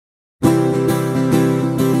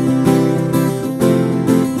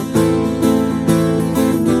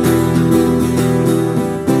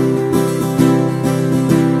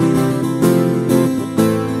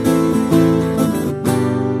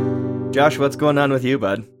Josh, what's going on with you,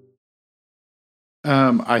 bud?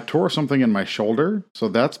 I tore something in my shoulder, so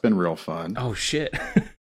that's been real fun. Oh, shit.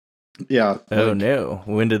 Yeah. Oh, no.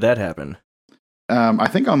 When did that happen? I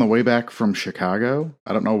think on the way back from Chicago.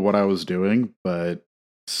 I don't know what I was doing, but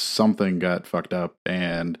something got fucked up,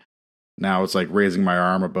 and now it's like raising my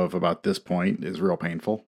arm above about this point is real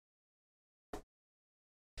painful.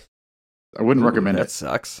 I wouldn't recommend it. That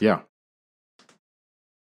sucks. Yeah.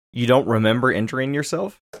 You don't remember injuring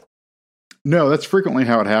yourself? No, that's frequently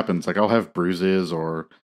how it happens. Like I'll have bruises, or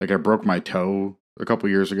like I broke my toe a couple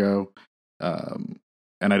years ago, and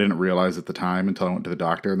I didn't realize at the time until I went to the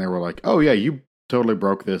doctor, and they were like, "Oh yeah, you totally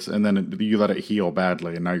broke this," and then you let it heal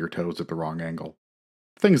badly, and now your toe's at the wrong angle.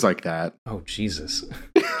 Things like that. Oh, Jesus.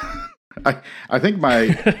 I think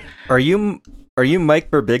my Are you Mike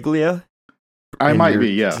Birbiglia? I And might you're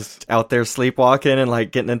be, yes. Just out there sleepwalking and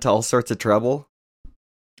like getting into all sorts of trouble.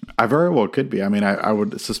 I very well could be. I mean, I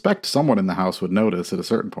would suspect someone in the house would notice at a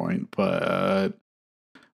certain point, but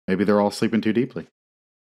maybe they're all sleeping too deeply.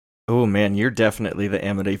 Oh man, you're definitely the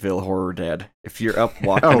Amityville horror dad. If you're up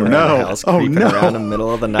walking Oh, around no. the house, Oh, creeping no. around in the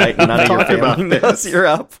middle of the night, and none of your Talk about family knows this. you're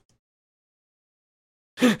up.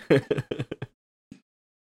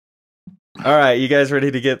 All right, you guys ready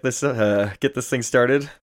to get this thing started?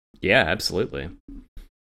 Yeah, absolutely.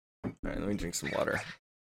 All right, let me drink some water.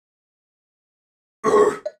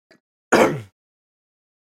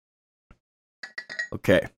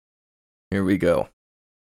 Okay, here we go.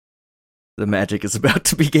 The magic is about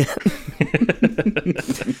to begin.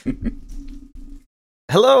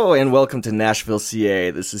 Hello and welcome to Nashville,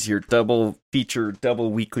 CA. This is your double feature, double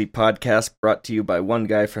weekly podcast brought to you by one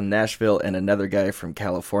guy from Nashville and another guy from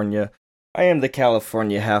California. I am the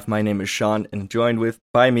California half. My name is Sean, and joined with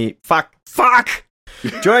me.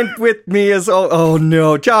 Joined with me is oh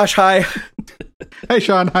no, Josh. Hi. Hey,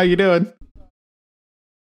 Sean, how you doing?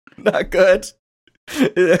 Not good.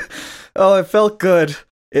 Oh, it felt good.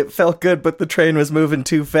 It felt good, but the train was moving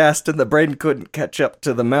too fast, and the brain couldn't catch up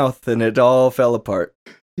to the mouth, and it all fell apart.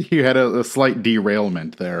 You had a slight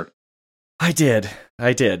derailment there. I did.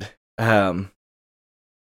 I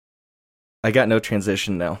got no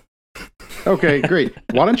transition now. Okay, great.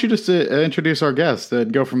 Why don't you just introduce our guest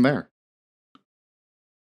and go from there?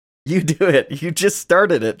 You do it. You just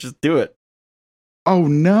started it. Just do it. Oh,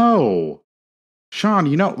 no. Sean,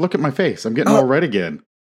 look at my face. I'm getting all red again.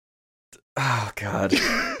 Oh, God.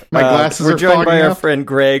 My glasses we're are joined by fogging our up. friend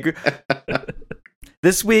Greg.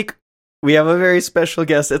 This week, we have a very special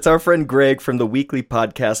guest. It's our friend Greg from the weekly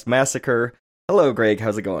podcast Massacre. Hello, Greg.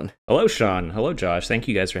 How's it going? Hello, Sean. Hello, Josh. Thank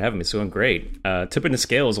you guys for having me. It's going great. Tipping the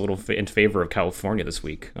scale is a little in favor of California this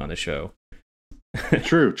week on the show.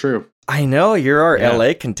 True. I know, you're our Yeah.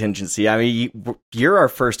 LA contingency. I mean, you're our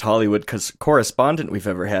first Hollywood correspondent we've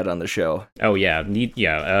ever had on the show. Oh, yeah. Deep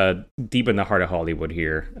in the heart of Hollywood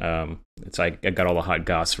here. I got all the hot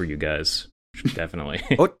goss for you guys. Definitely.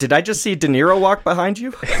 Oh, did I just see De Niro walk behind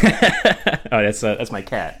you? Oh, that's my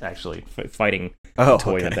cat, actually, fighting Oh, a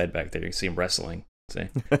toy in okay. the bed back there. You see him wrestling. See?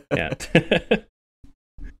 Yeah.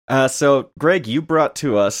 So, Greg, you brought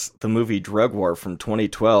to us the movie Drug War from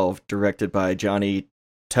 2012, directed by Johnny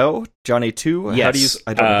To? Johnny Two? Yes. How do you?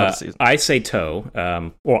 I don't know how to say it. I say toe.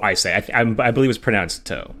 I believe it's pronounced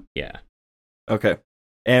toe. Yeah. Okay.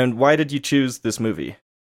 And why did you choose this movie?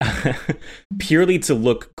 Purely to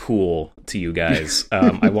look cool to you guys.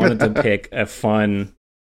 I wanted to pick a fun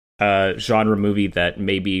genre movie that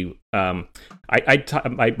maybe my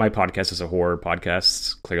podcast is a horror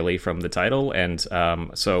podcast, clearly from the title, and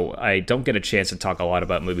so I don't get a chance to talk a lot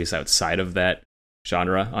about movies outside of that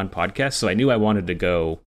genre on podcasts. So I knew I wanted to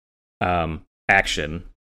go action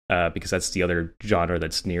because that's the other genre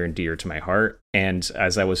that's near and dear to my heart. And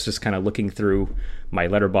as I was just kind of looking through my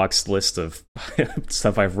Letterboxd list of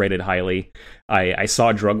stuff I've rated highly, I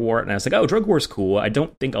saw Drug War, and I was like, oh, Drug War's cool. I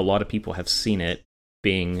don't think a lot of people have seen it,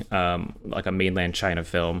 being like a mainland China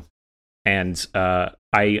film. And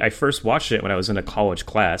I first watched it when I was in a college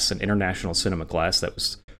class, an international cinema class that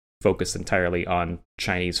was focused entirely on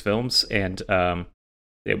Chinese films, and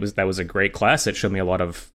that was a great class. It showed me a lot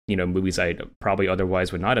of movies I probably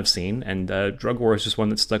otherwise would not have seen, and Drug War is just one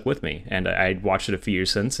that stuck with me. And I watched it a few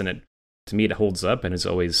years since, and to me it holds up and is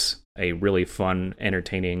always a really fun,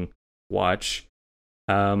 entertaining watch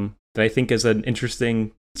that I think is an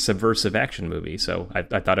interesting subversive action movie. So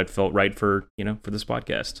I thought it felt right for this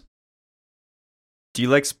podcast. Do you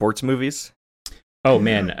like sports movies? Oh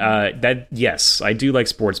man, yes, I do like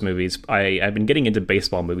sports movies. I've been getting into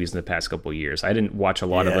baseball movies in the past couple of years. I didn't watch a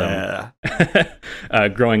lot of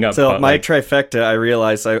them growing up. So but, my trifecta, I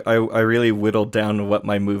realized I really whittled down what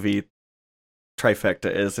my movie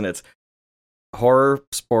trifecta is, and it's horror,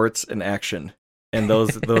 sports, and action, and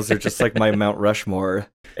those are just like my Mount Rushmore.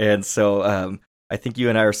 And so I think you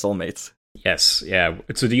and I are soulmates. Yes, yeah.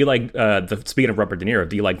 So do you like speaking of Robert De Niro,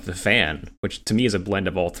 do you like The Fan, which to me is a blend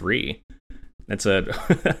of all three? It's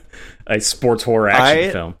a a sports horror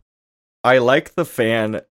action film. I like The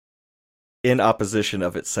Fan in opposition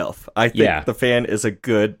of itself. I think The Fan is a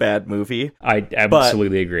good bad movie. I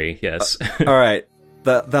absolutely agree. Yes. All right.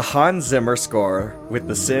 The Hans Zimmer score with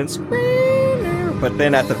the synths, but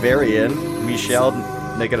then at the very end, Michelle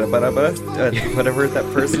Negabaraba, whatever that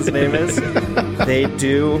person's name is, they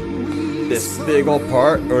do this big old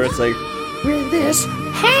part where it's like, with this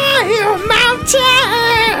high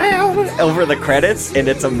mountain over the credits, and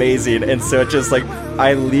it's amazing. And so it just like,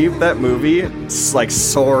 I leave that movie like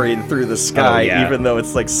soaring through the sky, even though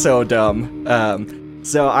it's like so dumb.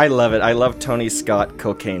 So I love it. I love Tony Scott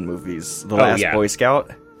cocaine movies. The Last Boy Scout.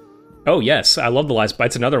 Oh yes, I love The Last.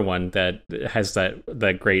 It's another one that has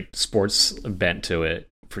that great sports bent to it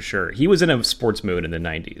for sure. He was in a sports mood in the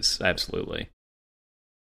 90s. Absolutely.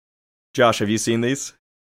 Josh, have you seen these?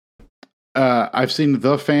 I've seen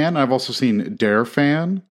The Fan. I've also seen Der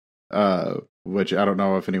Fan, which I don't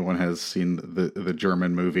know if anyone has seen the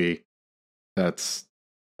German movie. That's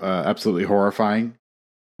absolutely horrifying.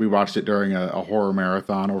 We watched it during a horror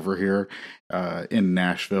marathon over here in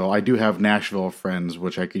Nashville. I do have Nashville friends,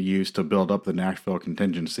 which I could use to build up the Nashville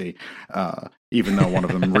contingency, even though one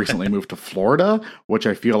of them recently moved to Florida, which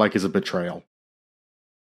I feel like is a betrayal.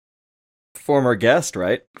 Former guest,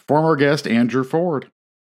 right? Former guest Andrew Ford.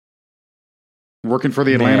 Working for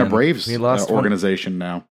the Atlanta Braves organization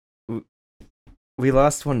now. We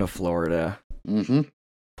lost one to Florida. Mm-hmm.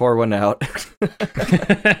 Pour one out.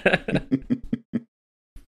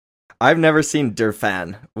 I've never seen Der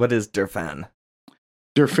Fan. What is Der Fan?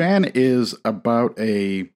 Der Fan is about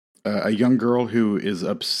a young girl who is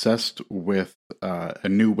obsessed with a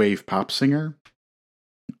new wave pop singer,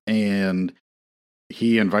 and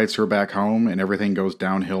he invites her back home, and everything goes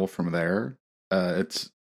downhill from there. It's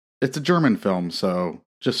a German film, so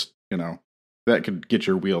just that could get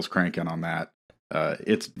your wheels cranking on that.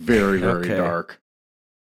 It's very very dark.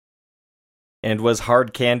 And was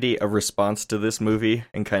Hard Candy a response to this movie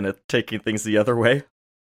and kind of taking things the other way?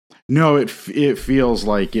 No, it feels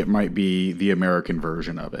like it might be the American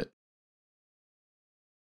version of it.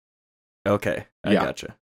 Okay, I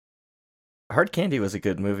gotcha. Hard Candy was a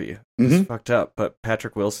good movie. It's fucked up, but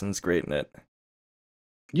Patrick Wilson's great in it.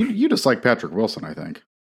 You just like Patrick Wilson, I think.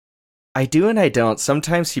 I do and I don't.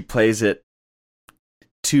 Sometimes he plays it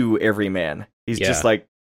to every man. He's just like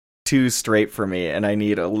too straight for me, and I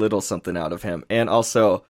need a little something out of him. And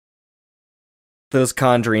also, those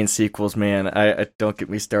Conjuring sequels, man, I don't get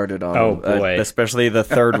me started on. Oh boy, especially the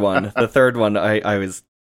third one. The third one, I was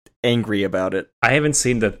angry about it. I haven't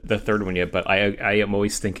seen the third one yet, but I am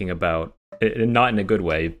always thinking about, not in a good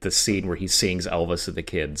way, the scene where he sings Elvis to the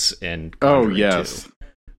kids and Conjuring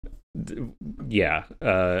 2. Yeah,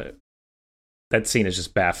 that scene is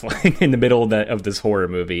just baffling. In the middle of this horror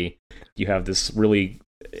movie, you have this really.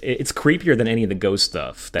 It's creepier than any of the ghost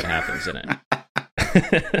stuff that happens in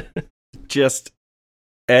it. Just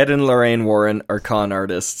Ed and Lorraine Warren are con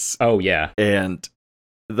artists. Oh, yeah. And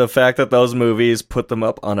the fact that those movies put them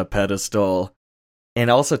up on a pedestal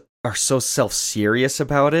and also are so self-serious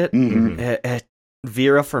about it. Mm-hmm.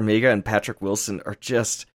 Vera Farmiga and Patrick Wilson are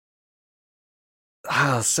just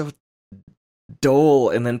so dull.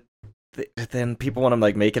 And then people want to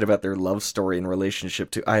like make it about their love story and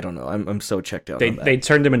relationship too. I don't know. I'm so checked out on that. They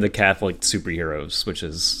turned them into Catholic superheroes, which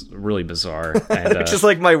is really bizarre. And, which is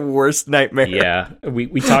like my worst nightmare. Yeah, we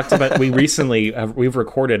talked about. We recently we've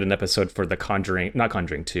recorded an episode for the not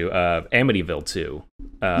Conjuring 2, Amityville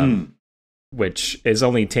 2, which is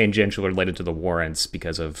only tangentially related to the Warrens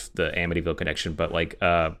because of the Amityville connection. But like,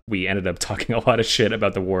 we ended up talking a lot of shit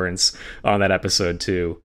about the Warrens on that episode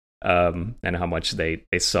too. And how much they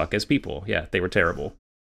suck as people. Yeah, they were terrible.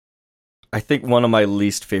 I think one of my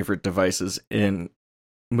least favorite devices in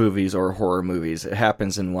movies or horror movies, it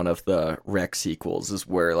happens in one of the Rec sequels, is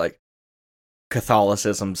where like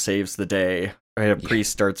Catholicism saves the day. Right? A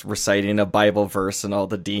priest starts reciting a Bible verse and all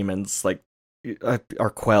the demons like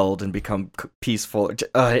are quelled and become peaceful.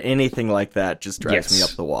 Anything like that just drives me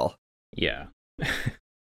up the wall. Yeah.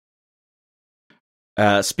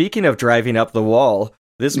 Speaking of driving up the wall,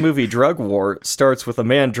 this movie, Drug War, starts with a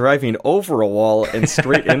man driving over a wall and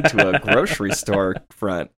straight into a grocery store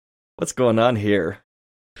front. What's going on here?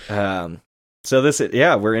 So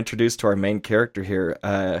we're introduced to our main character here.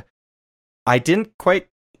 I didn't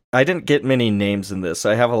get many names in this.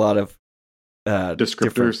 I have a lot of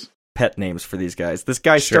descriptors, pet names for these guys. This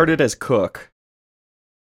guy started as cook.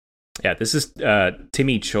 Yeah, this is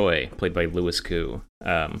Timmy Choi, played by Louis Koo.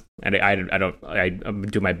 And I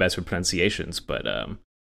do my best with pronunciations, but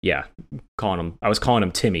yeah, I was calling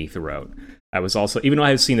him Timmy throughout. I was also, even though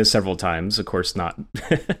I've seen this several times, of course, not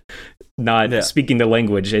speaking the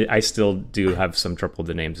language, I still do have some trouble with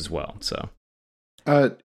the names as well. So,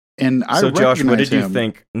 Josh, what did you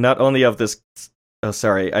think? Not only of this. Oh,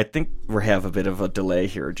 sorry. I think we have a bit of a delay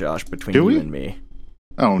here, Josh, between you and me.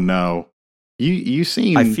 Oh no, you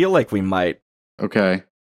seem. I feel like we might. Okay,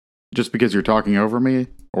 just because you're talking over me,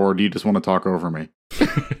 or do you just want to talk over me?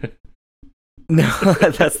 No,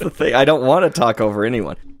 that's the thing. I don't want to talk over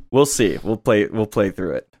anyone. We'll see. We'll play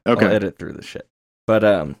through it. Okay. I'll edit through the shit.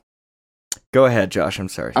 But go ahead, Josh. I'm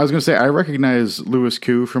sorry. I was going to say, I recognize Louis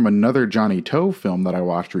Koo from another Johnny To film that I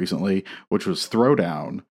watched recently, which was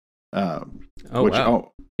Throwdown.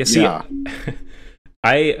 Wow. Yeah.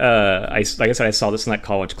 I like I said, I saw this in that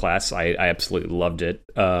college class. I absolutely loved it.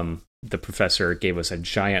 The professor gave us a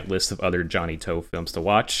giant list of other Johnny To films to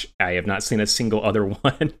watch. I have not seen a single other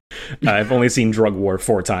one. I've only seen Drug War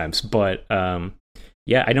 4 times, but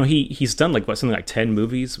yeah, I know he's done like something like 10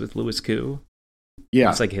 movies with Louis Koo. Yeah,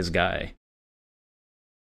 it's like his guy,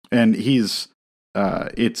 and he's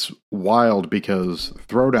it's wild because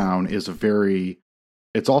Throwdown is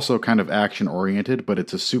it's also kind of action oriented, but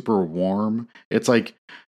it's a super warm. It's like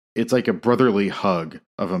a brotherly hug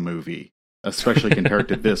of a movie, especially compared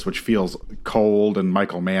to this, which feels cold and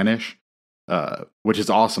Michael Mannish, which is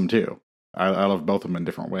awesome too. I love both of them in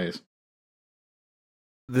different ways.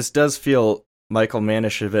 This does feel Michael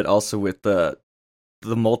Mannish a bit, also with the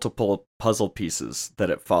multiple puzzle pieces that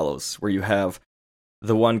it follows, where you have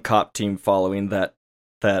the one cop team following that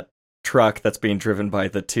truck that's being driven by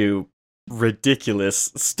the two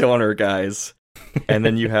ridiculous stoner guys, and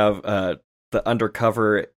then you have the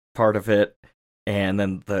undercover part of it, and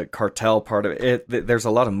then the cartel part of it. There's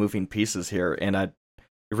a lot of moving pieces here, and it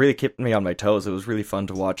really kept me on my toes. It was really fun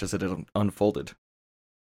to watch as it unfolded.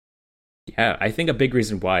 Yeah, I think a big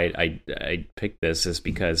reason why I picked this is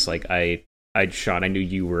because, like, Sean, I knew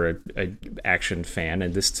you were a action fan,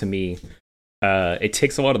 and this to me, it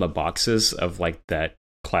ticks a lot of the boxes of like that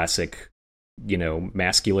classic,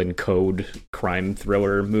 masculine code crime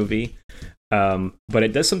thriller movie. But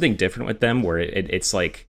it does something different with them, where it's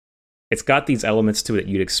like, it's got these elements to it that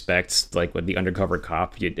you'd expect, like with the undercover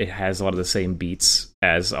cop. It has a lot of the same beats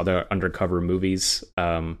as other undercover movies.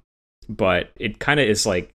 But it kind of is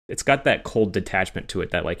like, it's got that cold detachment to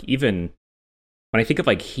it that, like, even when I think of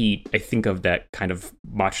like Heat, I think of that kind of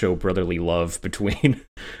macho brotherly love between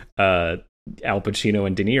Al Pacino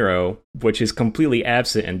and De Niro, which is completely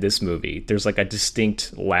absent in this movie. There's like a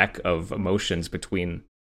distinct lack of emotions between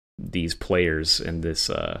these players in this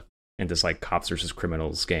like cops versus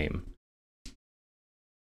criminals game.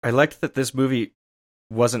 I liked that this movie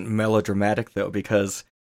wasn't melodramatic though, because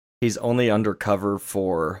he's only undercover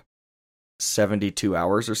for 72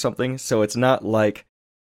 hours or something. So it's not like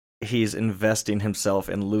he's investing himself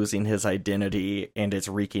in losing his identity and it's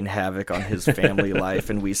wreaking havoc on his family life,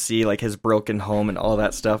 and we see like his broken home and all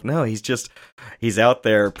that stuff. No, he's out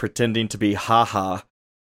there pretending to be haha.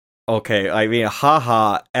 Okay, I mean,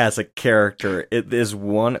 haha as a character, it is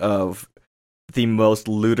one of the most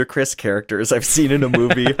ludicrous characters I've seen in a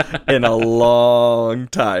movie in a long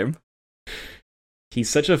time. He's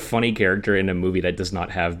such a funny character in a movie that does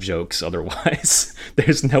not have jokes otherwise.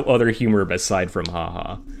 There's no other humor aside from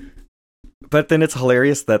haha. But then it's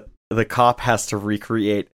hilarious that the cop has to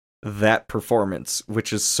recreate that performance,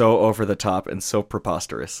 which is so over the top and so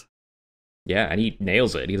preposterous. Yeah, and he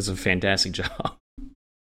nails it. He does a fantastic job.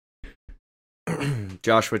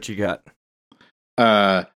 Josh, what you got?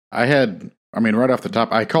 Right off the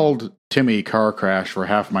top, I called Timmy Car Crash for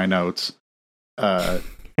half my notes.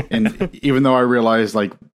 And even though I realized,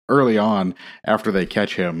 like, early on, after they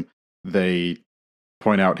catch him, they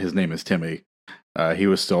point out his name is Timmy. He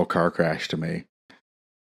was still Car Crash to me.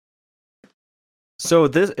 So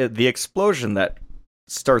the explosion that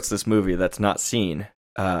starts this movie that's not seen,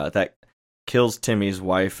 that kills Timmy's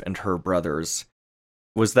wife and her brothers,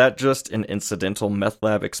 was that just an incidental meth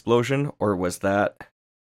lab explosion, or was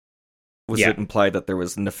it implied that there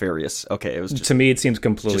was nefarious? Okay, it was just, to me, it seems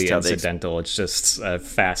completely incidental. It's just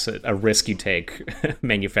a risk you take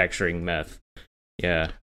manufacturing meth.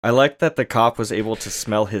 Yeah. I like that the cop was able to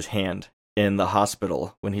smell his hand in the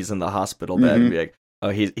hospital when he's in the hospital bed and be like, oh,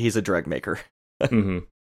 he's a drug maker. Mm-hmm.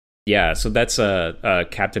 Yeah, so that's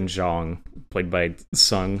Captain Zhang, played by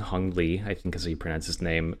Sung Hung Lee, I think is how you pronounce his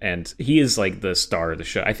name, and he is like the star of the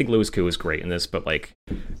show. I think Louis Koo is great in this, but like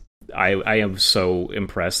I am so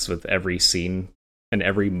impressed with every scene and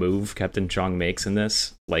every move Captain Zhang makes in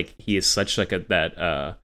this. Like, he is such like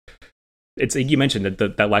that it's you mentioned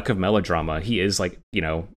that lack of melodrama. He is like,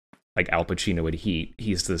 like Al Pacino in Heat.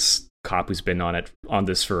 He's this cop who's been on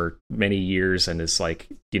this for many years and is like,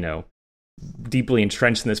 deeply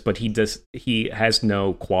entrenched in this, but he has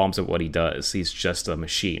no qualms of what he does. He's just a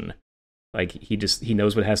machine. Like he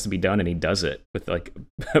knows what has to be done and he does it with like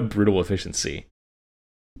brutal efficiency.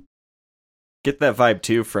 Get that vibe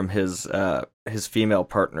too from his female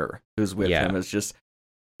partner who's with him. Is just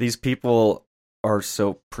these people are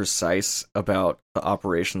so precise about the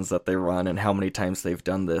operations that they run and how many times they've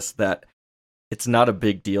done this that it's not a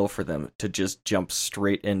big deal for them to just jump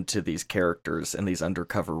straight into these characters and these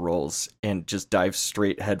undercover roles and just dive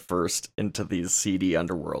straight headfirst into these seedy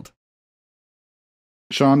underworld.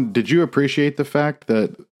 Sean, did you appreciate the fact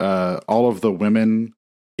that all of the women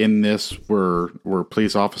in this were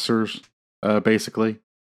police officers, basically?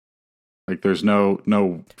 Like, there's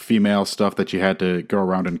no female stuff that you had to go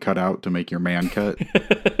around and cut out to make your man cut.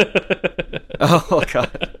 Oh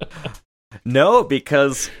God, no!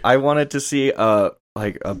 Because I wanted to see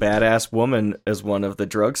like a badass woman as one of the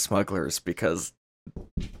drug smugglers. Because,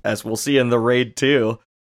 as we'll see in the raid too,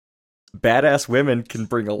 badass women can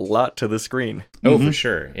bring a lot to the screen. Oh, for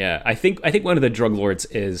sure. Yeah, I think one of the drug lords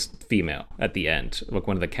is female at the end, like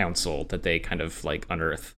one of the council that they kind of like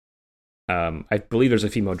unearth. I believe there's a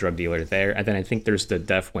female drug dealer there, and then I think there's the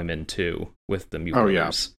deaf women too with the Mute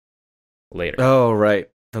Brothers later. Oh, right.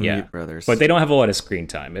 The Mute Brothers. But they don't have a lot of screen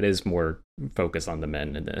time. It is more focused on the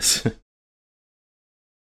men in this.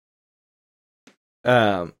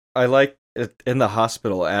 I like it in the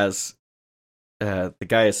hospital as the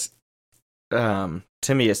guy is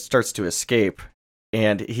Timmy starts to escape,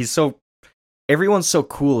 and everyone's so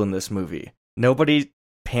cool in this movie. Nobody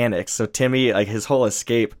panics. So Timmy, like his whole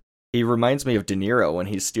escape, he reminds me of De Niro when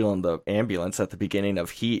he's stealing the ambulance at the beginning of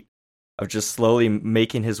Heat, of just slowly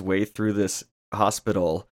making his way through this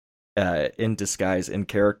hospital in disguise, in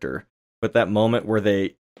character. But that moment where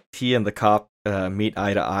he and the cop meet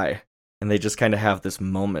eye to eye, and they just kind of have this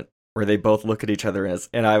moment where they both look at each other,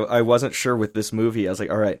 and I wasn't sure with this movie. I was like,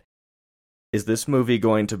 all right, is this movie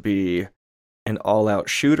going to be an all-out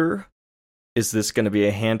shooter? Is this going to be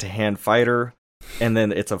a hand-to-hand fighter? And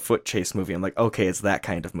then it's a foot chase movie. I'm like, okay, it's that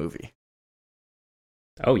kind of movie.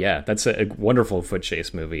 Oh yeah, that's a wonderful foot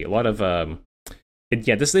chase movie. A lot of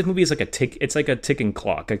this movie is like a tick. It's like a ticking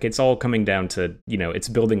clock. Like it's all coming down to it's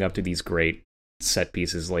building up to these great set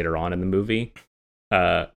pieces later on in the movie.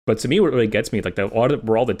 But to me, what really gets me, like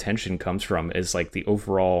where all the tension comes from, is like the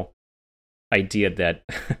overall idea that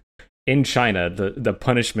in China, the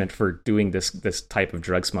punishment for doing this type of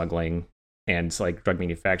drug smuggling and like drug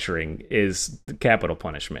manufacturing is the capital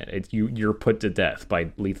punishment. You're put to death by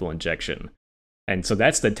lethal injection. And so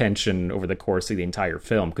that's the tension over the course of the entire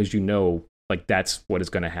film, because like that's what is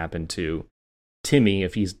going to happen to Timmy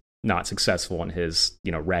if he's not successful in his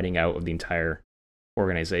ratting out of the entire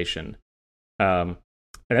organization. And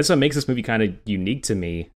that's what makes this movie kind of unique to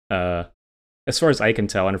me, as far as I can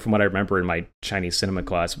tell, and from what I remember in my Chinese cinema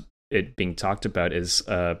class, it being talked about is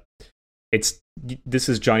this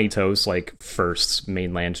is Johnny To's like first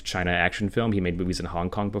mainland China action film. He made movies in Hong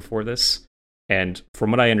Kong before this, and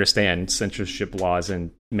from what I understand, censorship laws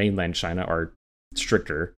in mainland China are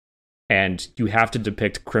stricter, and you have to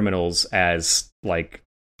depict criminals as like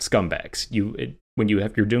scumbags. When you're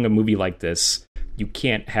doing a movie like this, you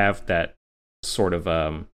can't have that sort of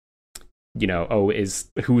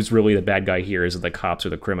who's really the bad guy here? Is it the cops or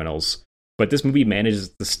the criminals? But this movie manages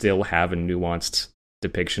to still have a nuanced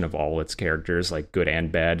depiction of all its characters, like good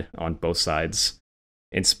and bad on both sides,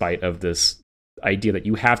 in spite of this idea that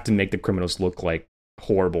you have to make the criminals look like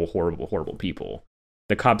horrible, horrible, horrible people.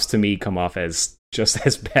 The cops, to me, come off as just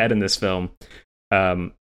as bad in this film.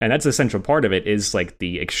 And that's a central part of it, is like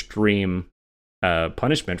the extreme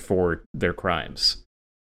punishment for their crimes.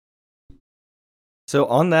 So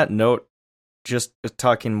on that note, just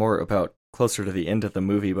talking more about closer to the end of the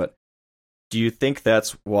movie, but do you think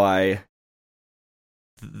that's why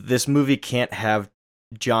this movie can't have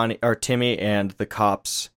Johnny or Timmy and the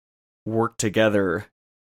cops work together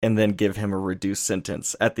and then give him a reduced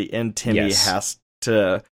sentence? At the end, Timmy has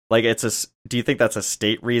to, like, do you think that's a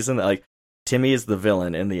state reason that, like, Timmy is the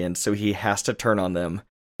villain in the end, so he has to turn on them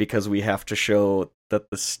because we have to show that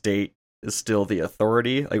the state is still the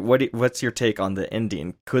authority? Like, what's your take on the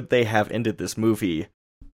ending? Could they have ended this movie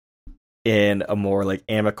in a more like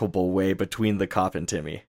amicable way between the cop and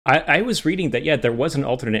Timmy? I was reading that there was an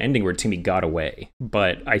alternate ending where Timmy got away,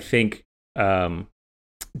 but I think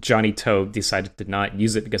Johnny To decided to not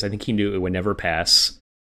use it because I think he knew it would never pass,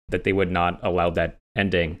 that they would not allow that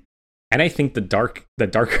ending. And I think the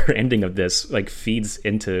darker ending of this like feeds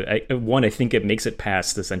into one. I think it makes it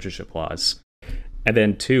past the censorship laws, and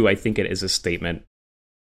then two, I think it is a statement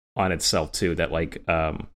on itself too that like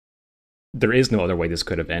there is no other way this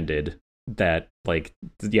could have ended. That like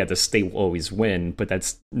the state will always win, but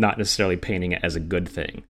that's not necessarily painting it as a good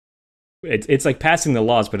thing. It's like passing the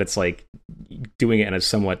laws, but it's like doing it in a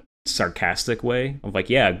somewhat sarcastic way of like,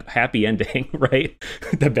 yeah, happy ending, right?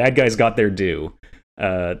 The bad guys got their due.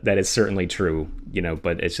 That is certainly true, you know,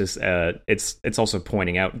 but it's just it's also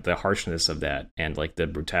pointing out the harshness of that and like the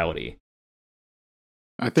brutality.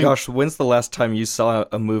 I think, Josh, when's the last time you saw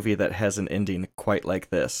a movie that has an ending quite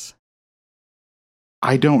like this?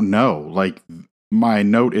 I don't know. Like, my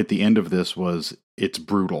note at the end of this was, it's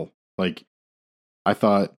brutal. Like, I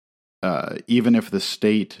thought, even if the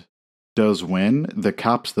state does win, the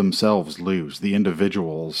cops themselves lose. The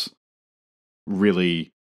individuals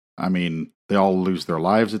really, I mean, they all lose their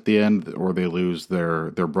lives at the end, or they lose their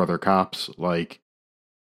brother cops. Like,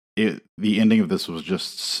 the ending of this was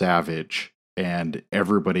just savage, and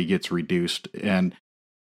everybody gets reduced. And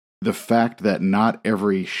the fact that not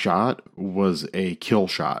every shot was a kill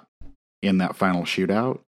shot in that final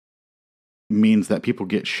shootout means that people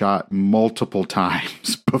get shot multiple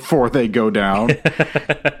times before they go down.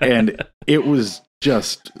 And it was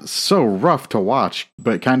just so rough to watch,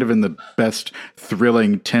 but kind of in the best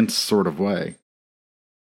thrilling, tense sort of way.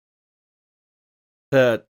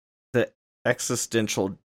 The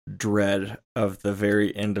existential dread of the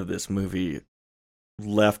very end of this movie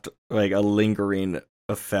left like a lingering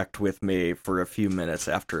effect with me for a few minutes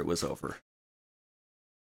after it was over.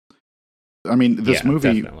 I mean, this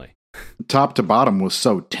movie, definitely. Top to bottom, was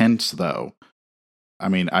so tense, though. I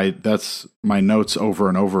mean, that's my notes over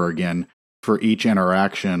and over again for each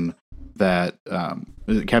interaction that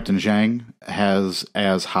Captain Zhang has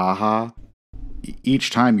as Haha. Each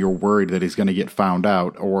time you're worried that he's going to get found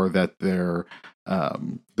out, or that their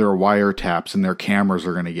wiretaps and their cameras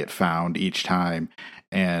are going to get found each time.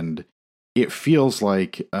 And it feels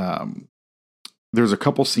like there's a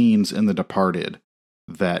couple scenes in The Departed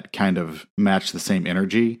that kind of match the same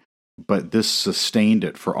energy, but this sustained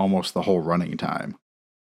it for almost the whole running time.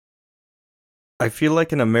 I feel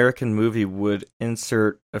like an American movie would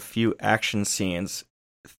insert a few action scenes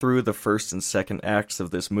through the first and second acts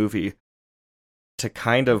of this movie to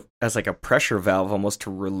kind of, as like a pressure valve, almost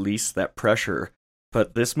to release that pressure.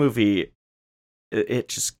 But this movie, it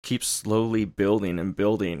just keeps slowly building and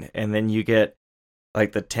building, and then you get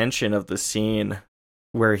like the tension of the scene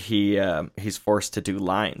where he's forced to do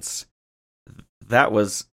lines. That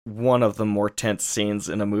was one of the more tense scenes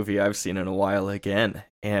in a movie I've seen in a while again,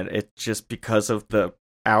 and it just because of the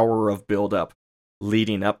hour of build-up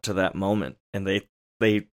leading up to that moment, and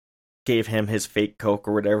they gave him his fake Coke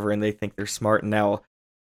or whatever, and they think they're smart, and now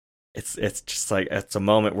it's just like it's a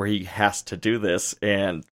moment where he has to do this,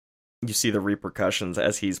 and you see the repercussions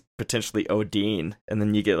as he's potentially ODing, and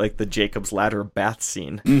then you get like the Jacob's Ladder bath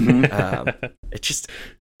scene. Mm-hmm. It's just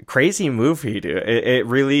a crazy movie, dude. It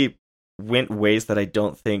really went ways that I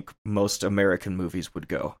don't think most American movies would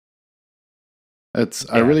go.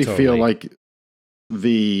 I really feel like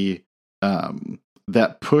the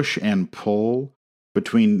that push and pull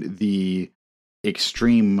between the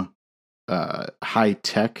extreme high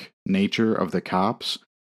tech nature of the cops,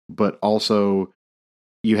 but also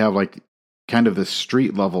you have like kind of the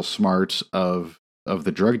street level smarts of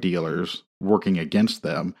the drug dealers working against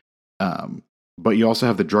them. But you also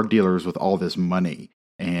have the drug dealers with all this money,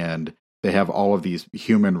 and they have all of these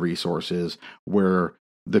human resources where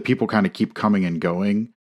the people kind of keep coming and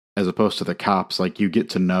going, as opposed to the cops. Like, you get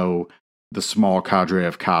to know the small cadre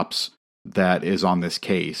of cops that is on this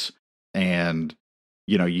case, and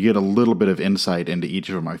you know, you get a little bit of insight into each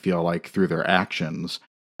of them, I feel like, through their actions.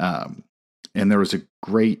 And there was a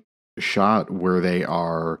great shot where they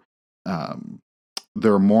are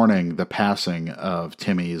they're mourning the passing of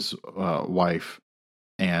Timmy's wife,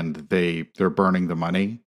 and they're burning the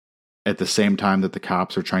money at the same time that the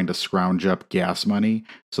cops are trying to scrounge up gas money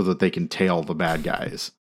so that they can tail the bad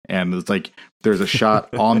guys. And it's like there's a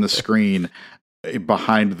shot on the screen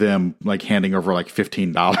behind them, like handing over like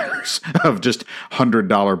 $15 of just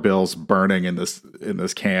 $100 bills burning in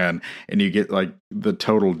this can, and you get like the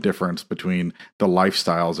total difference between the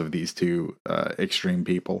lifestyles of these two extreme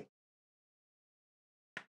people.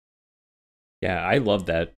 Yeah, I love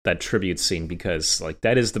that tribute scene, because like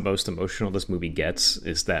that is the most emotional this movie gets,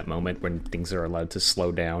 is that moment when things are allowed to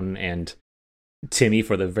slow down, and Timmy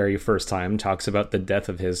for the very first time talks about the death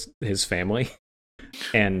of his family.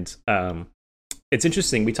 And it's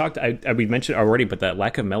interesting. We mentioned already, but that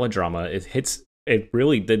lack of melodrama, it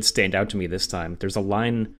really did stand out to me this time. There's a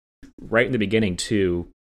line right in the beginning too,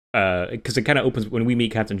 because it kind of opens when we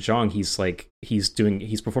meet Captain Zhang.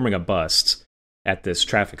 He's performing a bust at this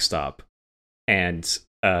traffic stop, and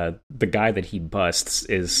the guy that he busts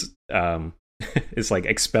is is like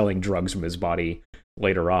expelling drugs from his body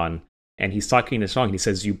later on. And he's talking to Zhang, and he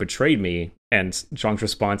says, "You betrayed me." And Zhang's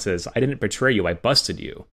response is, "I didn't betray you, I busted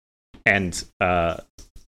you." And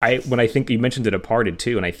when I think you mentioned The Departed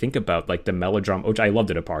too, and I think about like the melodrama, which I love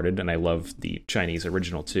The Departed, and I love the Chinese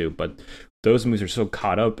original too, but those movies are so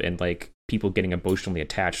caught up in like people getting emotionally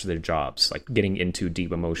attached to their jobs, like getting in too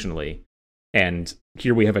deep emotionally. And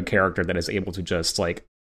here we have a character that is able to just like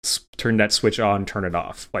turn that switch on, turn it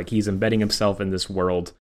off. Like he's embedding himself in this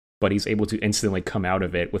world, but he's able to instantly come out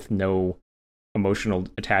of it with no emotional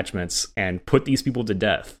attachments and put these people to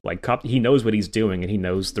death. Like he knows what he's doing, and he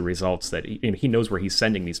knows the results that he knows where he's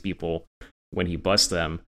sending these people when he busts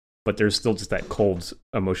them. But there's still just that cold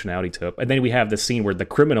emotionality to it. And then we have the scene where the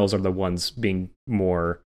criminals are the ones being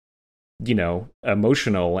more,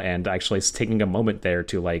 emotional, and actually it's taking a moment there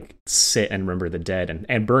to like sit and remember the dead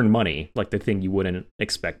and burn money, like the thing you wouldn't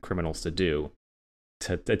expect criminals to do.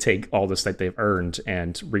 To take all this that they've earned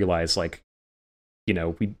and realize, like,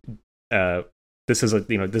 this is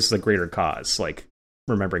a greater cause, like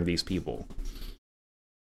remembering these people.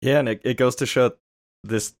 Yeah, and it goes to show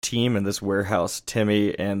this team in this warehouse,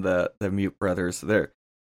 Timmy and the Mute brothers. They're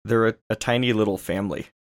a tiny little family.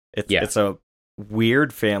 It's a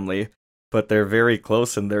weird family, but they're very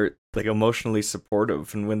close, and they're like emotionally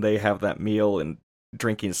supportive. And when they have that meal and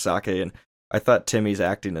drinking sake, and I thought Timmy's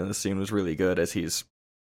acting in the scene was really good, as he's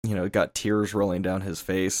got tears rolling down his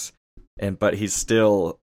face, but he's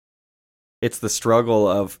still, it's the struggle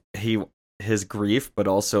of his grief, but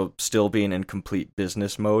also still being in complete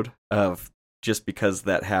business mode of, just because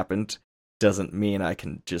that happened doesn't mean I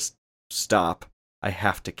can just stop. I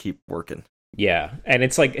have to keep working. Yeah, and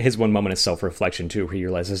it's like his one moment of self-reflection too, where he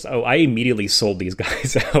realizes, oh, I immediately sold these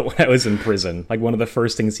guys out when I was in prison. Like one of the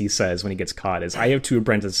first things he says when he gets caught is, I have 2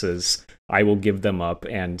 apprentices, I will give them up,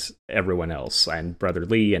 and everyone else, and Brother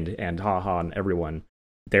Lee and Haha and everyone,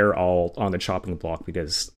 they're all on the chopping block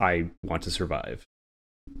because I want to survive.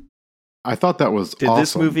 I thought that was awesome.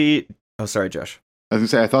 This movie... Oh, sorry, Josh. I was going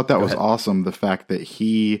to say, I thought that Go was ahead. awesome, the fact that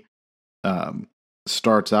he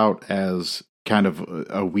starts out as kind of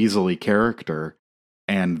a weaselly character,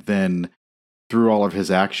 and then through all of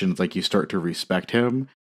his actions, like, you start to respect him,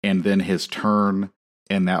 and then his turn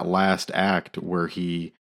in that last act where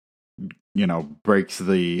he, breaks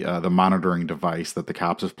the monitoring device that the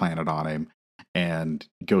cops have planted on him, and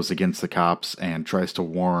goes against the cops and tries to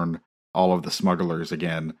warn all of the smugglers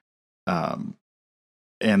again. And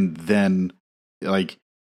then, like,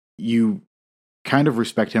 you kind of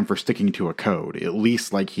respect him for sticking to a code. At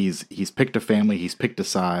least, like, he's picked a family, he's picked a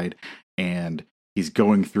side, and he's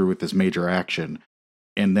going through with this major action.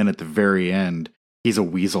 And then at the very end, he's a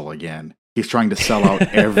weasel again. He's trying to sell out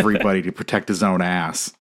everybody to protect his own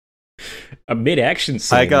ass. A mid-action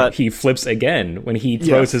scene, he flips again when he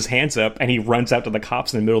throws his hands up and he runs out to the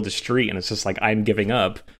cops in the middle of the street, and it's just like, I'm giving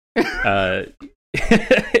up.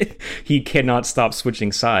 He cannot stop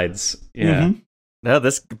switching sides. Yeah. Mm-hmm. No,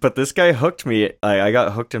 this guy hooked me. I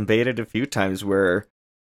got hooked and baited a few times where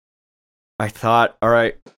I thought, all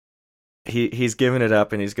right, he's giving it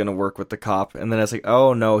up and he's going to work with the cop. And then I was like,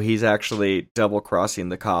 oh no, he's actually double-crossing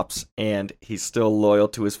the cops and he's still loyal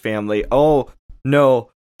to his family. Oh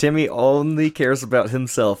no, Timmy only cares about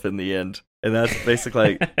himself in the end. And that's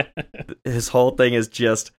basically his whole thing is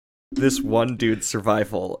just this one dude's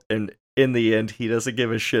survival. And in the end, he doesn't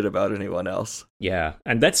give a shit about anyone else. Yeah,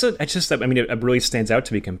 and it really stands out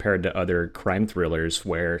to me compared to other crime thrillers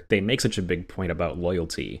where they make such a big point about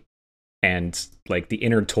loyalty and like the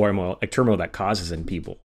inner turmoil that causes in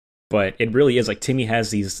people. But it really is like Timmy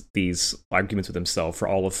has these arguments with himself for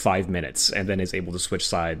all of 5 minutes, and then is able to switch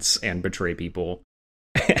sides and betray people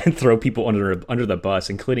and throw people under the bus,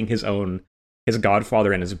 including his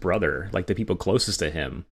godfather and his brother, like the people closest to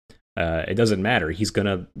him. It doesn't matter. He's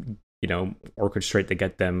gonna, orchestrate to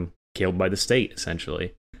get them killed by the state,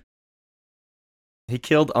 essentially. He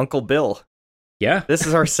killed Uncle Bill. Yeah. This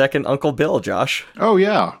is our second Uncle Bill, Josh. Oh,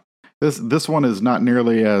 yeah. This one is not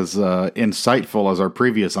nearly as insightful as our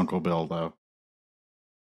previous Uncle Bill, though.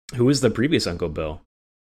 Who is the previous Uncle Bill?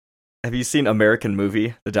 Have you seen American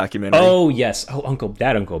Movie, the documentary? Oh, yes. Oh, Uncle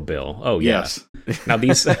Bill. Oh, yeah. Yes. Now,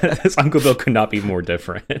 this Uncle Bill could not be more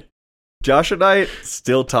different. Josh and I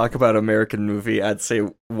still talk about American Movie, I'd say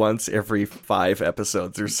once every 5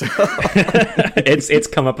 episodes or so. It's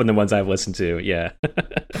come up in the ones I've listened to, yeah.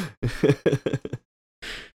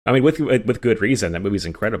 I mean, with good reason. That movie's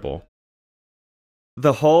incredible.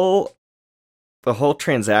 The whole the whole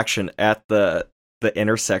transaction at the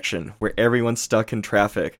intersection where everyone's stuck in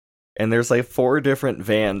traffic, and there's like 4 different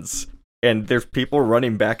vans, and there's people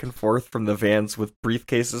running back and forth from the vans with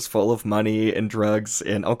briefcases full of money and drugs,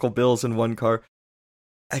 and Uncle Bill's in one car.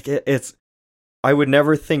 I would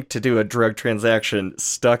never think to do a drug transaction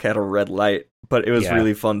stuck at a red light, but it was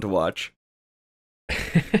really fun to watch.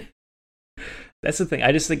 That's the thing.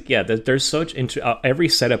 I just think, there's such every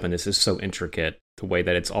setup in this is so intricate. The way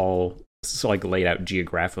that it's all so like laid out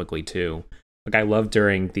geographically too. Like I love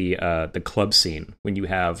during the club scene when you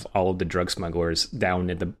have all of the drug smugglers down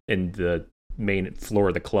in the main floor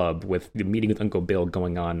of the club with the meeting with Uncle Bill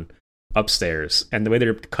going on upstairs, and the way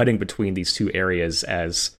they're cutting between these two areas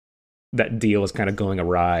as that deal is kind of going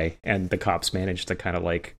awry, and the cops manage to kind of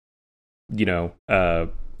like,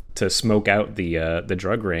 to smoke out the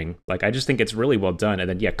drug ring. Like I just think it's really well done. And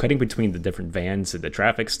then cutting between the different vans and the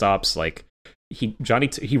traffic stops, like he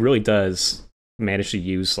really does manage to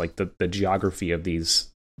use like the geography of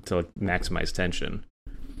these to like, maximize tension.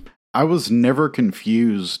 I was never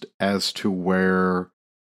confused as to where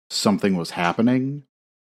something was happening.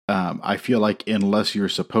 I feel like unless you're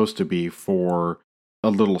supposed to be for a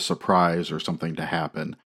little surprise or something to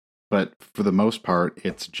happen, but for the most part,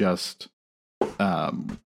 it's just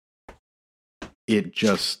it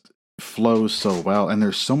just flows so well, and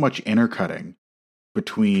there's so much intercutting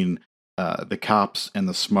between the cops and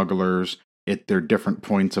the smugglers at their different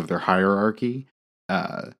points of their hierarchy,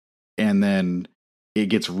 and then it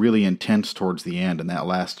gets really intense towards the end in that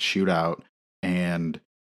last shootout, and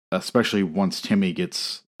especially once Timmy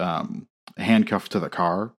gets handcuffed to the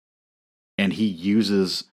car, and he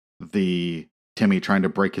uses the Timmy trying to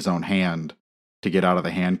break his own hand to get out of the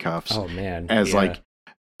handcuffs. Oh man! As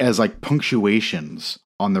like punctuations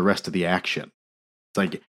on the rest of the action. It's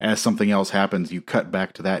like as something else happens, you cut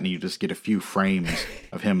back to that, and you just get a few frames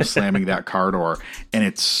of him slamming that car door, and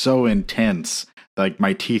it's so intense. Like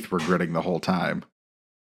my teeth were gritting the whole time.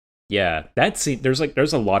 Yeah, that scene. There's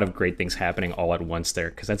a lot of great things happening all at once there,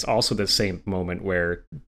 because that's also the same moment where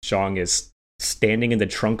Zhang is standing in the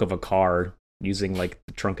trunk of a car using like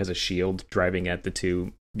the trunk as a shield, driving at the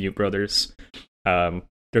two Mute brothers.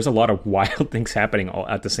 There's a lot of wild things happening all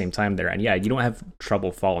at the same time there, and you don't have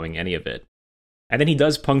trouble following any of it. And then he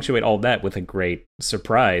does punctuate all that with a great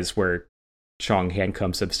surprise where Chong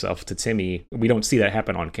handcuffs himself to Timmy. We don't see that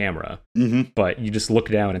happen on camera, but you just look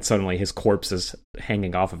down and suddenly his corpse is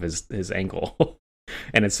hanging off of his ankle.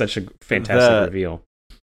 And it's such a fantastic reveal.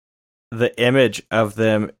 The image of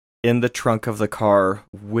them in the trunk of the car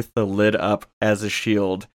with the lid up as a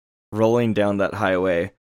shield rolling down that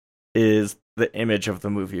highway is the image of the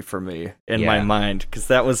movie for me in my mind, because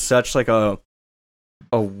that was such like a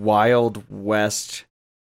Wild West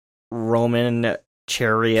Roman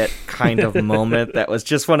chariot kind of moment that was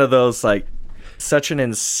just one of those like such an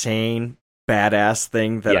insane badass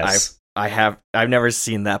thing that I've never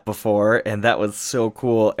seen that before, and that was so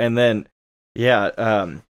cool. And then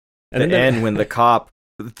and the end when the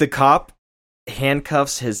cop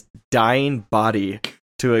handcuffs his dying body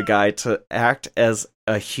to a guy to act as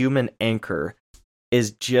a human anchor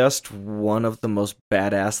is just one of the most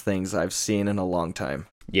badass things I've seen in a long time.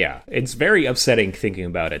 Yeah, it's very upsetting thinking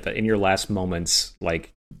about it, that in your last moments,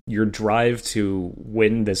 like your drive to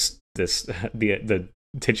win the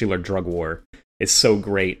titular drug war is so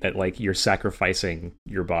great that like you're sacrificing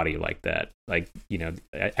your body like that, like,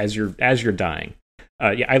 as you're dying.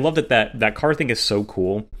 I love that car thing is so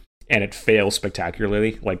cool, and it fails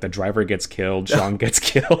spectacularly. Like the driver gets killed, Sean gets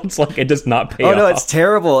killed. It's like it does not pay off. Oh no, it's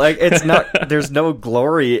terrible. Like it's not. There's no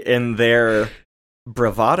glory in their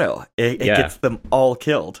bravado. It gets them all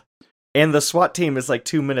killed, and the SWAT team is like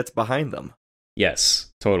 2 minutes behind them.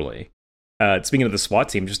 Yes, totally. Speaking of the SWAT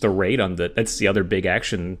team, just the raid on that's the other big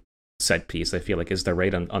action set piece, I feel like, is the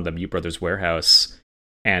raid on the Mute Brothers warehouse,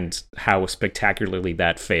 and how spectacularly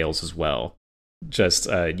that fails as well. Just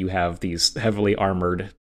you have these heavily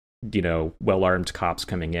armored, well-armed cops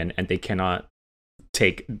coming in, and they cannot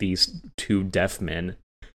take these two deaf men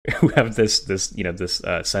who have this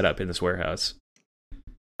setup in this warehouse.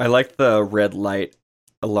 I like the red light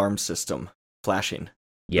alarm system flashing.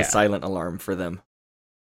 Yeah. The silent alarm for them.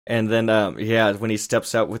 And then, when he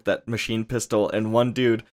steps out with that machine pistol, and one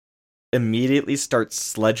dude immediately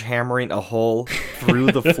starts sledgehammering a hole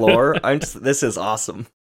through the floor. This is awesome.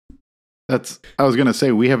 I was going to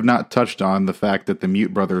say, we have not touched on the fact that the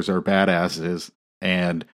Mute Brothers are badasses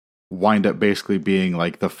and wind up basically being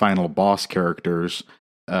like the final boss characters,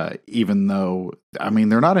 even though, I mean,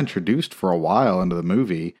 they're not introduced for a while into the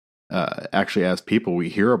movie. Actually, as people, we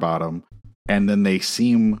hear about them, and then they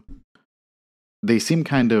seem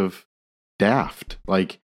kind of daft.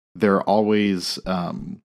 Like, they're always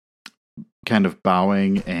kind of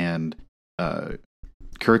bowing and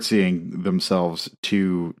curtsying themselves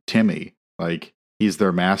to Timmy, like he's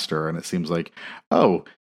their master, and it seems like, oh,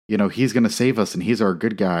 he's going to save us and he's our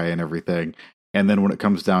good guy and everything. And then when it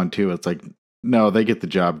comes down to it, it's like, no, they get the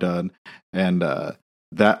job done. And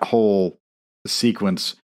that whole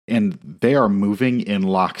sequence, and they are moving in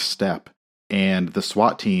lockstep. And the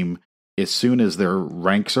SWAT team, as soon as their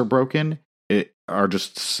ranks are broken, are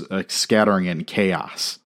just scattering in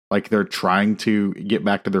chaos. Like they're trying to get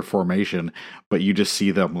back to their formation, but you just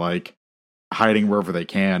see them like hiding wherever they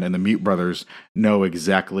can. And the Mute Brothers know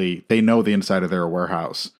they know the inside of their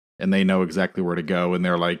warehouse and they know exactly where to go. And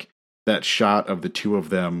they're like, that shot of the two of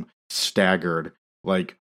them staggered,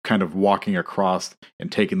 like kind of walking across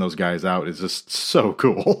and taking those guys out is just so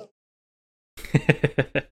cool.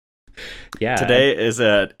 Yeah. Today is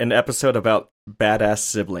an episode about badass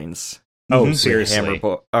siblings. Oh, seriously.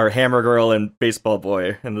 Hammer Girl and Baseball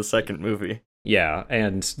Boy in the second movie. Yeah,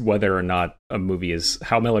 and whether or not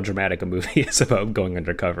how melodramatic a movie is about going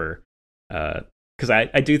undercover. Because I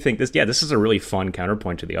do think this is a really fun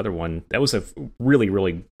counterpoint to the other one. That was a really,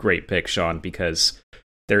 really great pick, Sean, because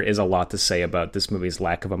there is a lot to say about this movie's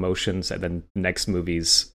lack of emotions, and then next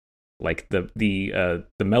movie's, like, the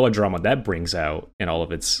melodrama that brings out in all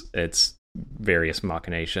of its various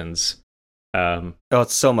machinations.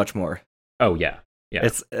 It's so much more. Oh, yeah. Yeah.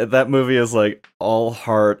 That movie is like all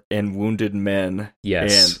heart and wounded men,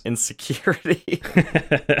 yes, and insecurity.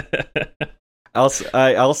 I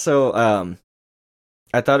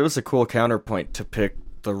thought it was a cool counterpoint to pick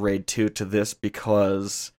the Raid 2 to this,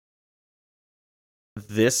 because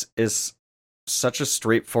this is such a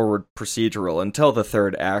straightforward procedural until the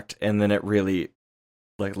third act, and then it really,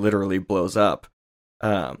 like, literally blows up.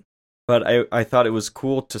 But I thought it was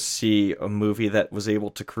cool to see a movie that was able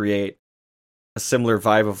to create a similar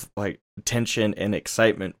vibe of like tension and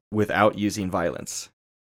excitement without using violence.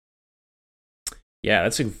 Yeah,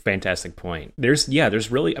 that's a fantastic point. There's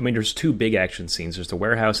really, there's two big action scenes. There's the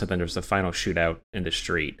warehouse, and then there's the final shootout in the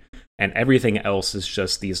street. And everything else is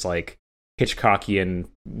just these like Hitchcockian,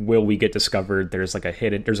 will we get discovered? There's like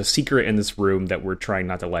there's a secret in this room that we're trying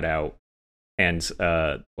not to let out. And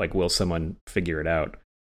like, will someone figure it out?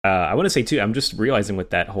 I want to say too, I'm just realizing with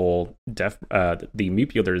that whole the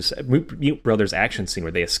Mute Brothers action scene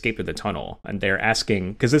where they escape to the tunnel, and they're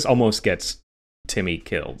asking, because this almost gets Timmy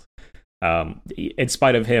killed, in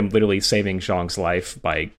spite of him literally saving Zhang's life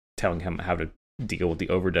by telling him how to deal with the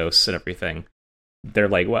overdose and everything. They're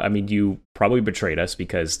like, well, you probably betrayed us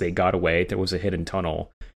because they got away. There was a hidden tunnel,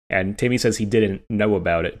 and Timmy says he didn't know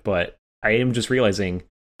about it, but I am just realizing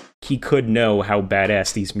he could know how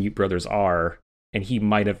badass these Mute Brothers are. And he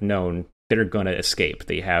might have known they're going to escape.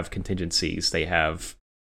 They have contingencies. They have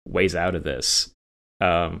ways out of this.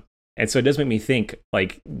 And so it does make me think,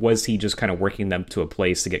 like, was he just kind of working them to a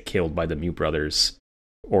place to get killed by the Mute Brothers?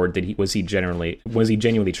 Or was he genuinely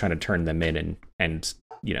trying to turn them in and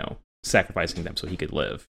sacrificing them so he could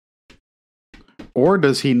live? Or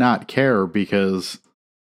does he not care because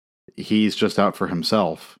he's just out for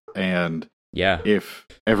himself? And yeah, if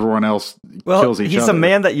everyone else kills each other. He's a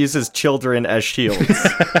man that uses children as shields.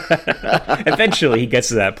 Eventually he gets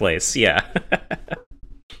to that place, yeah.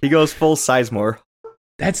 He goes full Sizemore.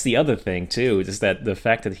 That's the other thing, too, is that the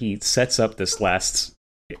fact that he sets up this last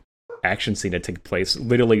action scene to take place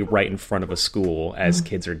literally right in front of a school as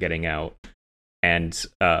kids are getting out. And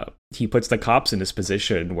he puts the cops in this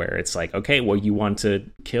position where it's like, okay, well, you want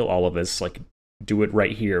to kill all of us, like, do it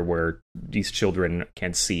right here where these children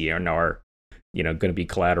can see and are going to be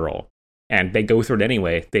collateral. And they go through it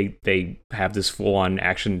anyway. They have this full-on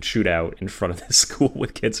action shootout in front of the school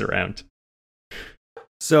with kids around.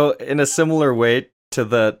 So in a similar way to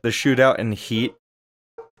the shootout in Heat,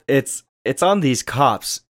 it's on these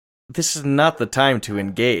cops. This is not the time to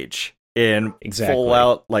engage in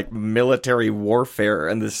full-out like military warfare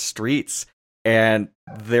in the streets, and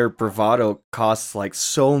their bravado costs like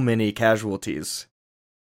so many casualties.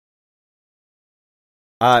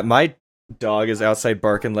 My dog is outside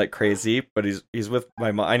barking like crazy, but he's with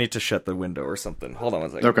my mom. I need to shut the window or something. Hold on one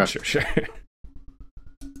second. Okay. Sure.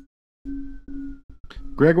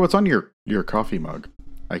 Greg, what's on your coffee mug?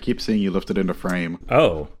 I keep seeing you lift it into frame.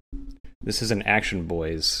 Oh, this is an Action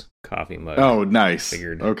Boys coffee mug. Oh, nice.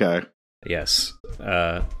 Figured. Okay. Yes.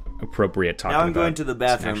 Appropriate talking now I'm about going to the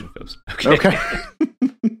bathroom. Okay.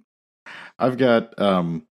 I've got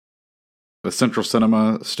a Central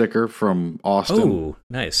Cinema sticker from Austin. Oh,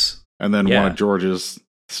 nice. And then one of George's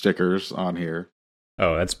stickers on here.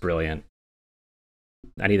 Oh, that's brilliant.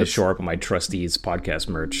 I need to shore up on my Trustees podcast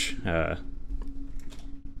merch.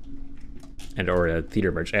 or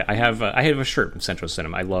theater merch. I have a shirt from Central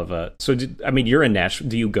Cinema. I love. You're in Nashville.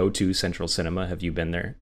 Do you go to Central Cinema? Have you been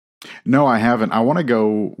there? No, I haven't. I want to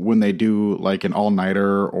go when they do like an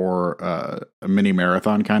all-nighter or a mini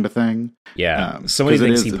marathon kind of thing. Yeah, so many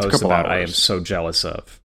things he posts about I am so jealous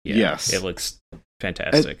of. Yeah, yes. It looks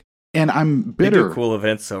fantastic. And I'm bitter. They do cool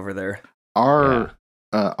events over there. Our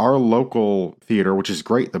local theater, which is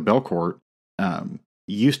great, the Belcourt,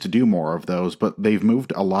 used to do more of those, but they've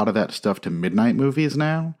moved a lot of that stuff to midnight movies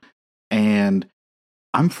now. And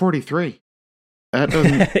I'm 43. That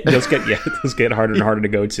doesn't. those get harder and harder to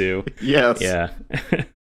go to. Yes. Yeah.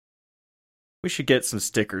 We should get some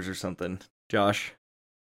stickers or something, Josh.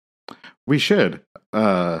 We should.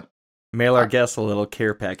 Mail our guests a little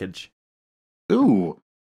care package. Ooh.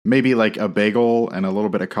 Maybe like a bagel and a little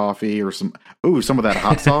bit of coffee or some of that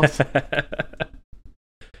hot sauce.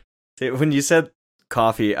 See, when you said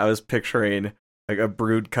coffee, I was picturing like a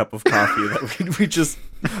brewed cup of coffee that we just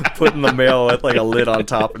put in the mail with like a lid on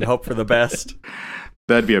top and hope for the best.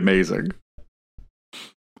 That'd be amazing.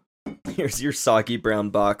 Here's your soggy brown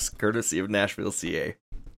box, courtesy of Nashville, CA.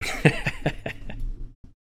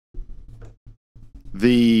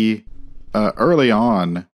 The early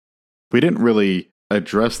on, we didn't really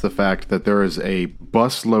address the fact that there is a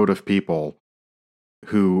busload of people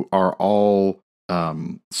who are all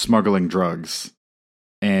smuggling drugs.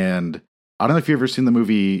 And I don't know if you've ever seen the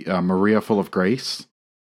movie Maria Full of Grace,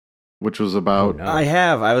 which was about... Oh, no. I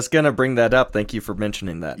have. I was going to bring that up. Thank you for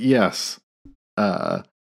mentioning that. Yes. I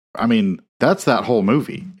mean, that's that whole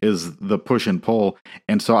movie, is the push and pull.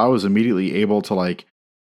 And so I was immediately able to like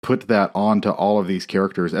put that onto all of these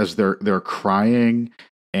characters as they're crying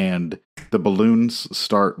and the balloons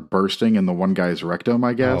start bursting in the one guy's rectum,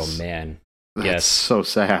 I guess. Oh, man. That's so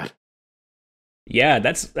sad. Yeah,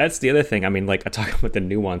 that's the other thing. I mean, like, I talk about the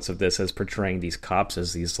nuance of this as portraying these cops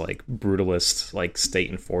as these, like, brutalist, like, state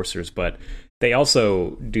enforcers, but they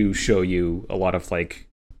also do show you a lot of, like,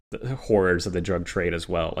 the horrors of the drug trade as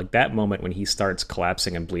well. Like, that moment when he starts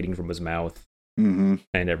collapsing and bleeding from his mouth and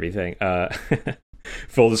everything.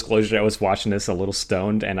 Full disclosure, I was watching this a little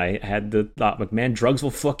stoned, and I had the thought, like, man, drugs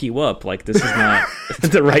will fuck you up. Like, this is not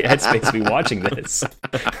the right headspace to be watching this.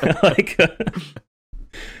 Like...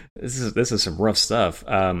 This is some rough stuff.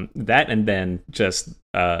 That and then just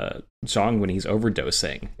Zhang when he's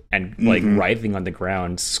overdosing and like writhing on the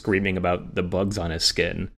ground, screaming about the bugs on his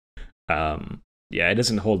skin. It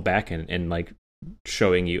doesn't hold back in like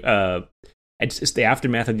showing you. It's the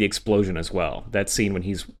aftermath of the explosion as well. That scene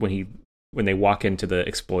when they walk into the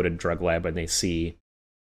exploded drug lab and they see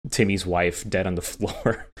Timmy's wife dead on the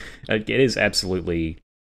floor. It is absolutely.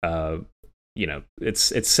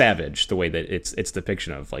 It's savage the way that its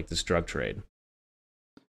depiction of like this drug trade.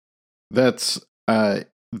 That's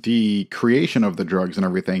the creation of the drugs and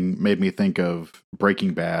everything made me think of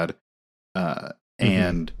Breaking Bad,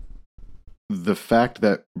 and the fact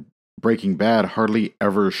that Breaking Bad hardly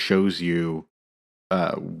ever shows you,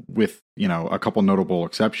 with a couple notable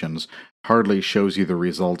exceptions, hardly shows you the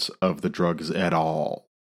results of the drugs at all.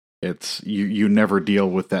 It's you never deal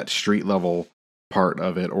with that street level part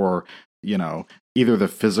of it, or either the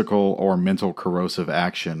physical or mental corrosive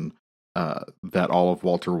action that all of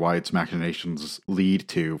Walter White's machinations lead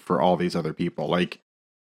to for all these other people. Like,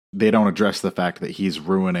 they don't address the fact that he's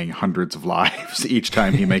ruining hundreds of lives each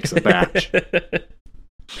time he makes a batch.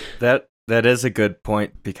 That is a good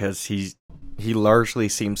point, because he largely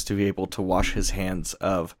seems to be able to wash his hands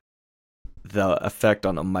of the effect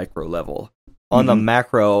on a micro level. On the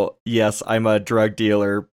macro, yes, I'm a drug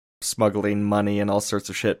dealer smuggling money and all sorts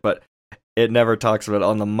of shit, but it never talks about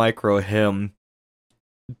on the micro him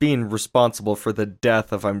being responsible for the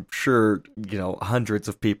death of, I'm sure, hundreds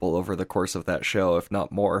of people over the course of that show, if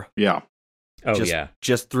not more. Yeah. Oh,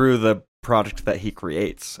 just through the product that he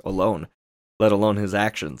creates alone, let alone his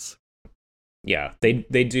actions. Yeah, they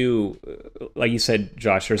do, like you said,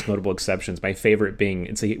 Josh, there's notable exceptions. My favorite being,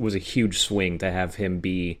 it was a huge swing to have him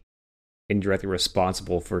be indirectly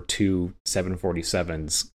responsible for two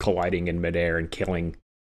 747s colliding in midair and killing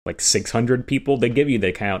like 600 people. They give you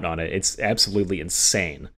the count on it. It's absolutely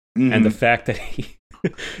insane. And the fact that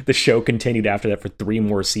the show continued after that for 3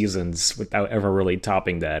 more seasons without ever really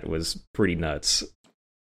topping that was pretty nuts.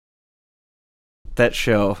 That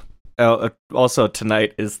show. Also,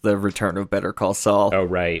 tonight is the return of Better Call Saul. Oh,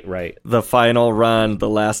 right. The final run, the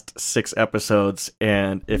last 6 episodes,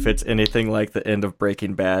 and if it's anything like the end of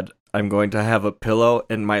Breaking Bad, I'm going to have a pillow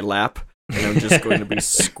in my lap, and I'm just going to be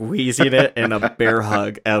squeezing it in a bear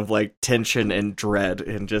hug of like tension and dread,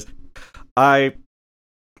 and just I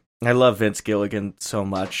love Vince Gilligan so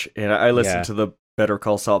much, and I listen to the Better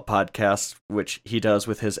Call Saul podcast, which he does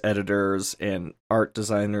with his editors and art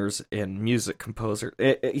designers and music composer.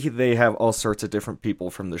 They have all sorts of different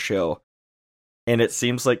people from the show. And it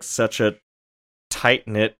seems like such a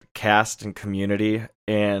tight-knit cast and community,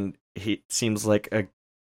 and he seems like a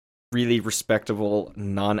really respectable,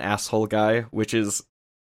 non-asshole guy, which is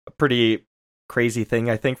a pretty crazy thing,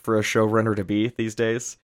 I think, for a showrunner to be these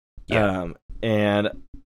days. Yeah. And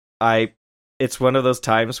it's one of those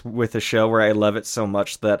times with a show where I love it so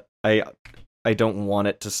much that I don't want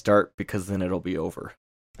it to start, because then it'll be over.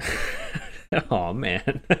 Oh,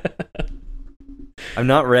 man. I'm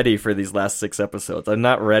not ready for these last 6 episodes. I'm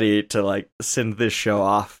not ready to, like, send this show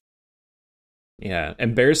off. Yeah,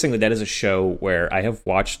 embarrassingly, that is a show where I have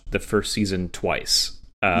watched the first season twice,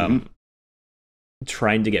 trying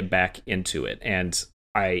to get back into it, and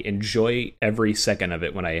I enjoy every second of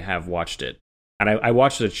it when I have watched it. And I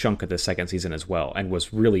watched a chunk of the second season as well, and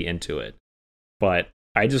was really into it. But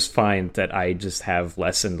I just find that I just have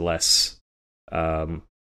less and less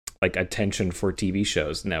like attention for TV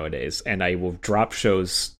shows nowadays, and I will drop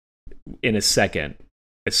shows in a second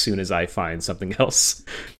as soon as I find something else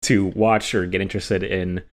to watch or get interested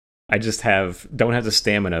in. I just don't have the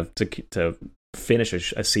stamina to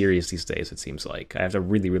finish a series these days. It seems like I have to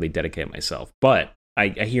really, really dedicate myself. But I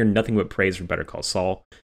hear nothing but praise for Better Call Saul.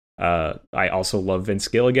 I also love Vince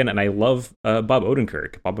Gilligan, and I love Bob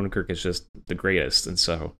Odenkirk. Bob Odenkirk is just the greatest, and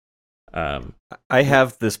so I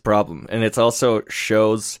have this problem, and it's also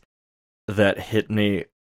shows that hit me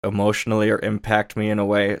emotionally or impact me in a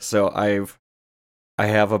way. So I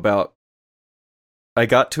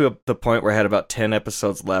got to the point where I had about 10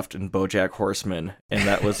 episodes left in BoJack Horseman, and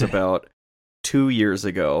that was about 2 years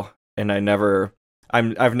ago. And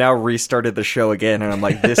I've now restarted the show again, and I'm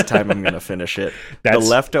like, this time I'm going to finish it. The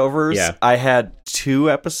Leftovers, yeah. I had 2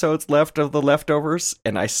 episodes left of The Leftovers,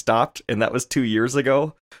 and I stopped, and that was 2 years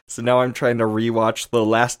ago. So now I'm trying to rewatch the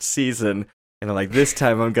last season, and I'm like, this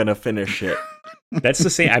time I'm going to finish it. That's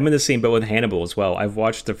the same. I'm in the same boat with Hannibal as well. I've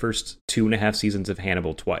watched the first 2.5 seasons of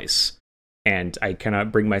Hannibal twice, and I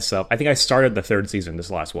cannot bring myself. I think I started the 3rd season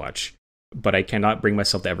this last watch, but I cannot bring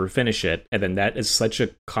myself to ever finish it. And then that is such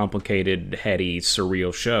a complicated, heady,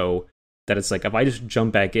 surreal show that it's like, if I just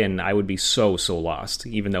jump back in, I would be so lost,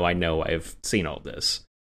 even though I know I've seen all this.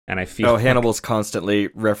 And I feel Hannibal's constantly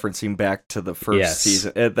referencing back to the first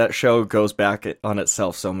season. That show goes back on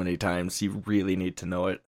itself so many times. You really need to know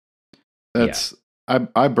it.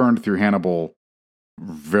 I burned through Hannibal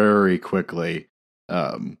very quickly.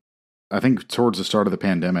 I think towards the start of the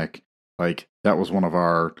pandemic, like that was one of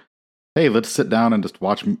our, hey, let's sit down and just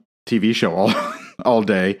watch TV show all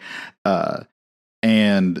day.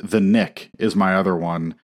 And The Nick is my other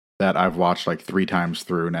one that I've watched like 3 times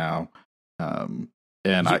through now.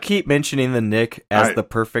 And I keep mentioning The Nick as the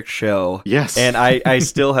perfect show. Yes. And I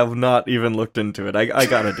still have not even looked into it. I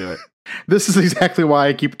gotta do it. This is exactly why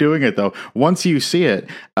I keep doing it, though. Once you see it,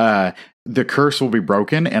 the curse will be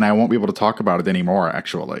broken, and I won't be able to talk about it anymore,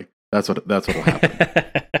 actually. That's what will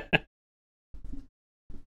happen.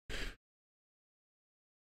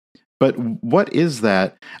 But what is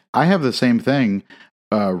that? I have the same thing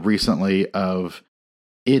recently of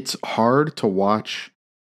it's hard to watch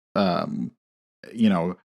 22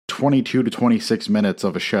 to 26 minutes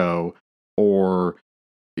of a show, or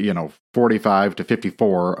 45 to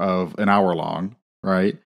 54 of an hour long,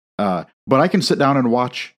 right? But I can sit down and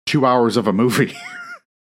watch 2 hours of a movie.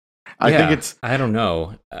 I don't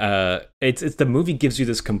know. It's the movie gives you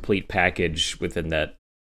this complete package within that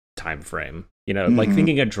time frame. Like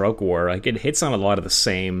thinking of Drug War, like it hits on a lot of the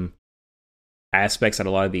same aspects that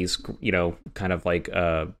a lot of these, kind of like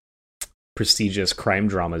prestigious crime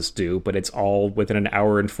dramas do, but it's all within an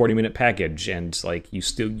hour and 40-minute package, and like you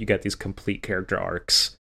get these complete character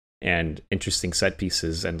arcs and interesting set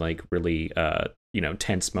pieces and like really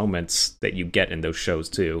tense moments that you get in those shows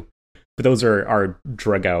too. But those are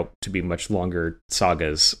drug out to be much longer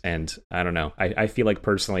sagas, and I don't know. I feel like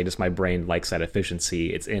personally, just my brain likes that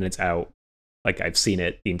efficiency. It's in, it's out. Like I've seen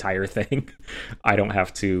it, the entire thing. I don't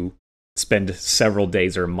have to spend several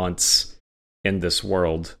days or months in this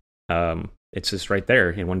world. It's just right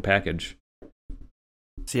there in one package.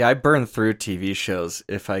 See, I burn through TV shows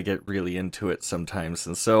if I get really into it sometimes.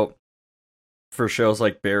 And so for shows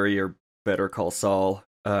like Barry or Better Call Saul,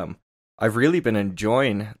 I've really been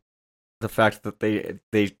enjoying the fact that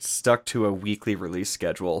they stuck to a weekly release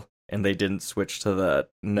schedule and they didn't switch to the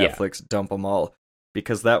Netflix dump them all.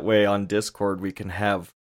 Because that way on Discord we can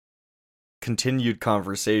have continued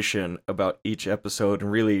conversation about each episode and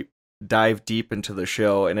really dive deep into the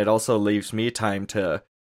show. And it also leaves me time to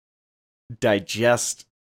digest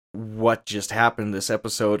what just happened this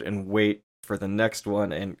episode and wait for the next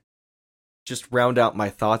one and just round out my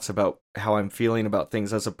thoughts about how I'm feeling about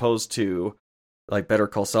things, as opposed to like Better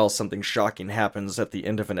Call Saul, something shocking happens at the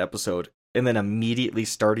end of an episode and then immediately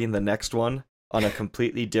starting the next one on a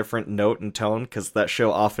completely different note and tone, because that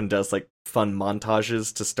show often does like fun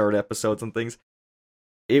montages to start episodes and things.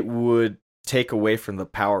 It would take away from the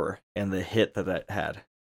power and the hit that had.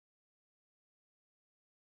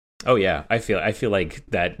 Oh yeah, I feel like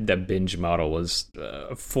that binge model was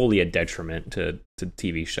fully a detriment to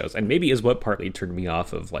TV shows, and maybe is what partly turned me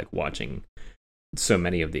off of like watching so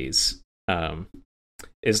many of these.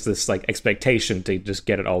 Is this like expectation to just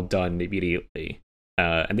get it all done immediately,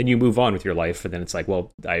 and then you move on with your life, and then it's like,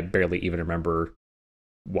 well, I barely even remember.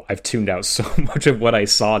 I've tuned out so much of what I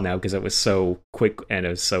saw now because it was so quick and it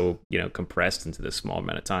was so compressed into this small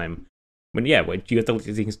amount of time. When you have to let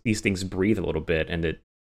these things breathe a little bit, and it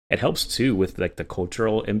helps too with like the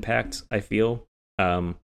cultural impact, I feel.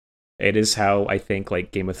 It is how I think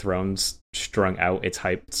like Game of Thrones strung out its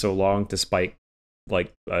hype so long despite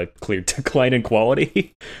like a clear decline in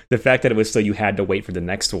quality. The fact that it was so you had to wait for the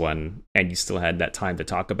next one and you still had that time to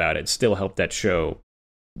talk about it still helped that show.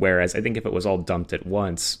 Whereas I think if it was all dumped at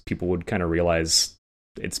once, people would kind of realize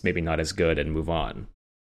it's maybe not as good and move on.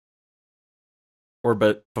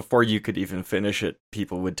 But before you could even finish it,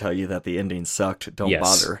 people would tell you that the ending sucked. Don't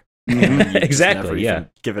bother. Exactly. Yeah.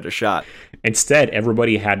 Give it a shot. Instead,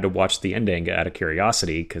 everybody had to watch the ending out of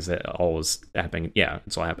curiosity because it all was happening. Yeah,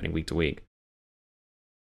 it's all happening week to week.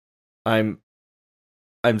 I'm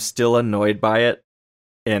still annoyed by it,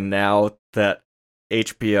 and now that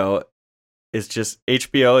HBO is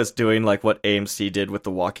doing like what AMC did with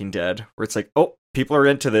The Walking Dead, where it's like, oh, people are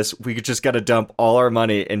into this. We just got to dump all our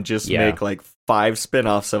money and just make like 5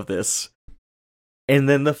 spin-offs of this. And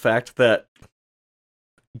then the fact that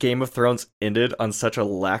Game of Thrones ended on such a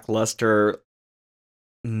lackluster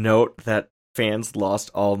note that fans lost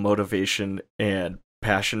all motivation and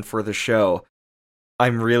passion for the show.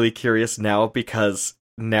 I'm really curious now, because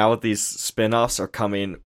now these spin-offs are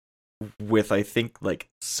coming with, I think, like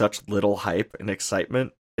such little hype and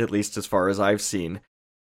excitement, at least as far as I've seen,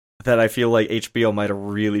 that I feel like HBO might have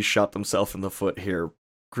really shot themselves in the foot here,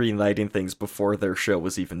 greenlighting things before their show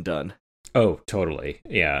was even done. Oh, totally.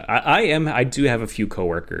 Yeah, I do have a few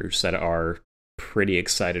coworkers that are pretty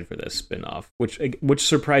excited for this spinoff, which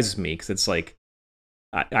surprises me, because it's like,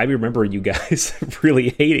 I remember you guys really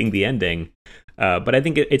hating the ending, but I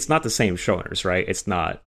think it's not the same showrunners, right? It's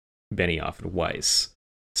not Benioff and Weiss.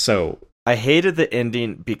 So I hated the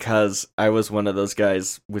ending because I was one of those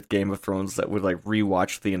guys with Game of Thrones that would like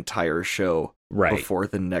rewatch the entire show before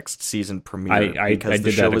the next season premiere, because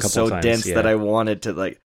the show was so dense that I wanted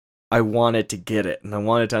to get it, and I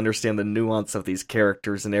wanted to understand the nuance of these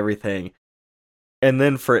characters and everything. And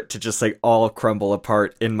then for it to just like all crumble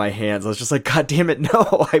apart in my hands, I was just like, God damn it,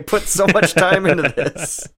 no! I put so much time into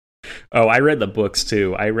this. Oh, I read the books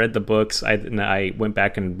too. I read the books. I went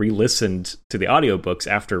back and re-listened to the audiobooks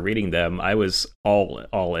after reading them. I was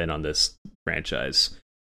all in on this franchise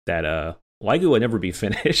that likely will never be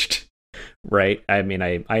finished. Right? I mean,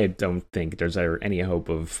 I don't think there's ever any hope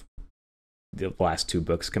of the last 2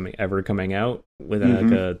 books coming out with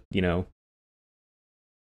like a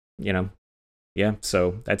yeah.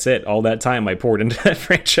 So that's it. All that time I poured into that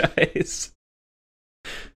franchise.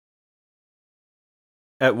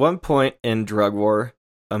 At one point in Drug War,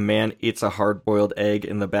 a man eats a hard-boiled egg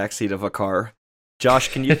in the backseat of a car.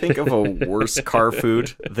 Josh, can you think of a worse car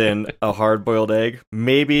food than a hard-boiled egg?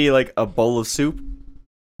 Maybe like a bowl of soup?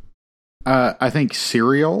 I think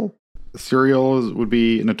cereal. Cereal would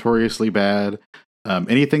be notoriously bad.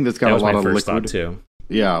 Anything that's got a lot of liquid. Too.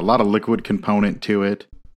 Yeah, a lot of liquid component to it.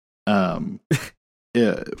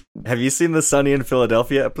 Yeah. Have you seen the Sunny in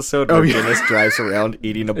Philadelphia episode where Dennis drives around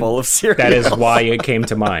eating a bowl of cereal? That is why it came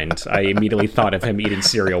to mind. I immediately thought of him eating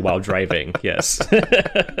cereal while driving. Yes.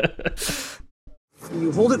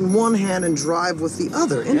 You hold it in one hand and drive with the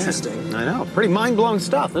other. Interesting. Yeah, I know. Pretty mind-blowing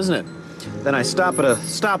stuff, isn't it? Then I stop at a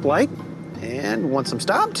stoplight, and once I'm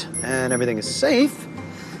stopped and everything is safe,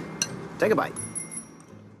 take a bite.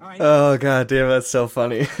 Oh, God damn, that's so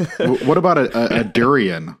funny. What about a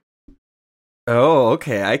durian? Oh,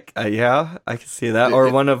 okay. I can see that. Or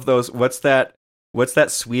one of those. What's that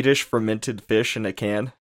Swedish fermented fish in a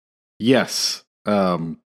can? Yes.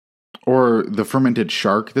 Or the fermented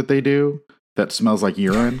shark that they do that smells like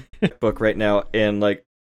urine. Book right now, and like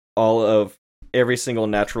all of every single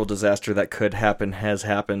natural disaster that could happen has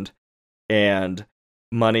happened, and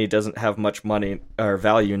money doesn't have much money or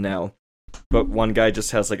value now. But one guy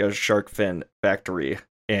just has like a shark fin factory,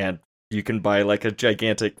 and you can buy like a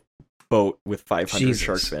gigantic boat with 500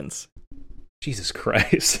 shark fins. Jesus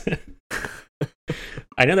Christ.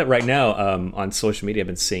 I know that right now on social media I've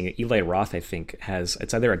been seeing Eli Roth, I think,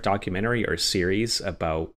 it's either a documentary or a series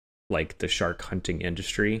about like the shark hunting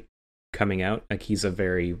industry coming out. Like he's a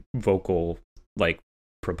very vocal like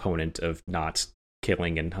proponent of not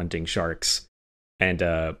killing and hunting sharks. And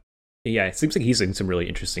yeah, it seems like he's doing some really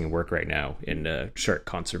interesting work right now in shark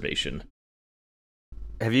conservation.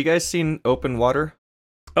 Have you guys seen Open Water?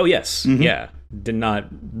 Oh, yes. Mm-hmm. Yeah. Did not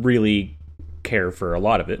really care for a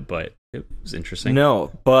lot of it, but it was interesting.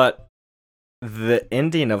 No, but the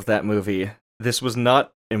ending of that movie, this was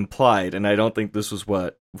not implied, and I don't think this was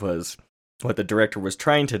what the director was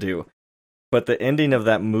trying to do, but the ending of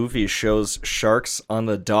that movie shows sharks on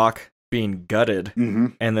the dock being gutted,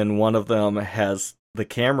 and then one of them has the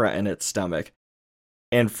camera in its stomach.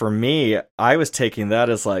 And for me, I was taking that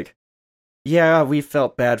as like, yeah, we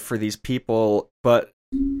felt bad for these people, but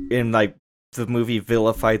in like the movie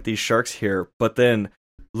vilified these sharks here, but then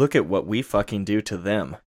look at what we fucking do to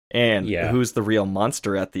them. And who's the real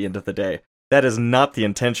monster at the end of the day? That is not the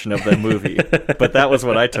intention of the movie, but that was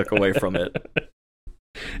what I took away from it.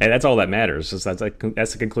 And that's all that matters. That's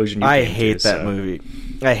the conclusion you I came hate to, that movie.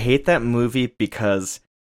 I hate that movie because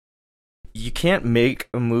you can't make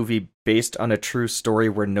a movie based on a true story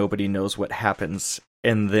where nobody knows what happens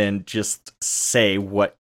and then just say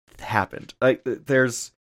what happened. Like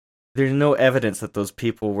there's no evidence that those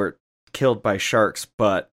people were killed by sharks,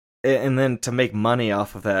 and then to make money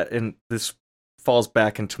off of that, and this falls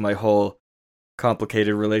back into my whole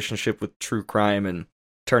complicated relationship with true crime and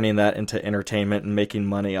turning that into entertainment and making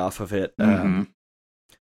money off of it.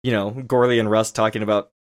 You know, Gorley and Russ talking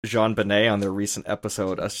about Jean Benet on their recent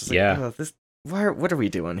episode. I was just like, what are we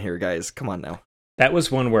doing here, guys? Come on now. That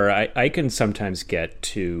was one where I can sometimes get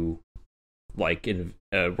too like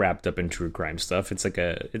wrapped up in true crime stuff. It's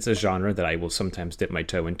a genre that I will sometimes dip my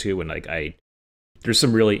toe into, and like there's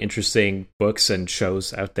some really interesting books and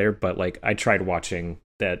shows out there, but like I tried watching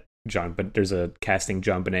that but there's a Casting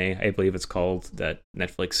John Bonet, I believe it's called, that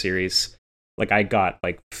Netflix series. Like I got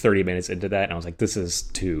like 30 minutes into that and I was like, this is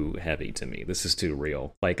too heavy to me. This is too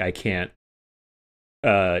real. Like I can't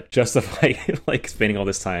justify like spending all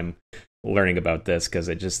this time learning about this because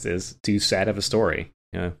it just is too sad of a story.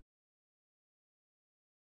 Yeah.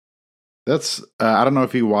 That's I don't know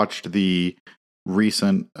if you watched the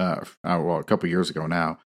recent a couple years ago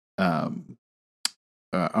now,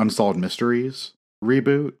 Unsolved Mysteries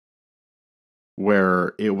reboot,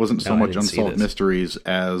 where it wasn't so much Unsolved Mysteries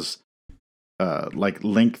as like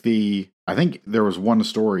lengthy. I think there was one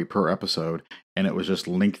story per episode, and it was just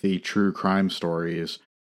lengthy true crime stories,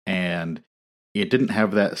 and it didn't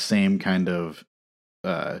have that same kind of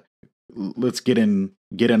let's get in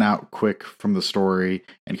out quick from the story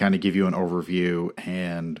and kind of give you an overview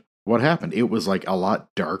and what happened. It was like a lot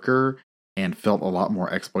darker and felt a lot more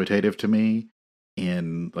exploitative to me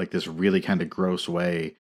in like this really kind of gross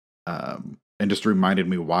way, and just reminded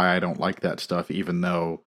me why I don't like that stuff, even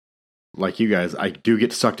though like you guys, I do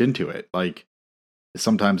get sucked into it. Like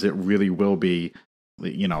sometimes it really will be,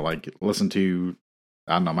 you know, like listen to,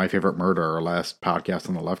 I don't know, My Favorite Murder or Last Podcast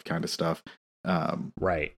on the Left kind of stuff.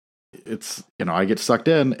 Right. It's, you know, I get sucked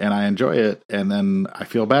in and I enjoy it, and then I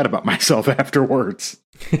feel bad about myself afterwards.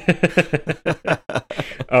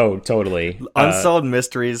 Oh, totally. Unsolved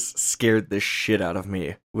Mysteries scared the shit out of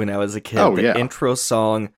me when I was a kid. Oh, the intro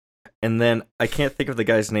song, and then I can't think of the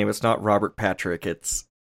guy's name. It's not Robert Patrick. It's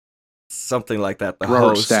something like that. The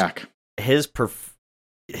Robert host. Stack. His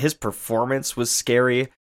performance was scary.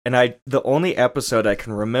 And the only episode I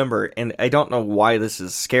can remember, and I don't know why this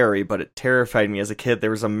is scary, but it terrified me as a kid. There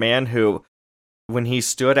was a man who, when he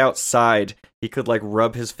stood outside, he could like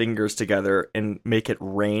rub his fingers together and make it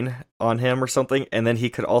rain on him or something. And then he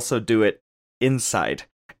could also do it inside.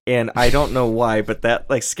 And I don't know why, but that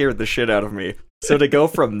like scared the shit out of me. So to go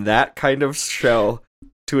from that kind of show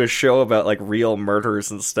to a show about like real murders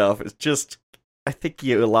and stuff, it's just, I think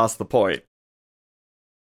you lost the point.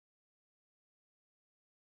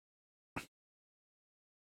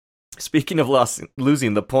 Speaking of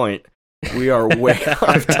losing the point, we are way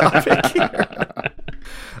off topic here.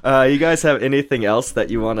 You guys have anything else that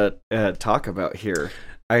you want to talk about here?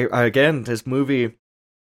 I again, this movie,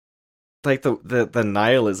 like the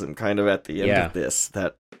nihilism kind of at the end of this,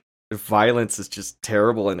 that violence is just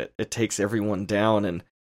terrible and it takes everyone down, and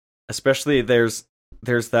especially there's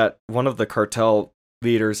that one of the cartel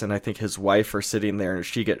leaders and I think his wife are sitting there and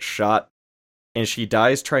she gets shot and she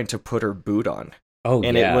dies trying to put her boot on. Oh,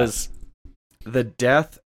 and it was the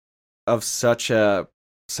death of such a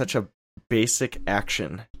basic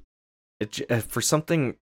action. For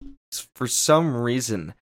some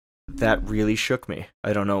reason, that really shook me.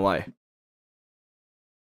 I don't know why.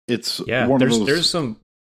 It's one of those... there's some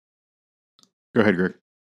Go ahead, Greg.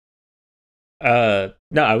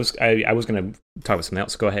 No, I was gonna talk about something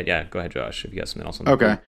else. Go ahead. Yeah, go ahead, Josh. If you got something else on the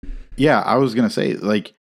Okay. Yeah, I was gonna say,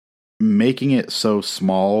 like, making it so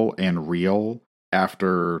small and real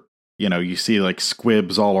after, you see like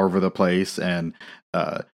squibs all over the place and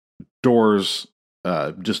doors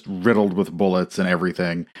just riddled with bullets and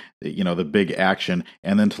everything, the big action.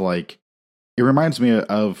 And then it reminds me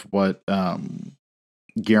of what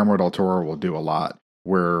Guillermo del Toro will do a lot,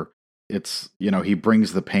 where it's, he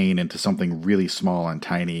brings the pain into something really small and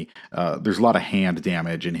tiny. There's a lot of hand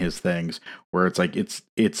damage in his things where it's like, it's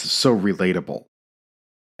so relatable.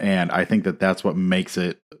 And I think that that's what makes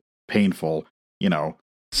it painful.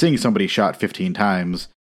 Seeing somebody shot 15 times,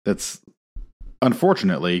 that's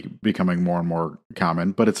unfortunately becoming more and more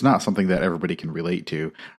common, but it's not something that everybody can relate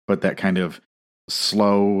to. But that kind of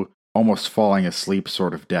slow, almost falling asleep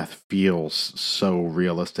sort of death feels so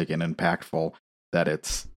realistic and impactful that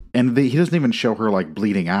he doesn't even show her like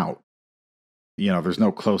bleeding out. There's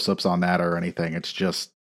no close-ups on that or anything. It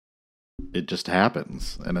just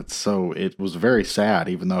happens. And it was very sad,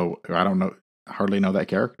 even though I hardly know that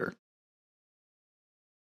character.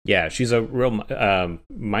 Yeah, she's a real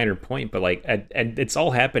minor point, but like, and it's all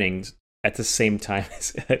happening at the same time.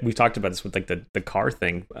 We've talked about this with like the car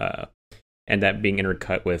thing, and that being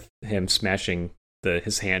intercut with him smashing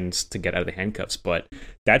his hands to get out of the handcuffs. But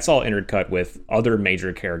that's all intercut with other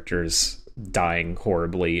major characters dying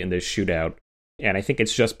horribly in this shootout. And I think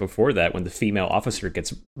it's just before that when the female officer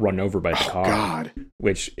gets run over by the car. God.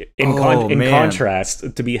 Which, in contrast,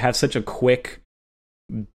 have such a quick.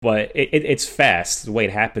 But it's fast the way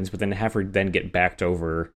it happens, but then have her then get backed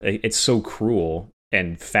over. It's so cruel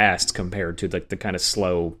and fast compared to like the kind of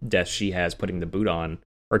slow death she has putting the boot on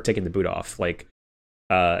or taking the boot off. Like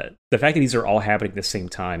the fact that these are all happening at the same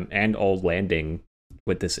time and all landing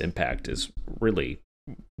with this impact is really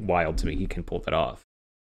wild to me. He can pull that off.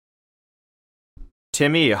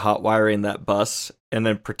 Timmy hotwiring that bus and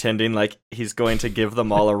then pretending like he's going to give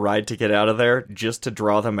them all a ride to get out of there just to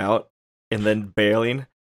draw them out. And then bailing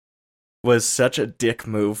was such a dick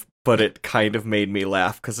move, but it kind of made me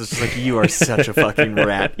laugh because it's like, you are such a fucking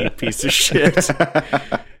rat, you piece of shit.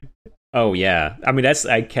 Oh, yeah. I mean,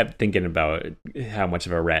 I kept thinking about how much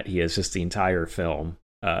of a rat he is just the entire film.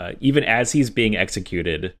 Even as he's being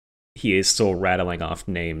executed, he is still rattling off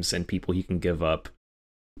names and people he can give up.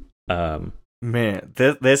 Man,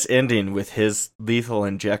 this ending with his lethal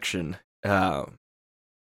injection,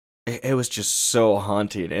 it was just so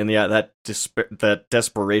haunting. And yeah, that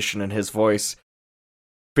desperation in his voice,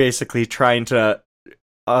 basically trying to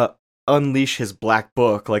unleash his black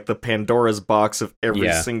book, like the Pandora's box of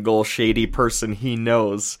every single shady person he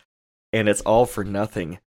knows, and it's all for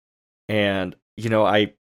nothing. And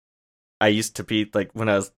I used to be like, when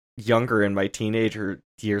I was younger in my teenager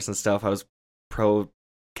years and stuff, I was pro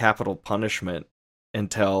capital punishment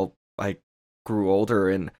until I grew older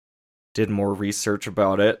and did more research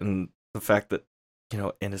about it, and the fact that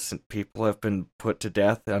innocent people have been put to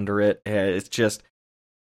death under it. It's just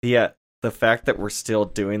the fact that we're still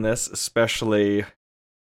doing this, especially,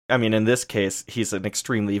 I mean, in this case, he's an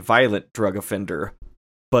extremely violent drug offender,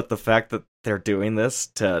 but the fact that they're doing this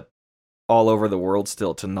to all over the world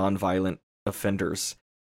still to non-violent offenders,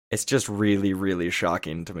 it's just really, really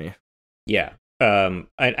shocking to me. Yeah.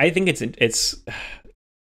 I think it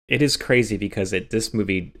is crazy because this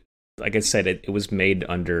movie, like I said, it was made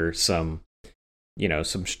under some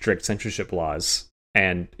strict censorship laws,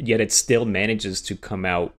 and yet it still manages to come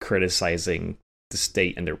out criticizing the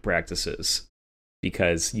state and their practices,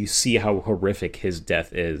 because you see how horrific his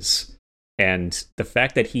death is, and the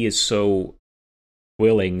fact that he is so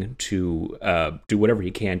willing to do whatever he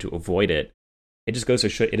can to avoid it. It just goes to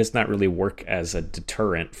show it does not really work as a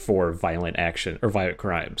deterrent for violent action or violent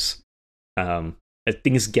crimes.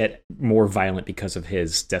 Things get more violent because of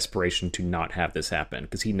his desperation to not have this happen,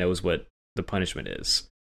 because he knows what the punishment is.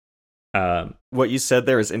 What you said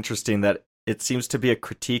there is interesting, that it seems to be a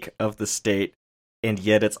critique of the state, and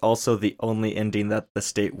yet it's also the only ending that the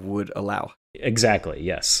state would allow. Exactly,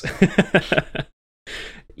 yes.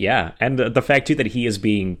 Yeah, and the fact, too, that he is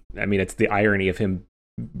being... I mean, it's the irony of him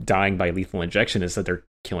dying by lethal injection is that they're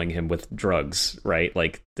killing him with drugs, right?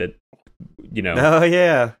 Like, that... Oh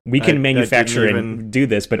yeah, we can manufacture and do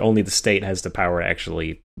this, but only the state has the power to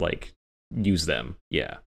actually like use them.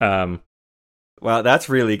 Yeah. Wow, that's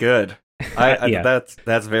really good. Yeah.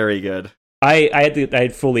 That's very good. I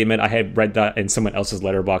fully admit I had read that in someone else's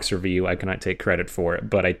Letterboxd review. I cannot take credit for it,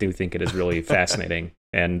 but I do think it is really fascinating.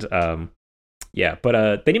 And yeah,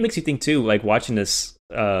 but then it makes you think too. Like watching this,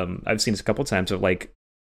 I've seen this a couple times. Of like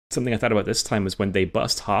something I thought about this time was when they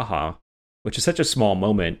bust Ha Ha. which is such a small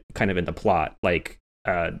moment kind of in the plot. Like,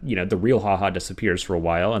 the real HaHa disappears for a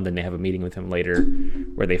while, and then they have a meeting with him later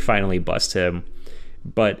where they finally bust him.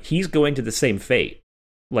 But he's going to the same fate.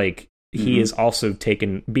 Like, he is also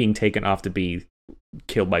being taken off to be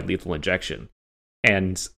killed by lethal injection.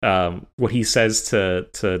 And what he says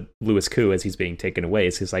to Louis Koo as he's being taken away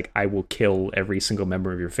is he's like, I will kill every single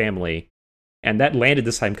member of your family. And that landed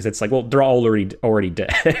this time because it's like, well, they're all already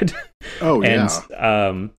dead. Oh, yeah.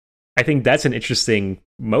 And I think that's an interesting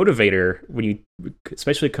motivator when you,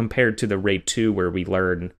 especially compared to the Raid 2, where we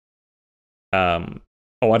learn a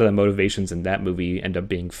lot of the motivations in that movie end up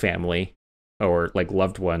being family or like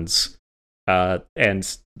loved ones. And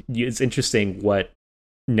it's interesting what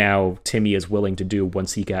now Timmy is willing to do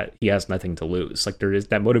once he has nothing to lose. Like, there is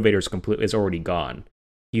that motivator is already gone.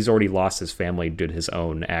 He's already lost his family due to his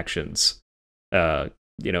own actions.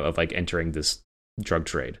 Of like entering this drug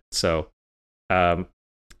trade. So, I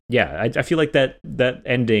feel like that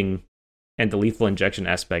ending and the lethal injection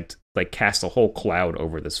aspect like cast a whole cloud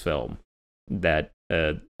over this film that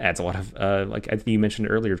adds a lot of like I think you mentioned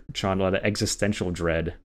earlier, Sean, a lot of existential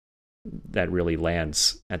dread that really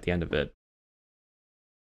lands at the end of it.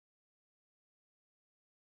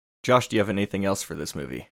 Josh, do you have anything else for this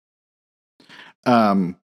movie?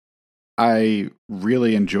 I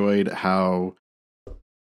really enjoyed how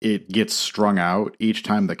it gets strung out each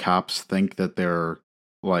time the cops think that they're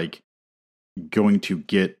like going to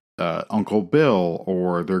get Uncle Bill,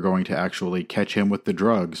 or they're going to actually catch him with the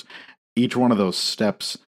drugs. Each one of those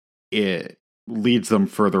steps, it leads them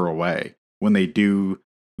further away. When they do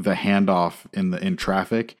the handoff in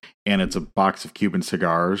traffic, and it's a box of Cuban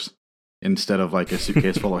cigars instead of like a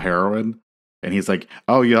suitcase full of heroin, and he's like,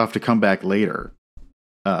 "Oh, you'll have to come back later."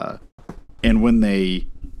 And when they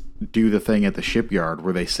do the thing at the shipyard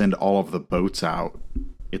where they send all of the boats out,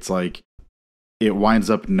 it's like it winds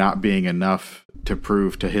up not being enough to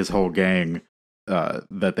prove to his whole gang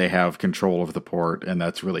that they have control of the port, and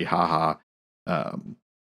that's really HaHa.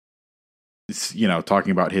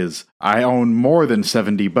 Talking about I own more than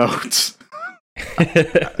 70 boats.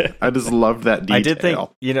 I just loved that detail. I did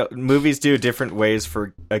think, movies do different ways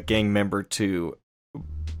for a gang member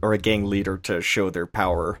or a gang leader to show their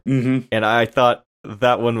power. Mm-hmm. And I thought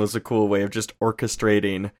that one was a cool way of just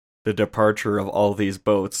orchestrating the departure of all these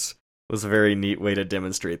boats. Was a very neat way to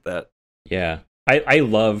demonstrate that. Yeah. I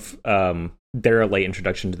love their late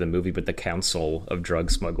introduction to the movie, but the council of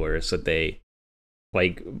drug smugglers that they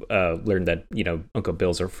learned that, Uncle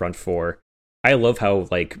Bill's are front for. I love how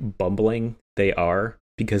bumbling they are,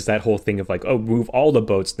 because that whole thing of move all the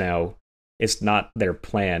boats now, it's not their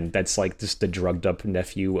plan. That's just the drugged up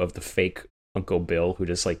nephew of the fake Uncle Bill who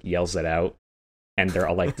just yells it out. And they're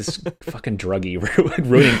all this fucking druggie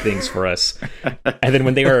ruining things for us. And then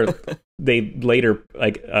when they later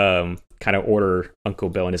kind of order Uncle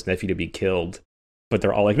Bill and his nephew to be killed, but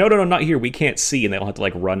they're all no, not here. We can't see. And they all have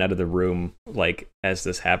to run out of the room as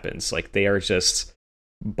this happens. They are just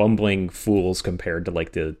bumbling fools compared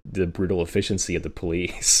to the brutal efficiency of the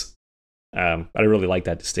police. I really like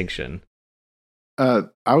that distinction.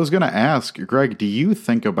 I was going to ask, Greg, do you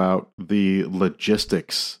think about the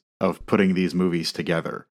logistics of putting these movies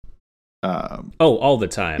together? All the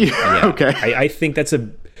time. Yeah. Okay. I think that's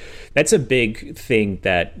a big thing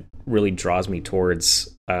that really draws me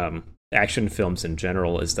towards action films in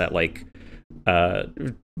general, is that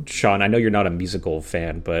Sean, I know you're not a musical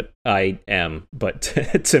fan, but I am. But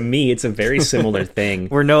to me, it's a very similar thing.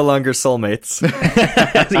 We're no longer soulmates.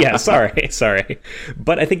 Yeah, sorry.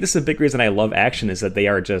 But I think this is a big reason I love action, is that they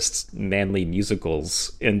are just manly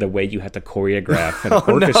musicals in the way you have to choreograph and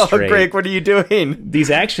orchestrate. No, Greg, what are you doing? These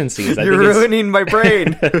action scenes. You're ruining my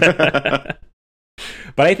brain.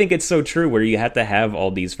 But I think it's so true, where you have to have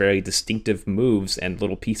all these very distinctive moves and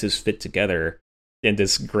little pieces fit together in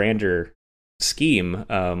this grander scheme,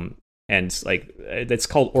 and it's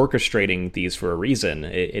called orchestrating these for a reason.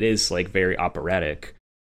 It is very operatic.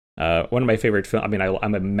 One of my favorite films,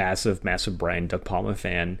 I'm a massive Brian De Palma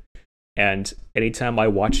fan, and anytime I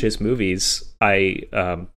watch his movies,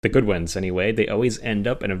 the good ones anyway, they always end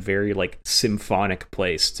up in a very symphonic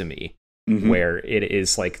place to me, where it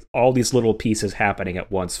is all these little pieces happening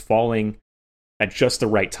at once, falling at just the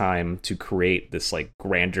right time to create this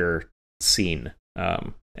grander scene.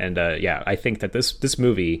 I think that this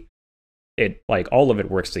movie, it all of it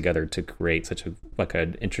works together to create such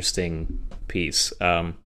an interesting piece.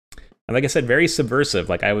 And like I said, very subversive.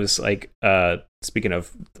 I was speaking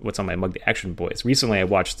of what's on my mug, the Action Boys. Recently, I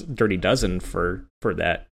watched Dirty Dozen for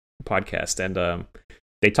that podcast, and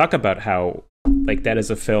they talk about how that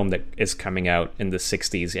is a film that is coming out in the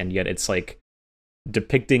 60s, and yet it's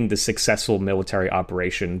depicting the successful military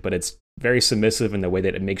operation, but it's very submissive in the way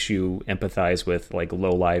that it makes you empathize with like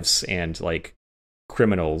lowlifes and like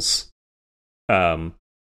criminals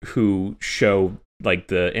who show like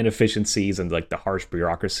the inefficiencies and like the harsh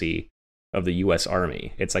bureaucracy of the US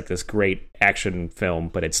Army. It's like this great action film,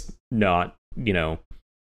 but it's not,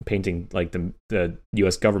 painting like the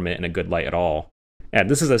US government in a good light at all. And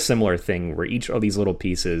this is a similar thing where each of these little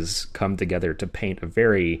pieces come together to paint a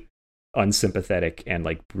very unsympathetic and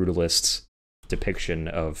like brutalist depiction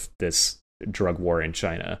of this drug war in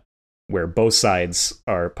China, where both sides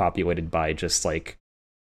are populated by just like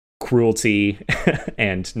cruelty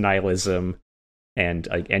and nihilism and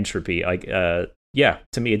like entropy. Like, yeah,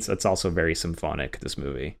 to me, it's also very symphonic, this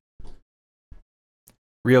movie.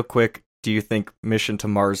 Real quick, do you think Mission to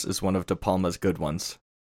Mars is one of De Palma's good ones?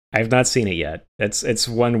 I have not seen it yet. It's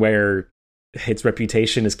one where its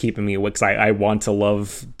reputation is keeping me awake. I want to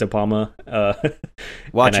love De Palma.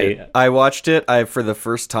 Watch it. I watched it. For the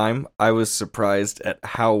first time, I was surprised at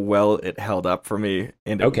how well it held up for me,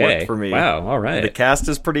 and it worked for me. Wow, all right. The cast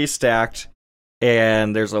is pretty stacked,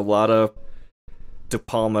 and there's a lot of De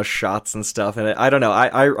Palma shots and stuff in it. I don't know.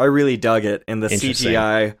 I really dug it. And the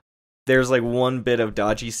CGI, there's like one bit of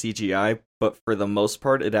dodgy CGI, but for the most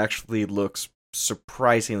part, it actually looks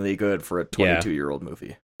surprisingly good for a 22-year-old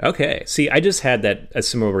movie. Okay. See, I just had a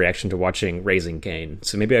similar reaction to watching Raising Cain,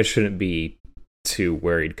 so maybe I shouldn't be too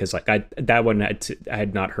worried, because like that one I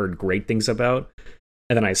had not heard great things about,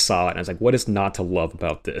 and then I saw it and I was like, what is not to love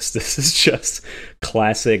about this? This is just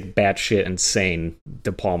classic batshit insane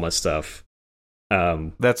De Palma stuff.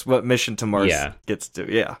 That's what Mission to Mars gets to.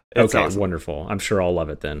 Yeah. Okay, awesome. Wonderful. I'm sure I'll love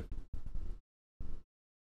it then.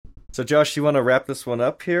 So Josh, you want to wrap this one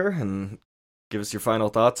up here and give us your final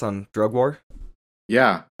thoughts on Drug War?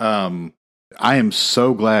 Yeah. I am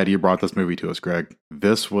so glad you brought this movie to us, Greg.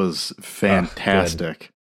 This was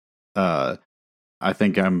fantastic. I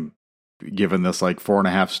think I'm giving this like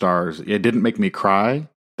 4.5 stars. It didn't make me cry.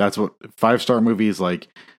 That's what 5-star movies like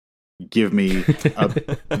give me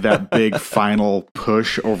that big final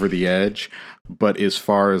push over the edge. But as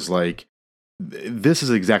far as like, this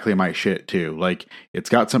is exactly my shit too. Like, it's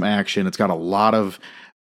got some action. It's got a lot of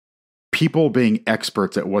people being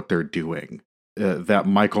experts at what they're doing. That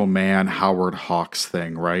Michael Mann, Howard Hawks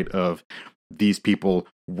thing, right? Of these people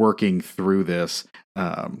working through this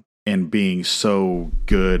and being so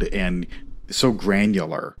good and so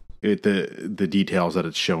granular at the details that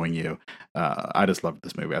it's showing you. I just loved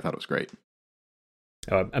this movie. I thought it was great.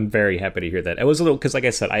 Oh, I'm very happy to hear that. It was a little, because like I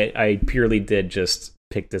said, I purely did just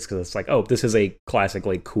pick this because it's like, oh, this is a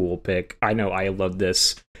classically cool pick. I know I love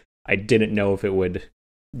this. I didn't know if it would,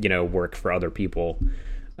 work for other people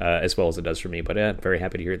as well as it does for me, but I'm very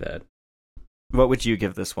happy to hear that. What would you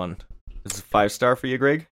give this one? Is it 5-star for you,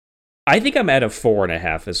 Greg? I think I'm at a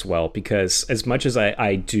 4.5 as well, because as much as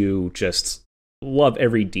I do just love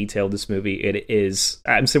every detail of this movie,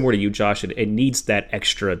 I'm similar to you, Josh, it needs that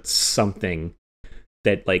extra something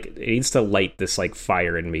that like it needs to light this like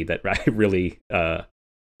fire in me that I really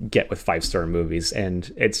get with 5-star movies.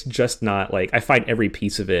 And it's just not like, I find every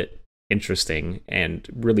piece of it interesting and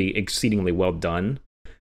really exceedingly well done,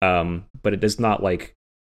 but it does not like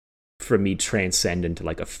for me transcend into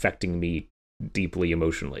like affecting me deeply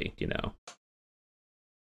emotionally,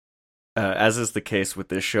 As is the case with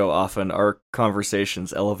this show, often our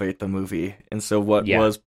conversations elevate the movie, and so what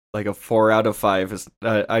was like a 4 out of 5 is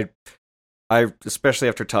I especially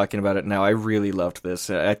after talking about it now, I really loved this.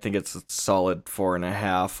 I think it's a solid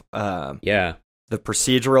 4.5. The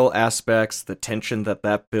procedural aspects, the tension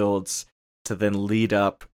that builds to then lead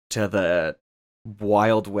up to the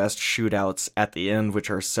Wild West shootouts at the end, which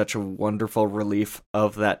are such a wonderful relief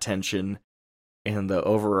of that tension, and the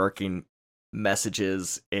overarching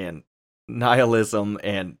messages and nihilism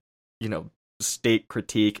and, state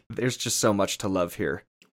critique. There's just so much to love here.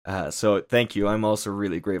 So thank you. I'm also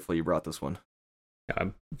really grateful you brought this one.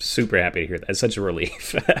 I'm super happy to hear that. It's such a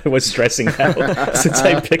relief. I was stressing out since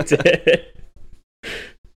I picked it.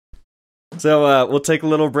 So we'll take a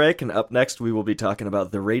little break, and up next we will be talking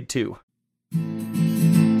about The Raid 2.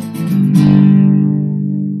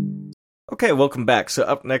 Okay, welcome back. So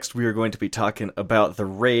up next we are going to be talking about The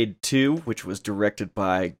Raid 2, which was directed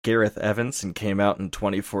by Gareth Evans and came out in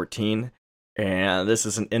 2014. And this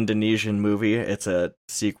is an Indonesian movie. It's a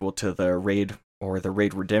sequel to The Raid, or The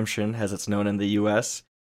Raid Redemption, as it's known in the US.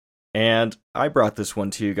 And I brought this one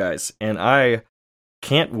to you guys, and I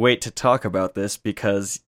can't wait to talk about this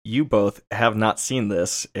because you both have not seen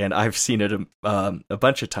this, and I've seen it a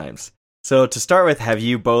bunch of times. So to start with, have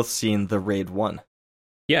you both seen The Raid 1?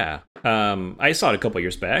 Yeah, I saw it a couple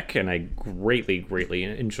years back, and I greatly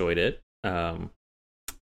enjoyed it.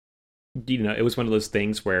 it was one of those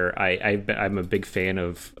things where I'm a big fan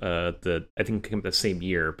of I think it came the same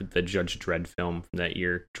year, but the Judge Dredd film from that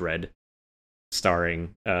year, Dredd,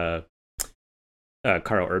 starring Carl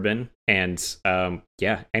Urban, and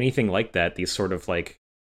anything like that. These sort of like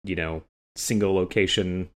single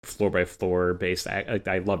location, floor by floor based.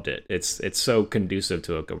 I loved it. It's so conducive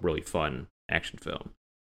to a really fun action film.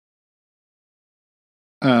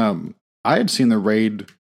 I had seen the Raid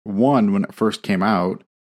 1 when it first came out,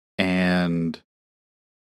 and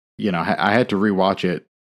I had to rewatch it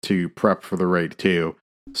to prep for the Raid 2.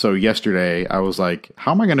 So yesterday I was like,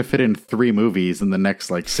 how am I going to fit in 3 movies in the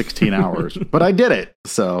next like 16 hours? But I did it.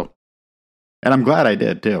 So, and I'm glad I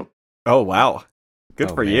did too. Oh, wow.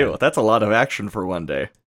 Good for you. That's a lot of action for one day.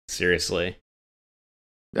 Seriously.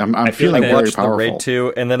 I'm feeling I watched very powerful. the Raid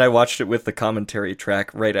 2, and then I watched it with the commentary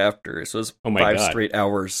track right after. So it was 5 straight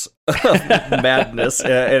hours of madness.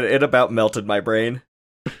 It about melted my brain.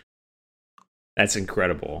 That's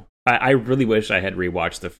incredible. I really wish I had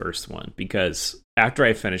rewatched the first one, because after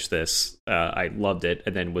I finished this, I loved it,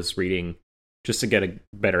 and then was reading just to get a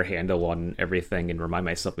better handle on everything and remind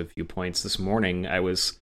myself of a few points. This morning, I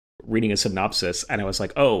was reading a synopsis, and I was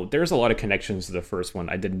like, oh, there's a lot of connections to the first one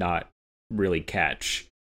I did not really catch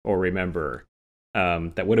or remember.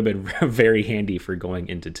 That would have been very handy for going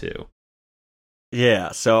into 2.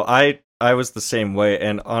 Yeah, so I was the same way,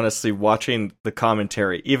 and honestly, watching the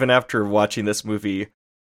commentary, even after watching this movie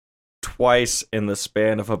twice in the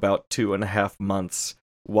span of about 2.5 months,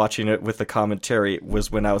 watching it with the commentary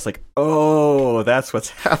was when I was like, oh, that's what's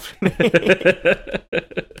happening.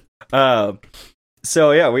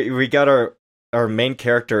 So yeah, we got our main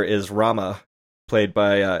character is Rama, played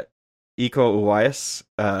by Iko Uwais.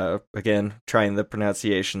 Again, trying the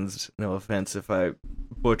pronunciations, no offense if I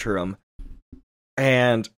butcher them.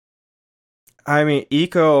 And I mean,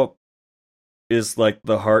 Iko is like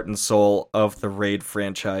the heart and soul of the Raid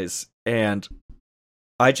franchise, and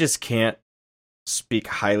I just can't speak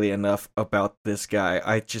highly enough about this guy.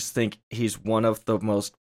 I just think he's one of the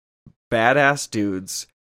most badass dudes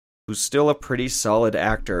who's still a pretty solid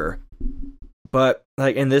actor. But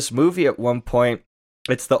like in this movie at one point,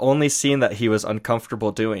 it's the only scene that he was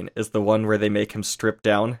uncomfortable doing is the one where they make him strip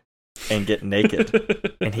down and get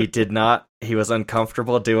naked. And he was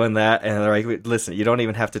uncomfortable doing that. And they're like, listen, you don't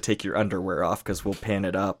even have to take your underwear off because we'll pan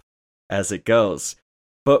it up as it goes.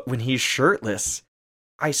 But when he's shirtless,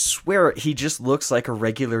 I swear he just looks like a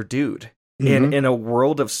regular dude. Mm-hmm. And in a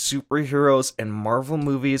world of superheroes and Marvel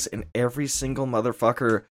movies and every single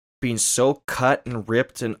motherfucker being so cut and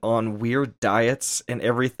ripped and on weird diets and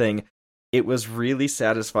everything, it was really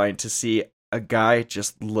satisfying to see a guy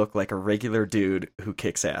just look like a regular dude who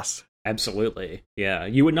kicks ass. Absolutely. Yeah.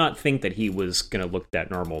 You would not think that he was going to look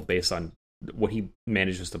that normal based on what he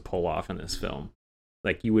manages to pull off in this film.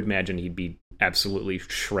 Like, you would imagine he'd be absolutely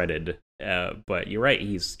shredded. But you're right.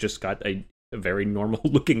 He's just got a very normal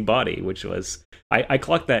looking body, which was, I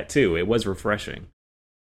clocked that too. It was refreshing.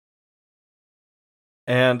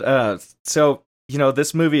 And so,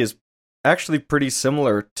 this movie is actually pretty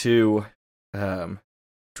similar to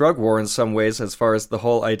Drug War in some ways, as far as the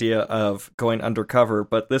whole idea of going undercover,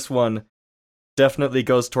 but this one definitely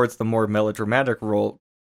goes towards the more melodramatic route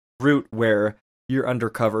where you're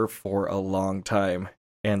undercover for a long time.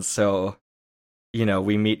 And so,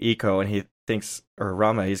 we meet Iko, and he thinks, or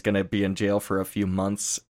Rama, he's going to be in jail for a few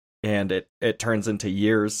months, and it turns into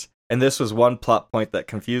years. And this was one plot point that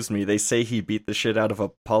confused me. They say he beat the shit out of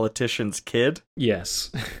a politician's kid.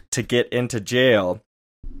 Yes. To get into jail.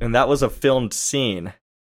 And that was a filmed scene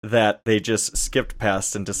that they just skipped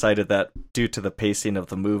past and decided that due to the pacing of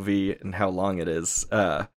the movie and how long it is,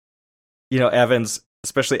 Evans,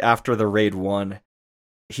 especially after the Raid 1,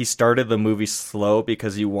 he started the movie slow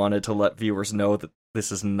because he wanted to let viewers know that this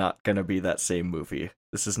is not going to be that same movie.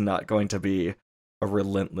 This is not going to be a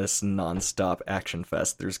relentless, non-stop action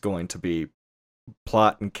fest. There's going to be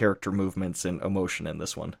plot and character movements and emotion in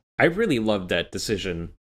this one. I really loved that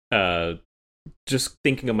decision. Just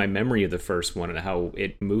thinking of my memory of the first one and how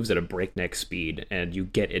it moves at a breakneck speed and you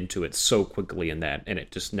get into it so quickly in that, and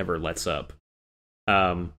it just never lets up.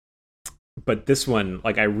 But this one,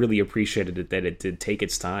 like, I really appreciated it that it did take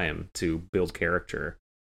its time to build character,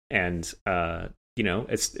 and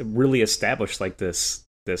it's really established like this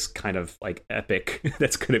kind of like epic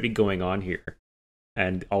that's going to be going on here,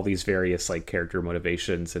 and all these various like character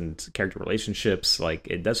motivations and character relationships. Like,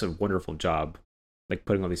 it does a wonderful job like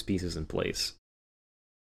putting all these pieces in place.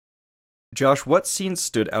 Josh, what scene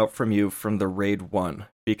stood out from you from the Raid 1?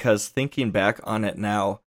 Because thinking back on it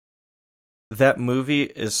now, that movie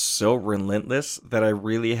is so relentless that I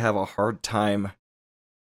really have a hard time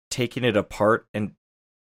taking it apart and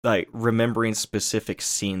like remembering specific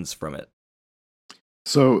scenes from it.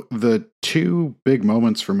 So the two big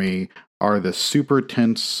moments for me are the super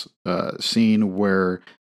tense scene where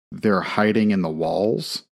they're hiding in the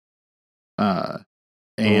walls.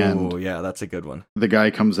 And oh, yeah, that's a good one. the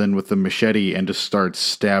guy comes in with the machete and just starts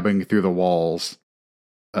stabbing through the walls.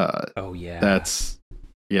 Oh yeah.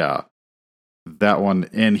 That one.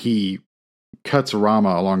 And he cuts Rama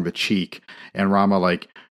along the cheek, and Rama like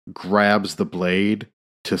grabs the blade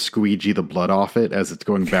to squeegee the blood off it as it's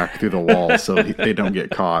going back through the wall so they don't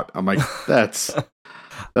get caught. I'm like, that's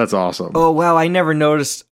awesome. Oh wow, I never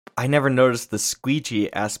noticed the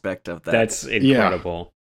squeegee aspect of that. That's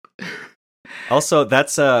incredible. Yeah. Also,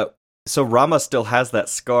 that's so Rama still has that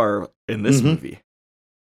scar in this movie.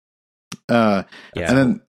 And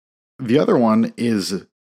then the other one is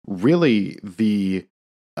really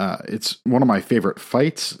it's one of my favorite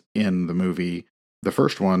fights in the movie. The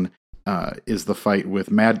first one is the fight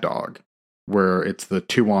with Mad Dog, where it's the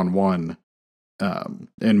 2-on-1.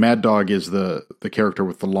 And Mad Dog is the character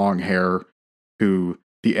with the long hair who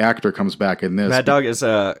the actor comes back in this. Mad Dog is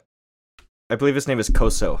I believe his name is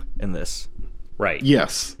Koso in this. Right.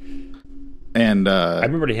 Yes. And I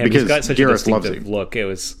remember him. because He's got such Gareth a loves distinctive him. look. It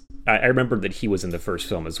was. I remember that he was in the first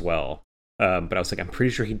film as well. But I was like, I'm pretty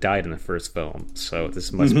sure he died in the first film, so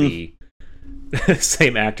this must be the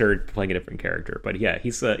same actor playing a different character. But yeah,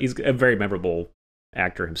 he's a very memorable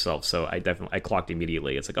actor himself. So I clocked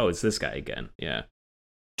immediately. It's like, oh, it's this guy again. Yeah.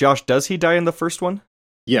 Josh, does he die in the first one?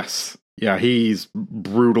 Yes. Yeah, he's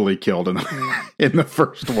brutally killed in the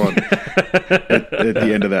first one at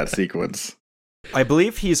the end of that sequence. I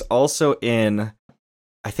believe he's also in,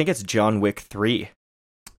 I think it's John Wick 3.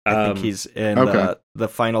 I think he's in the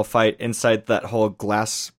final fight inside that whole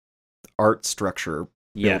glass art structure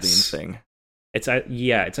building thing. It's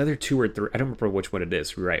either 2 or 3. I don't remember which one it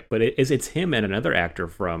is. Right, but it's him and another actor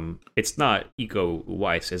from. It's not Iko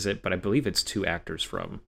Uwais, is it? But I believe it's 2 actors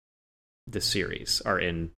from the series are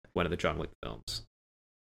in one of the John Wick films.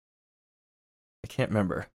 I can't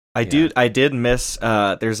remember. I did miss.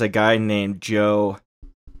 There's a guy named Joe.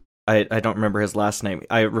 I don't remember his last name.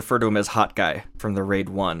 I refer to him as Hot Guy from the Raid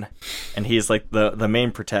 1. And he's like the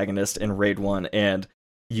main protagonist in Raid 1. And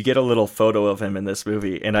you get a little photo of him in this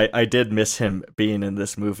movie. And I did miss him being in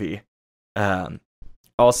this movie.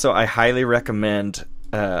 Also, I highly recommend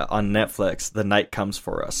on Netflix, The Night Comes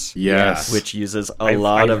For Us. Yes. Which uses a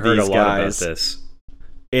lot of these guys. About this.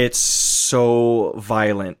 It's so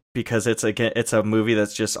violent because it's a movie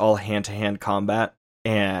that's just all hand-to-hand combat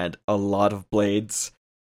and a lot of blades.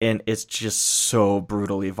 And it's just so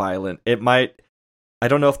brutally violent. I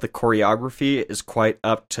don't know if the choreography is quite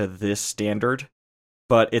up to this standard,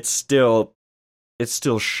 but it's still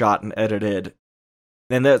shot and edited.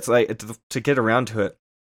 And that's like, to get around to it,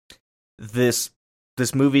 this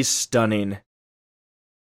movie's stunning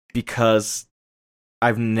because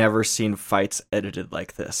I've never seen fights edited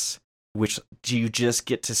like this, which you just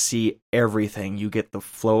get to see everything. You get the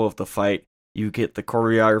flow of the fight, you get the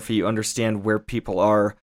choreography, you understand where people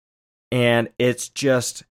are. And it's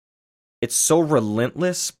so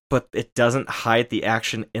relentless, but it doesn't hide the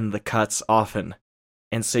action in the cuts often.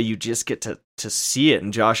 And so you just get to see it.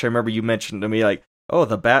 And Josh, I remember you mentioned to me like, oh,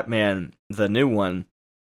 the Batman, the new one,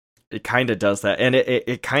 it kind of does that. And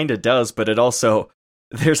it kind of does, but it also,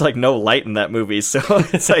 there's like no light in that movie. So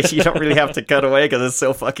it's like you don't really have to cut away because it's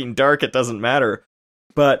so fucking dark, it doesn't matter.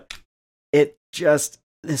 But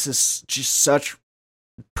this is just such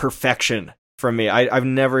perfection. For me, I've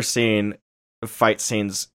never seen fight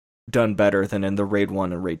scenes done better than in the Raid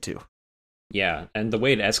 1 and Raid 2. Yeah, and the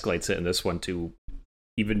way it escalates it in this one too,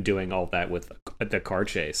 even doing all that with the car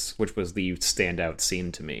chase, which was the standout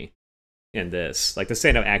scene to me in this. Like the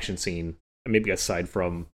standout action scene, maybe aside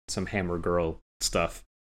from some Hammer Girl stuff,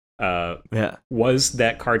 was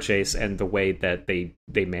that car chase and the way that they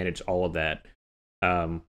managed all of that.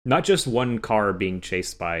 Not just one car being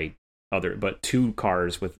chased by but 2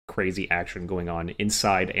 cars with crazy action going on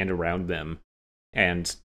inside and around them,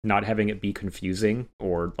 and not having it be confusing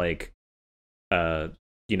or like,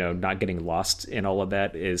 not getting lost in all of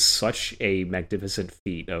that is such a magnificent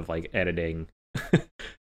feat of like editing.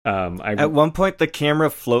 At one point, the camera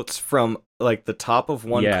floats from like the top of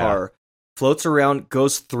one car, floats around,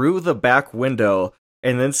 goes through the back window,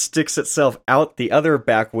 and then sticks itself out the other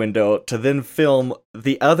back window to then film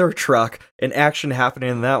the other truck and action happening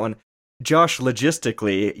in that one. Josh,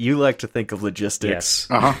 logistically, you like to think of logistics.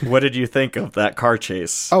 Yes. What did you think of that car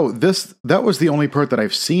chase? Oh, that was the only part that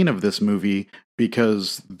I've seen of this movie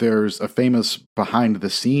because there's a famous behind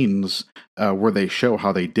the scenes where they show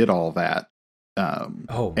how they did all that.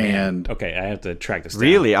 Okay, I have to track this down.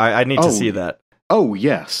 Really? I need to see that. Oh,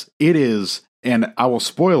 yes, it is. And I will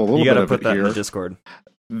spoil a little You bit gotta of put it that here. in the Discord.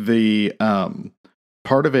 The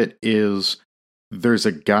part of it is there's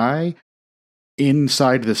a guy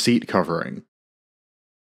inside the seat covering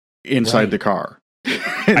inside Right. the car.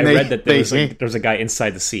 I read that there's a guy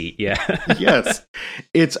inside the seat. Yeah. Yes.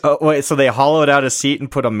 It's Oh wait, so they hollowed out a seat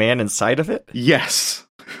and put a man inside of it? yes.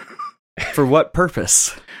 For what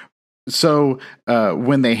purpose? So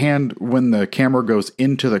when the camera goes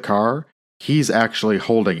into the car, he's actually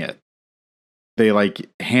holding it. They like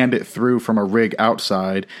hand it through from a rig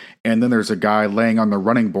outside, and then there's a guy laying on the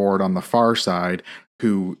running board on the far side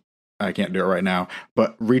who, I can't do it right now,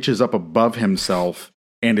 but reaches up above himself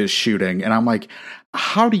and is shooting. And I'm like,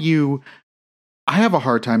 how do you... I have a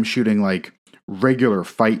hard time shooting like regular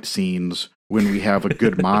fight scenes when we have a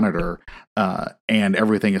good monitor and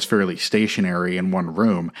everything is fairly stationary in one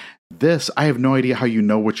room. This, I have no idea how you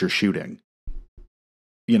know what you're shooting.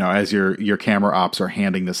 You know, as your camera ops are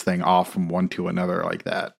handing this thing off from one to another like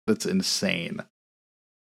that. That's insane.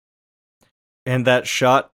 And that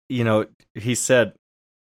shot, you know, he said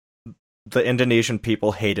the Indonesian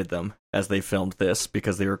people hated them as they filmed this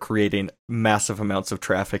because they were creating massive amounts of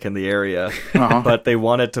traffic in the area. Uh-huh. But they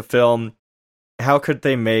wanted to film, how could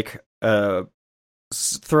they make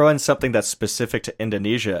throw in something that's specific to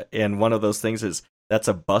Indonesia? And one of those things is that's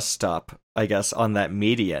a bus stop, I guess, on that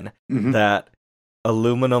median, Mhm. that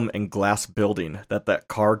aluminum and glass building that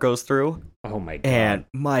car goes through. Oh my god. And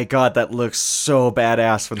my god, that looks so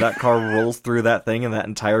badass when that car rolls through that thing and that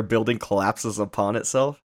entire building collapses upon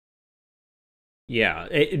itself. Yeah,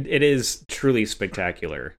 it is truly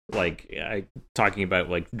spectacular. Like, talking about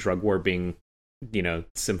like drug war being, you know,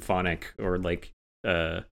 symphonic or like,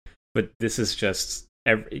 but this is just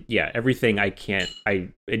everything.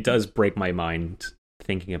 It does break my mind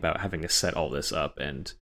thinking about having to set all this up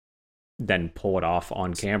and then pull it off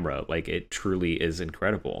on camera. Like, it truly is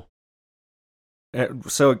incredible.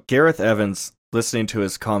 So Gareth Evans, listening to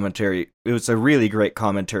his commentary, it was a really great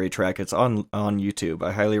commentary track. It's on YouTube.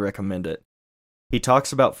 I highly recommend it. He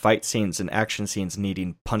talks about fight scenes and action scenes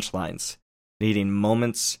needing punchlines, needing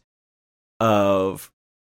moments of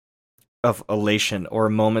elation or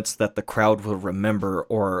moments that the crowd will remember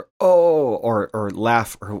or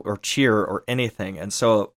laugh or cheer or anything. And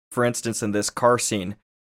so, for instance, in this car scene,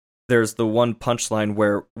 there's the one punchline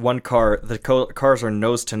where cars are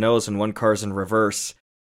nose to nose and one car's in reverse,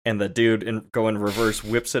 and the dude going reverse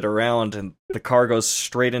whips it around and the car goes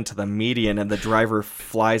straight into the median and the driver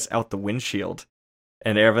flies out the windshield.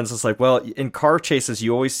 And Evans is like, well, in car chases,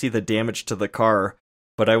 you always see the damage to the car,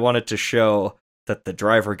 but I wanted to show that the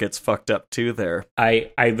driver gets fucked up too there. I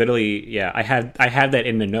literally, I had that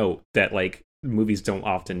in the note that like movies don't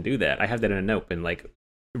often do that. I have that in a note, and like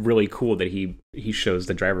really cool that he shows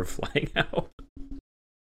the driver flying out.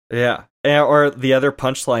 Yeah. Or the other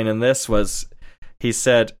punchline in this was, he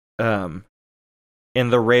said, in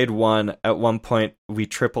the Raid 1, at one point, we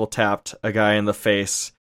triple tapped a guy in the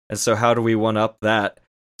face. And so how do we one-up that?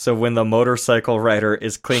 So when the motorcycle rider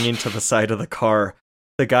is clinging to the side of the car,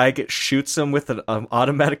 the guy shoots him with an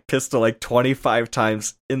automatic pistol like 25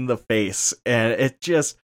 times in the face. And it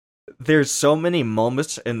just... There's so many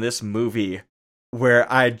moments in this movie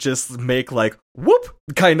where I just make like, whoop!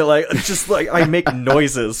 Kind of like, just like, I make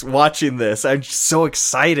noises watching this. I'm just so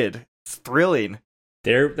excited. It's thrilling.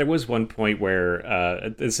 There was one point where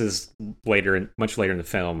this is much later in the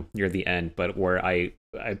film, near the end, but where I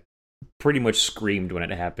pretty much screamed when it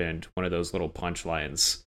happened. One of those little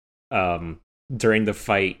punchlines during the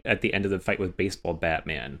fight, at the end of the fight with Baseball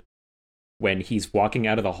Batman, when he's walking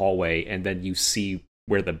out of the hallway and then you see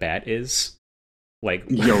where the bat is, like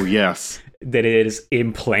yes, that it is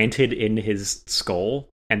implanted in his skull,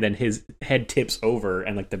 and then his head tips over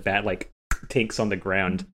and like the bat like takes on the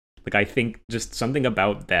ground. Like, I think just something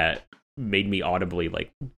about that made me audibly,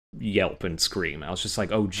 like, yelp and scream. I was just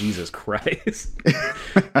like, oh, Jesus Christ.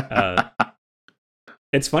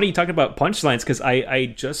 It's funny you talking about punchlines, because I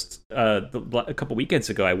just, a couple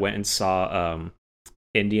weekends ago, I went and saw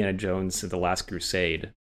Indiana Jones and the Last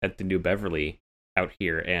Crusade at the New Beverly out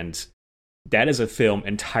here, and that is a film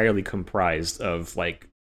entirely comprised of, like,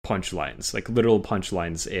 punchlines, like, literal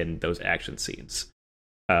punchlines in those action scenes.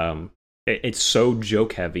 It's so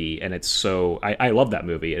joke heavy, and it's so I love that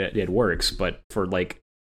movie. It works, but for like,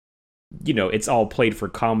 you know, it's all played for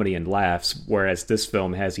comedy and laughs, whereas this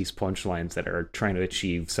film has these punchlines that are trying to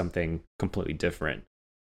achieve something completely different,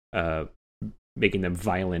 making them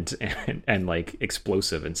violent and like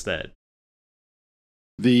explosive instead.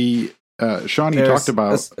 The Sean, you talked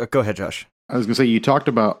about. Go ahead, Josh. I was gonna say, you talked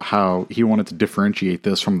about how he wanted to differentiate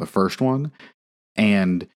this from the first one,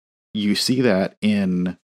 and you see that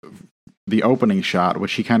in the opening shot,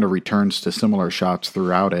 which he kind of returns to similar shots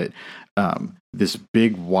throughout it, this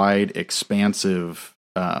big, wide, expansive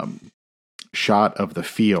shot of the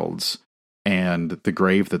fields and the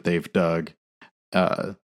grave that they've dug.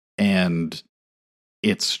 And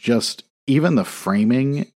it's just, even the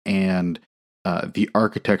framing and the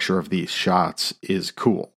architecture of these shots is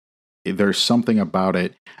cool. There's something about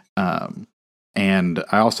it. And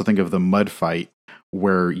I also think of the mud fight,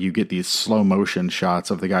 where you get these slow motion shots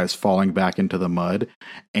of the guys falling back into the mud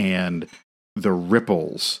and the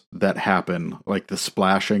ripples that happen, like the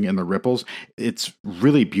splashing and the ripples. It's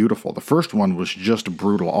really beautiful. The first one was just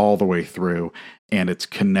brutal all the way through, and it's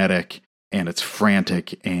kinetic and it's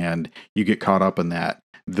frantic, and you get caught up in that.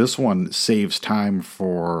 This one saves time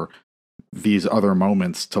for these other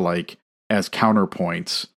moments to, like, as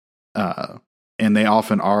counterpoints, and they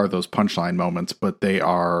often are those punchline moments, but they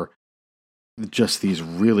are just these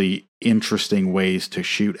really interesting ways to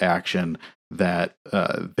shoot action that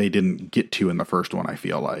they didn't get to in the first one, I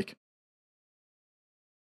feel like.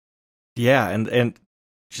 Yeah, and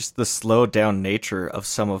just the slowed down nature of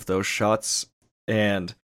some of those shots,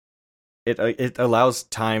 and it allows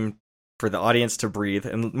time for the audience to breathe,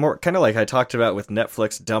 and more kind of like I talked about with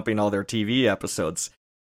Netflix dumping all their TV episodes.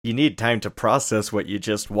 You need time to process what you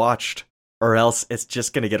just watched, or else it's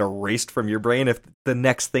just going to get erased from your brain if the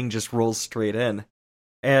next thing just rolls straight in.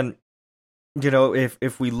 And, you know,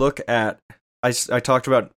 if we look at, I talked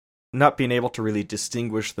about not being able to really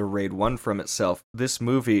distinguish the Raid 1 from itself. This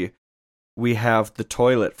movie, we have the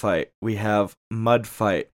toilet fight, we have mud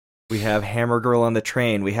fight, we have Hammer Girl on the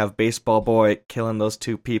train, we have Baseball Boy killing those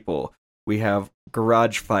two people, we have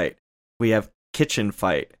garage fight, we have kitchen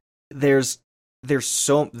fight. There's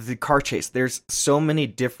the car chase. There's so many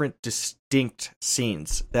different distinct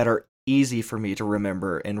scenes that are easy for me to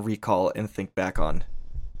remember and recall and think back on.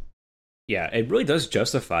 Yeah, it really does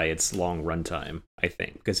justify its long runtime, I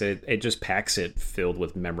think, because it just packs it filled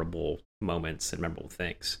with memorable moments and memorable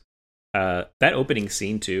things. That opening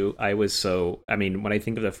scene, too, when I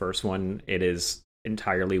think of the first one, it is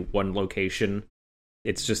entirely one location.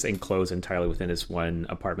 It's just enclosed entirely within this one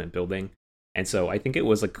apartment building. And so I think it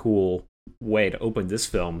was a cool way to open this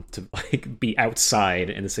film to, like, be outside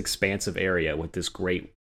in this expansive area with this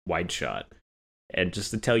great wide shot, and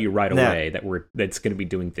just to tell you right away that's going to be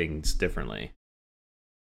doing things differently.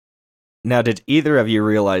 Now, did either of you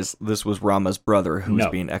realize this was Rama's brother who was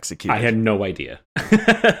being executed? I had no idea.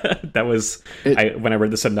 That was when I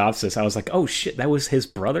read the synopsis, I was like, oh shit, that was his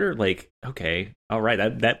brother? Like, okay, all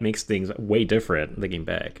right, that makes things way different looking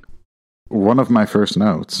back. One of my first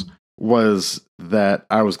notes was that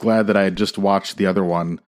I was glad that I had just watched the other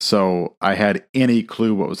one, so I had any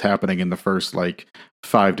clue what was happening in the first,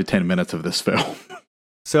 5 to 10 minutes of this film.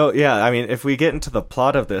 So, yeah, I mean, if we get into the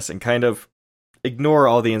plot of this and kind of ignore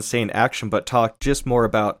all the insane action, but talk just more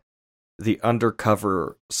about the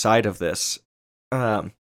undercover side of this,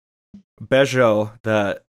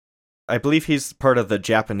 Bejo, I believe he's part of the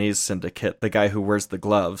Japanese syndicate, the guy who wears the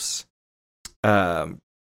gloves,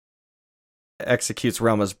 executes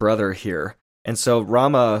Rama's brother here. And so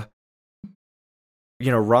Rama's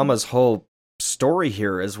whole story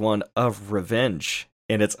here is one of revenge,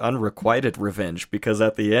 and it's unrequited revenge, because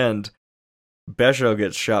at the end, Bejo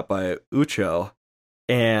gets shot by Ucho,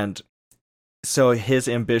 and so his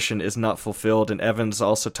ambition is not fulfilled. And Evans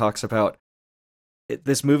also talks about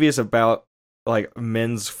this movie is about, like,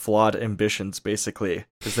 men's flawed ambitions, basically,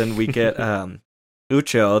 because then we get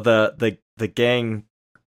Ucho, the gang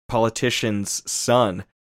politician's son,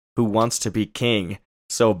 who wants to be king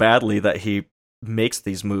so badly that he makes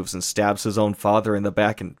these moves and stabs his own father in the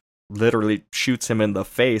back and literally shoots him in the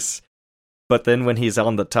face. But then when he's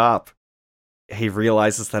on the top, he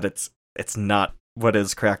realizes that it's not what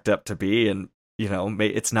it's cracked up to be, and, you know,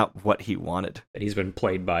 it's not what he wanted. That he's been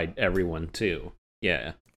played by everyone too.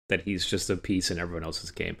 Yeah, that he's just a piece in everyone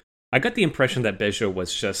else's game. I got the impression that Bejo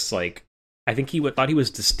was just like, I think he thought he was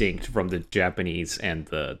distinct from the Japanese and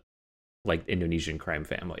the, like, Indonesian crime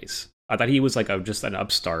families. I thought he was like just an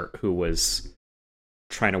upstart who was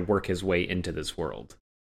trying to work his way into this world.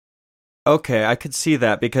 Okay, I could see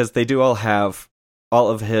that, because they do all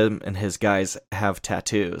of him and his guys have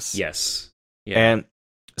tattoos. Yes. Yeah. And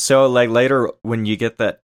so, like, later when you get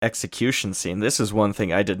that execution scene, this is one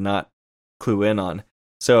thing I did not clue in on.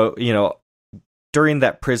 So, you know, during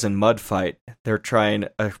that prison mud fight,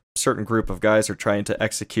 a certain group of guys are trying to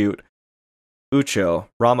execute Ucho.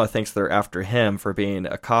 Rama thinks they're after him for being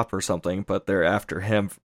a cop or something, but they're after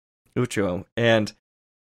him, Ucho. And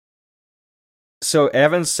so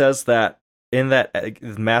Evans says that in that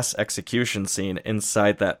mass execution scene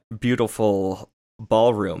inside that beautiful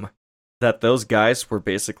ballroom, that those guys were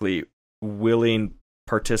basically willing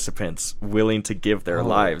participants willing to give their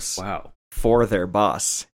lives wow. for their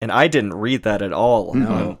boss. And I didn't read that at all No.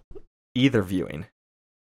 on either viewing.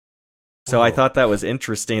 So Whoa. I thought that was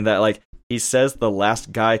interesting that, like, he says the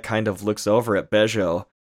last guy kind of looks over at Bejo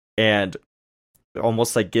and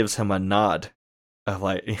almost like gives him a nod of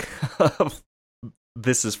like,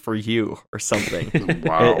 this is for you or something.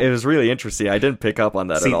 Wow. It was really interesting. I didn't pick up on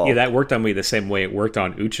that See, at all. yeah, that worked on me the same way it worked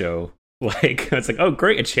on Ucho. Like, it's like, oh,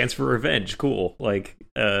 great, a chance for revenge. Cool. Like,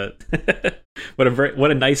 what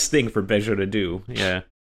a nice thing for Bejo to do. Yeah.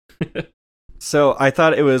 So I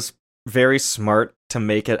thought it was very smart to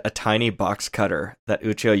make it a tiny box cutter that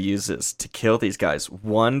Ucho uses to kill these guys.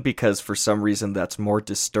 One, because for some reason that's more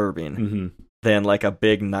disturbing Mm-hmm. than like a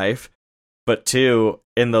big knife. But two,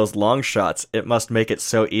 in those long shots, it must make it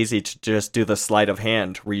so easy to just do the sleight of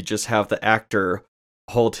hand where you just have the actor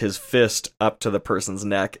hold his fist up to the person's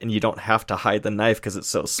neck and you don't have to hide the knife because it's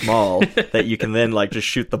so small that you can then like just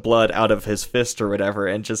shoot the blood out of his fist or whatever.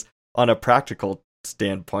 And just on a practical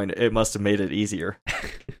standpoint, it must have made it easier.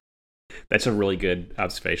 That's a really good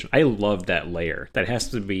observation. I love that layer. That has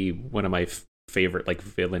to be one of my favorite like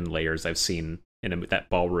villain layers I've seen in that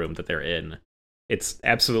ballroom that they're in. It's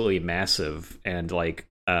absolutely massive, and like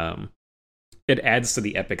it adds to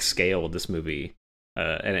the epic scale of this movie,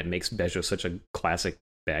 and it makes Bejo such a classic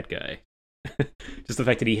bad guy. Just the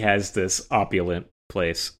fact that he has this opulent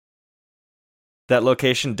place. That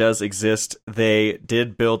location does exist. They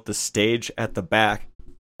did build the stage at the back,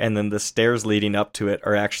 and then the stairs leading up to it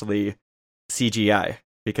are actually CGI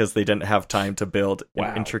because they didn't have time to build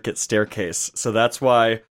an intricate staircase. So that's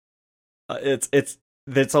why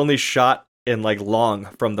it's only shot in like long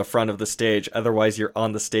from the front of the stage. Otherwise, you're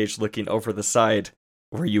on the stage looking over the side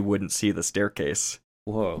where you wouldn't see the staircase.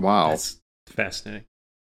 Whoa! Wow. That's fascinating.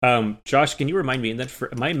 Josh, can you remind me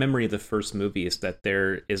that my memory of the first movie is that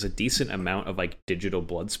there is a decent amount of like digital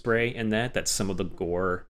blood spray in that some of the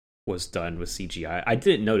gore was done with CGI. I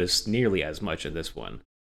didn't notice nearly as much in this one.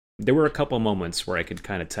 There were a couple moments where I could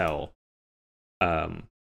kind of tell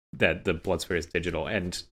that the blood spray is digital,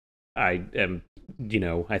 and I am,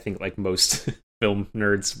 I think like most film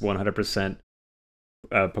nerds, 100%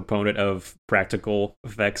 proponent of practical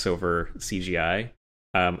effects over CGI.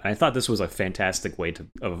 I thought this was a fantastic way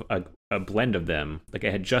of a blend of them. Like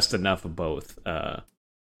it had just enough of both to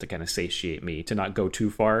kind of satiate me, to not go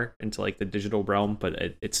too far into like the digital realm, but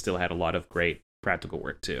it still had a lot of great practical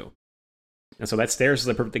work too. And so that stairs is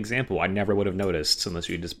a perfect example. I never would have noticed unless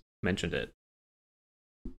you just mentioned it.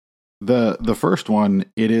 The first one,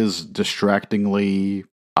 it is distractingly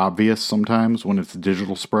obvious sometimes when it's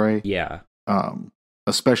digital spray. Yeah.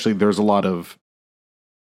 Especially there's a lot of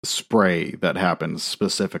spray that happens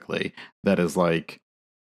specifically that is like,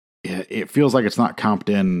 it feels like it's not comped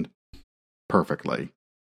in perfectly.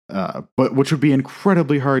 But which would be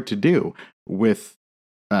incredibly hard to do. With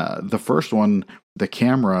the first one, the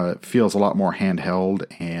camera feels a lot more handheld,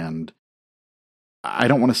 and I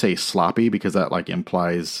don't want to say sloppy because that like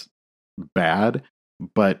implies bad,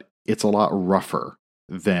 but it's a lot rougher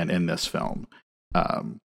than in this film.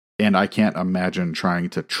 And I can't imagine trying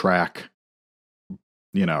to track,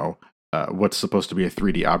 what's supposed to be a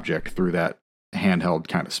 3D object through that handheld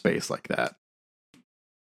kind of space like that.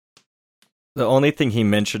 The only thing he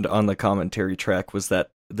mentioned on the commentary track was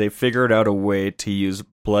that they figured out a way to use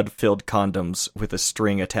blood-filled condoms with a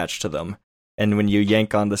string attached to them. And when you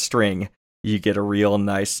yank on the string, you get a real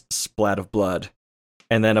nice splat of blood.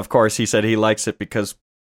 And then, of course, he said he likes it because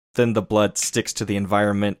then the blood sticks to the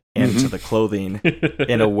environment and to the clothing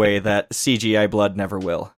in a way that CGI blood never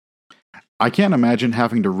will. I can't imagine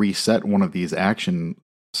having to reset one of these action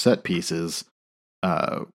set pieces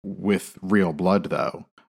with real blood, though.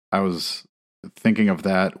 I was thinking of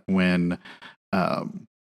that when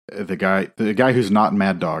the guy who's not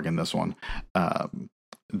Mad Dog in this one,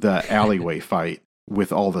 the alleyway fight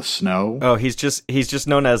with all the snow. Oh, he's just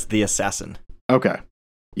known as the assassin. Okay.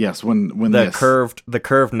 Yes, when the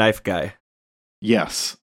curved knife guy.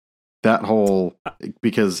 Yes. That whole,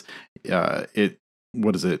 because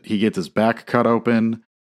what is it? He gets his back cut open,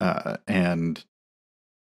 and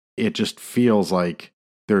it just feels like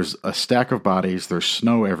there's a stack of bodies, there's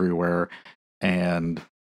snow everywhere, and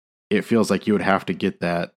it feels like you would have to get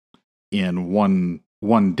that in one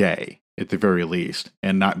day at the very least,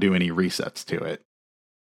 and not do any resets to it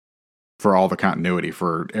for all the continuity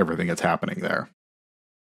for everything that's happening there.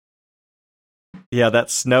 Yeah, that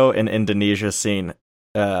snow in Indonesia scene,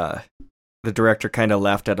 the director kind of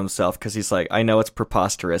laughed at himself because he's like, I know it's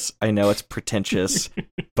preposterous, I know it's pretentious,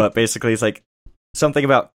 but basically he's like, something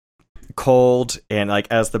about cold, and like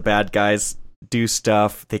as the bad guys do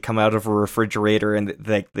stuff. They come out of a refrigerator and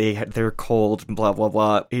they're cold and blah blah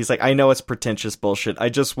blah. He's like, I know it's pretentious bullshit. I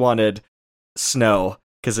just wanted snow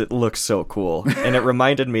because it looks so cool. And it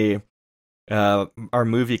reminded me, our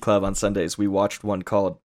movie club on Sundays, we watched one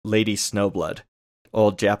called Lady Snowblood,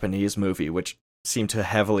 old Japanese movie, which seemed to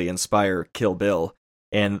heavily inspire Kill Bill.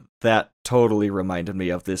 And that totally reminded me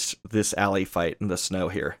of this alley fight in the snow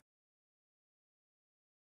here.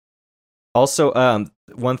 Also,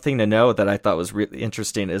 one thing to know that I thought was really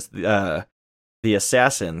interesting is the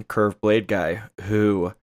assassin, curved blade guy,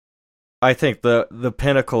 who I think the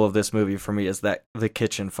pinnacle of this movie for me is that the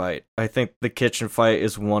kitchen fight. I think the kitchen fight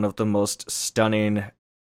is one of the most stunning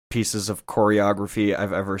pieces of choreography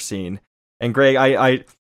I've ever seen. And Greg, I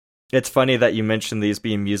it's funny that you mentioned these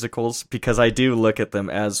being musicals, because I do look at them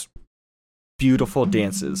as beautiful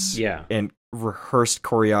dances and rehearsed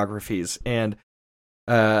choreographies. And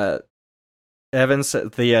Evans,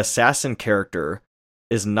 the assassin character,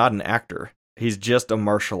 is not an actor. He's just a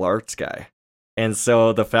martial arts guy. And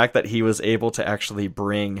so the fact that he was able to actually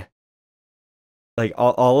bring like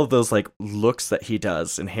all of those like looks that he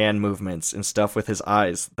does and hand movements and stuff with his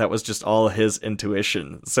eyes, that was just all his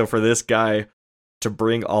intuition. So for this guy to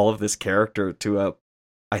bring all of this character to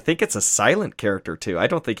I think it's a silent character too. I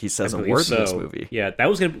don't think he says a word in this movie. Yeah,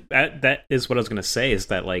 that is what I was gonna say, is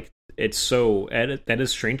that like it's so, that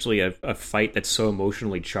is strangely a fight that's so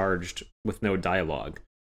emotionally charged with no dialogue.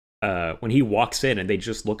 When he walks in and they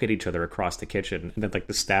just look at each other across the kitchen, and then like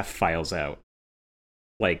the staff files out,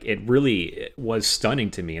 like it really was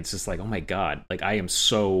stunning to me. It's just like, oh my god, like I am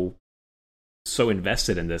so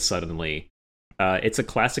invested in this suddenly. It's a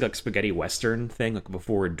classic like spaghetti western thing, like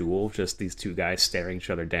before a duel, just these two guys staring each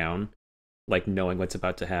other down, like knowing what's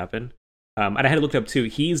about to happen. And I had to look up too.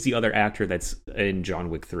 He's the other actor that's in John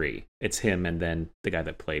Wick 3. It's him, and then the guy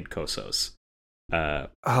that played Kosos. I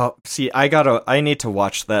need to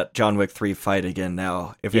watch that John Wick 3 fight again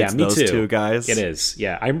now. If it's those two guys, it is.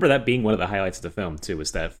 Yeah, I remember that being one of the highlights of the film too.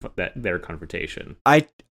 Was that their confrontation?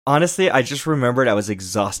 Honestly, I just remembered I was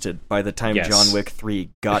exhausted by the time John Wick 3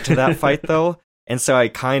 got to that fight, though. And so I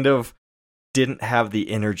kind of didn't have the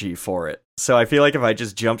energy for it. So I feel like if I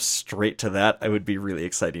just jumped straight to that, it would be really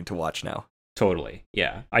exciting to watch now. Totally.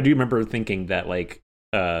 Yeah. I do remember thinking that, like,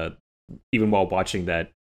 even while watching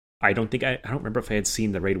that, I don't remember if I had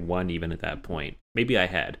seen the Raid 1 even at that point. Maybe I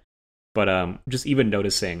had. But just even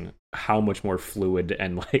noticing how much more fluid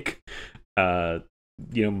and, like,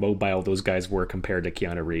 mobile those guys were compared to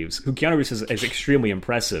Keanu Reeves, who Keanu Reeves is extremely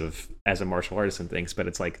impressive as a martial artist and things, but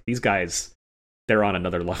it's like these guys, they're on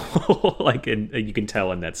another level. Like, and you can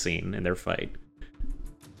tell in that scene in their fight.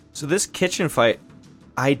 So this kitchen fight,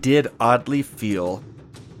 I did oddly feel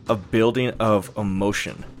a building of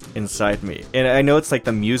emotion inside me. And I know it's like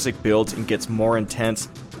the music builds and gets more intense,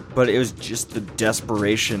 but it was just the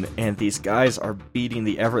desperation, and these guys are beating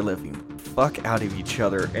the ever-living fuck out of each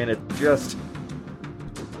other, and it just...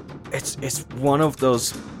 It's one of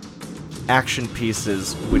those action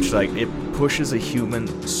pieces which, like, it pushes a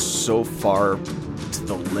human so far to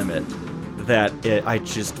the limit that I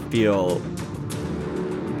just feel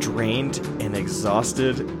drained and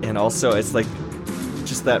exhausted, and also it's like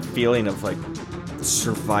just that feeling of like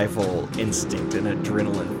survival instinct and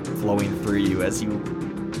adrenaline flowing through you as you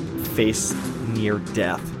face near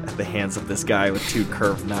death at the hands of this guy with two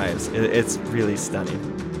curved knives. It's really stunning.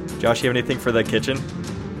 Josh, you have anything for the kitchen?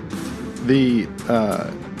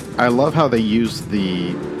 I love how they use the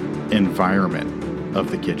environment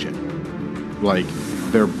of the kitchen. Like,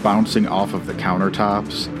 they're bouncing off of the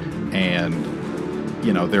countertops, and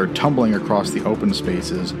they're tumbling across the open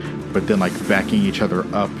spaces, but then like backing each other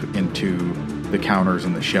up into the counters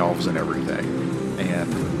and the shelves and everything.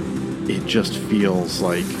 And it just feels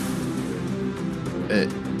like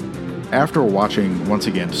after watching, once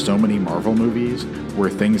again, so many Marvel movies where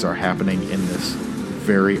things are happening in this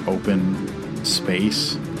very open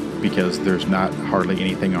space, because there's not hardly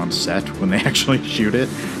anything on set when they actually shoot it,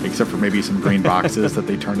 except for maybe some green boxes that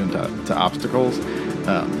they turn into obstacles.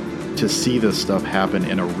 To see this stuff happen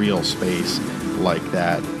in a real space like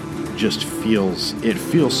that just feels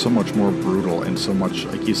so much more brutal and so much,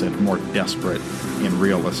 like you said, more desperate and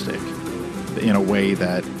realistic, in a way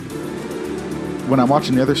that when I'm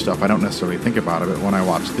watching the other stuff, I don't necessarily think about it, but when I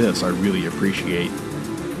watch this, I really appreciate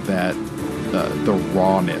that the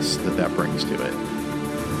rawness that brings to it.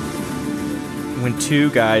 When two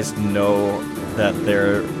guys know that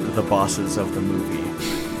they're the bosses of the movie,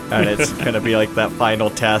 and it's going to be like that final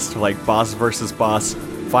test, like boss versus boss,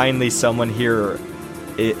 finally someone here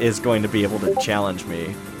is going to be able to challenge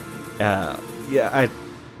me. The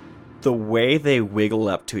way they wiggle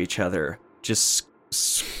up to each other just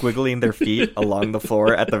squiggling their feet along the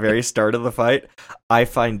floor at the very start of the fight, I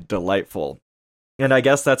find delightful. And I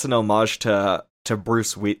guess that's an homage to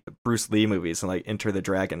Bruce Lee movies and like Enter the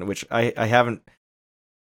Dragon, which I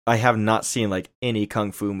have not seen like any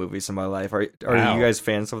kung fu movies in my life. Are Wow. you guys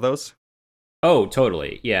fans of those? Oh,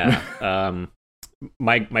 totally. Yeah.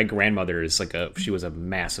 My grandmother is she was a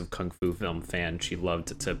massive kung fu film fan. She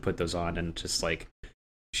loved to put those on, and just like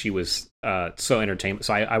she was so entertained.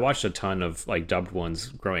 So I watched a ton of like dubbed ones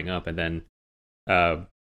growing up, and then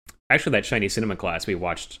actually that Chinese cinema class we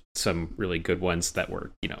watched some really good ones that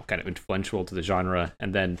were kind of influential to the genre.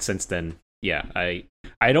 And then since then, yeah,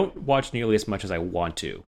 I don't watch nearly as much as I want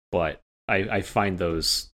to, but I find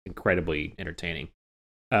those incredibly entertaining.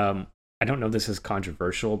 I don't know if this is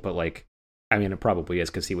controversial, but like, I mean, it probably is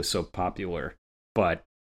because he was so popular, but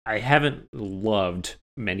I haven't loved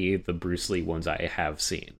many of the Bruce Lee ones I have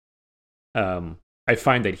seen. I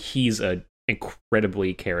find that he's an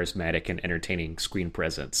incredibly charismatic and entertaining screen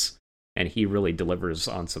presence, and he really delivers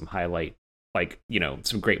on some highlight,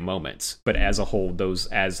 some great moments. But as a whole, those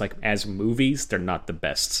as movies, they're not the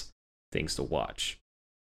best things to watch.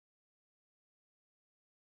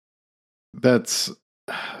 That's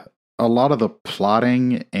a lot of the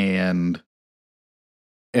plotting and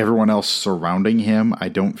everyone else surrounding him, I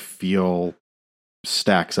don't feel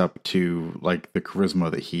stacks up to like the charisma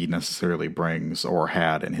that he necessarily brings or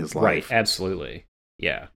had in his life. Right, absolutely.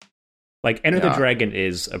 Yeah. Like Enter the Dragon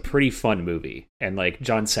is a pretty fun movie, and like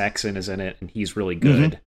John Saxon is in it and he's really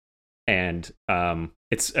good. Mm-hmm. And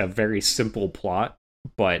it's a very simple plot,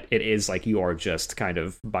 but it is like you are just kind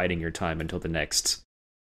of biding your time until the next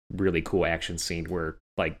really cool action scene where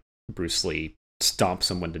like Bruce Lee stomp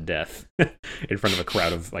someone to death in front of a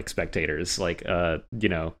crowd of like spectators,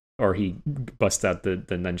 or he busts out the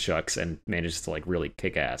nunchucks and manages to like really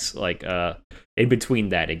kick ass. Like in between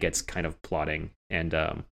that, it gets kind of plotting, and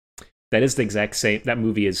that is the exact same. That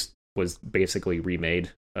movie was basically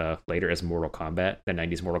remade later as Mortal Kombat, the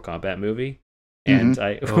 90s Mortal Kombat movie, and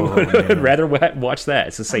I would rather watch that.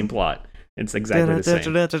 It's the same plot. It's exactly the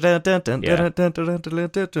same.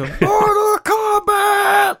 Mortal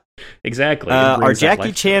Kombat. Exactly. Are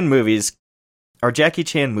Jackie Chan movies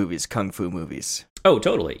kung fu movies? Oh,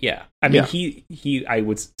 totally. Yeah. I mean, he I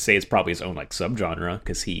would say it's probably his own like subgenre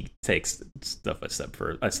because he takes stuff a step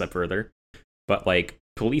further. But like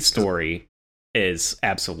Police Story is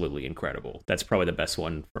absolutely incredible. That's probably the best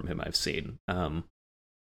one from him I've seen. I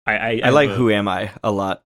like Who Am I a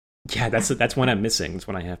lot. Yeah, that's one I'm missing. That's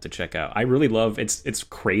one I have to check out. I really love it's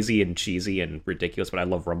crazy and cheesy and ridiculous, but I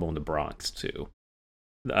love Rumble in the Bronx too.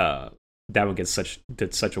 That one gets such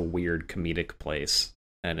a weird comedic place,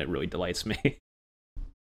 and it really delights me.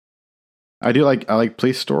 I like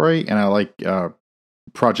Police Story, and I like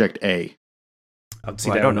Project A. I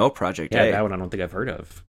don't know Project A. Yeah, that one I don't think I've heard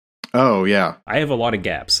of. Oh yeah, I have a lot of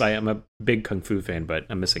gaps. I am a big kung fu fan, but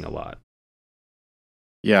I'm missing a lot.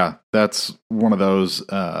 Yeah, that's one of those.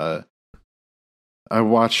 I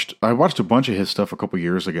watched a bunch of his stuff a couple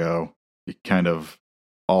years ago.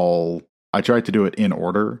 I tried to do it in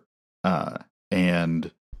order,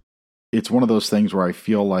 and it's one of those things where I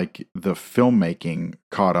feel like the filmmaking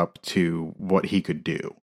caught up to what he could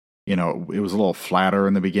do. It was a little flatter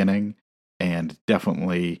in the beginning, and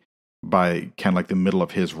definitely by kind of like the middle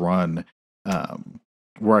of his run,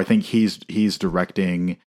 where I think he's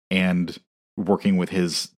directing and working with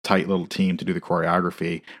his tight little team to do the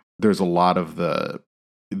choreography. There's a lot of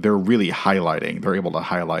they're really highlighting. They're able to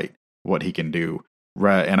highlight what he can do.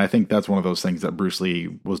 And I think that's one of those things that Bruce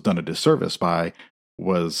Lee was done a disservice by,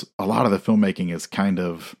 was a lot of the filmmaking is kind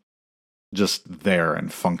of just there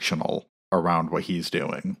and functional around what he's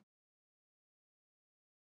doing.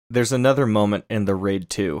 There's another moment in the Raid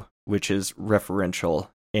 2, which is referential,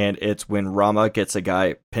 and it's when Rama gets a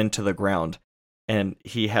guy pinned to the ground, and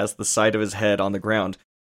he has the side of his head on the ground,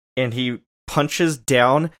 and he punches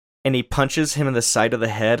down, and he punches him in the side of the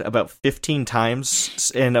head about 15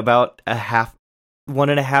 times in about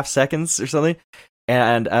 1.5 seconds or something.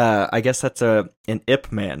 And I guess that's an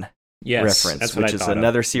Ip Man reference, which is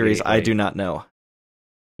another series I do not know.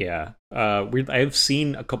 Yeah, I've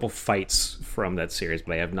seen a couple fights from that series,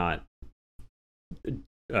 but I have not,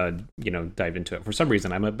 dived into it. For some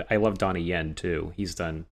reason, I love Donnie Yen too. He's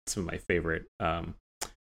done some of my favorite, Hong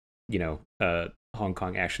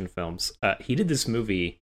Kong action films. He did this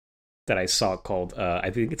movie that I saw called, I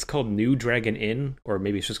think it's called New Dragon Inn, or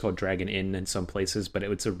maybe it's just called Dragon Inn in some places, but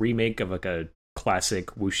it's a remake of like a classic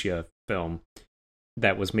wuxia film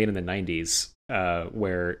that was made in the 90s,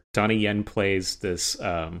 where Donnie Yen plays this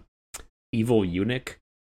evil eunuch,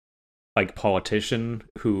 like politician,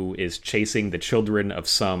 who is chasing the children of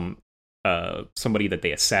some somebody that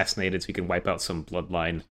they assassinated so he can wipe out some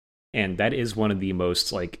bloodline. And that is one of the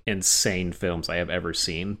most like insane films I have ever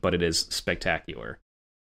seen, but it is spectacular.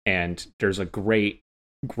 And there's a great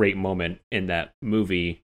moment in that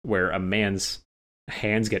movie where a man's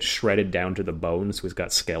hands get shredded down to the bone, so he's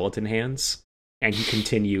got skeleton hands, and he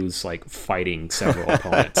continues like fighting several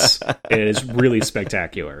opponents. It is really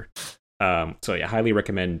spectacular. So yeah, highly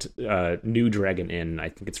recommend New Dragon Inn. I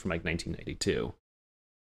think it's from like 1992.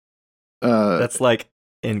 That's like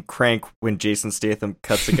in Crank when Jason Statham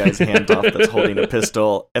cuts a guy's hand off that's holding a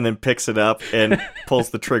pistol and then picks it up and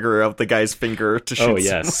pulls the trigger of the guy's finger to shoot. Oh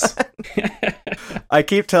yes. I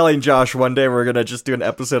keep telling Josh one day we're gonna just do an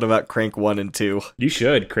episode about Crank 1 and 2. You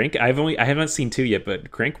should. Crank. I haven't seen 2 yet,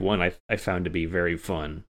 but Crank 1 I found to be very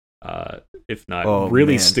fun. If not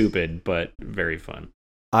really stupid, but very fun.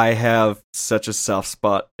 I have such a soft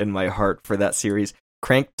spot in my heart for that series.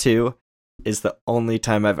 Crank 2 is the only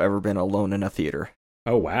time I've ever been alone in a theater.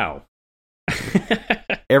 Oh, wow.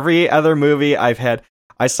 Every other movie I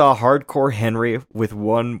saw Hardcore Henry with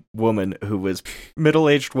one woman who was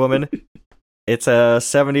middle-aged woman. It's a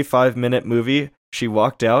 75-minute movie. She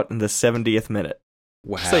walked out in the 70th minute.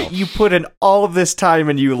 Wow. So you put in all of this time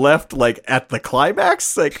and you left like at the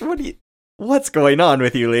climax? Like, what's going on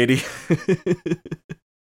with you, lady?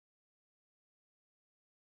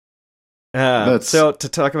 So to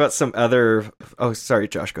talk about some other... Oh, sorry,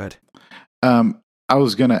 Josh, go ahead. I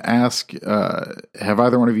was going to ask, have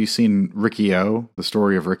either one of you seen Ricky-O, The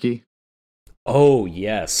Story of Ricky? Oh,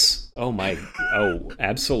 yes. Oh,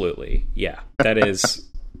 absolutely. Yeah, that is...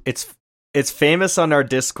 It's famous on our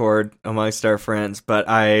Discord amongst our friends, but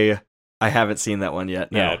I haven't seen that one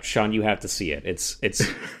yet. No. Yeah, Sean, you have to see it. It's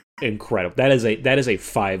incredible. That is a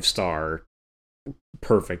 5-star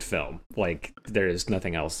perfect film. Like, there is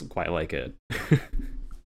nothing else quite like it.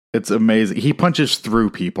 It's amazing. He punches through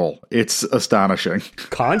people. It's astonishing.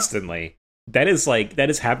 Constantly. That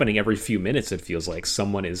is happening every few minutes. It feels like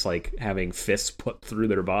someone is like having fists put through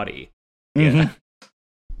their body. Mm-hmm. Yeah.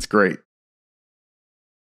 It's great.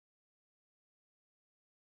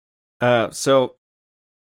 There's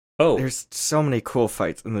so many cool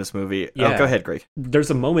fights in this movie. Yeah. Go ahead, Greg.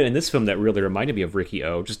 There's a moment in this film that really reminded me of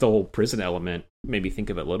Ricky-O. Just the whole prison element made me think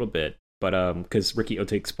of it a little bit. But because Ricky-O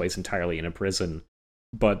takes place entirely in a prison.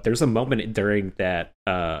 But there's a moment during that,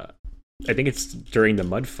 I think it's during the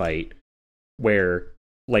mud fight, where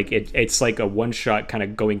like it's like a one shot kind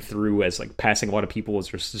of going through as like passing a lot of people as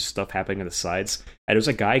there's just stuff happening on the sides. And there's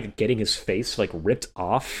a guy getting his face like ripped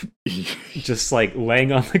off, just like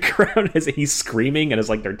laying on the ground as he's screaming and it's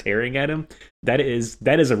like they're tearing at him. That is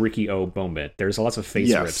a Ricky-O moment. There's lots of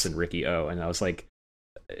face rips in Ricky-O, and I was like,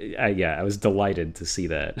 I was delighted to see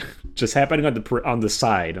that just happening on the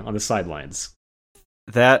sidelines.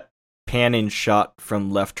 That panning shot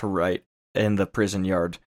from left to right in the prison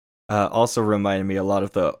yard also reminded me a lot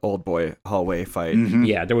of the Old Boy hallway fight. Mm-hmm.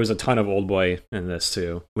 Yeah, there was a ton of Old Boy in this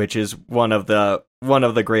too, which is one of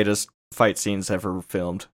the greatest fight scenes ever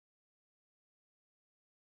filmed.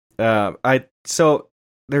 So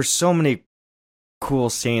there's so many cool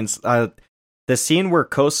scenes. The scene where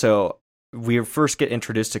we first get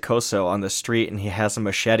introduced to Koso on the street and he has a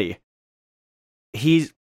machete.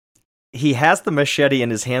 He has the machete in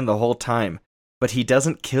his hand the whole time, but he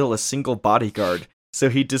doesn't kill a single bodyguard. So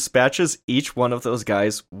he dispatches each one of those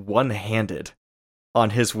guys one-handed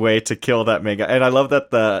on his way to kill that mega. And I love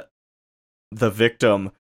that the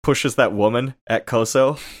victim pushes that woman at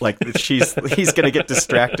Koso, like he's gonna get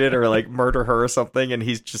distracted or like murder her or something, and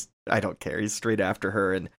he's just, I don't care, he's straight after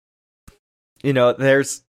her. And you know,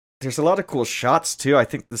 there's a lot of cool shots too. I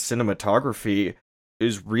think the cinematography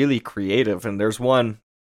is really creative, and there's one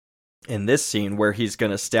in this scene where he's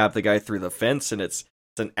gonna stab the guy through the fence, and it's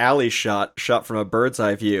an alley shot from a bird's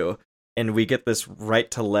eye view, and we get this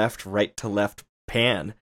right to left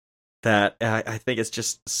pan that I think is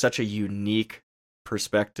just such a unique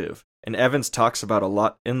perspective. And Evans talks about a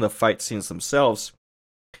lot in the fight scenes themselves.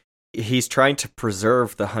 He's trying to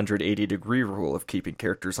preserve the 180-degree rule of keeping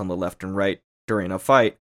characters on the left and right during a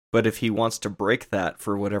fight, but if he wants to break that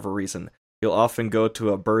for whatever reason, he'll often go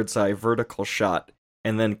to a bird's eye vertical shot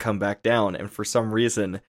and then come back down, and for some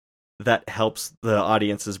reason that helps the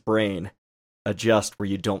audience's brain adjust where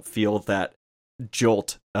you don't feel that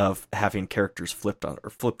jolt of having characters flipped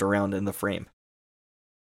around in the frame.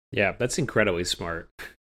 Yeah, that's incredibly smart.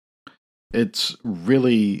 It's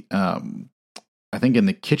really, I think in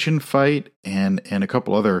the kitchen fight and a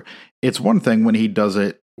couple other, it's one thing when he does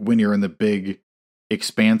it when you're in the big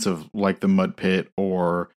expanse of like the mud pit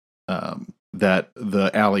or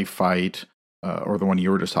the alley fight or the one you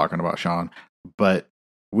were just talking about, Sean. But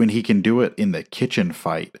when he can do it in the kitchen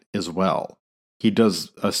fight as well. He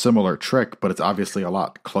does a similar trick, but it's obviously a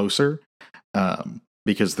lot closer,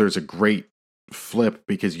 because there's a great flip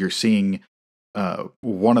because you're seeing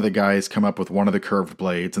one of the guys come up with one of the curved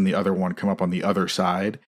blades and the other one come up on the other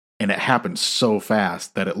side. And it happens so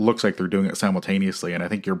fast that it looks like they're doing it simultaneously. And I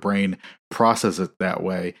think your brain processes it that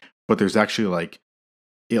way. But there's actually like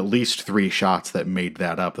at least 3 shots that made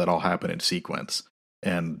that up that all happen in sequence.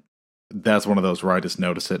 And that's one of those where I just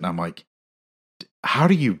notice it and I'm like, how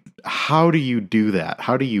do you do that?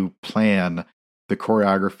 How do you plan the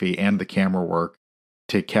choreography and the camera work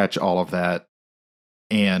to catch all of that,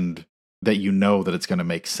 and that you know that it's going to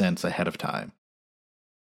make sense ahead of time?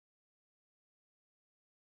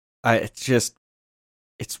 It's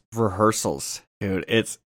rehearsals, dude.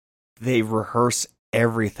 They rehearse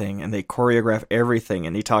everything and they choreograph everything.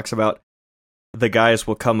 And he talks about the guys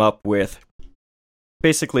will come up with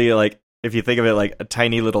basically, like, if you think of it like a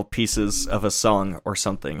tiny little pieces of a song or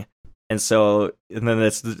something. And then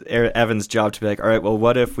it's Evan's job to be like, all right, well,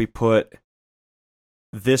 what if we put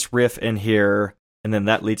this riff in here, and then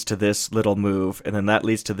that leads to this little move, and then that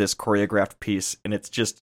leads to this choreographed piece, and it's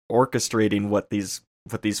just orchestrating what these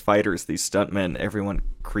fighters, these stuntmen, everyone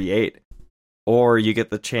create. Or you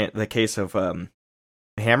get the case of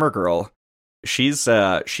Hammer Girl. She's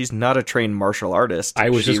not a trained martial artist. I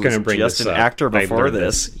was just going to bring just this an up. actor before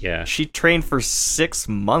this. Yeah, she trained for 6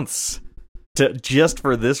 months just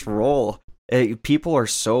for this role. People are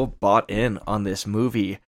so bought in on this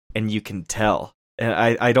movie, and you can tell. And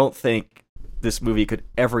I don't think this movie could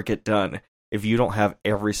ever get done if you don't have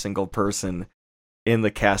every single person in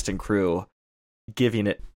the cast and crew giving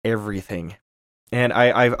it everything. And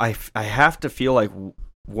I have to feel like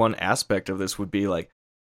one aspect of this would be like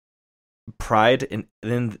pride in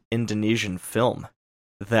Indonesian film,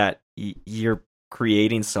 that you're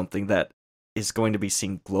creating something that is going to be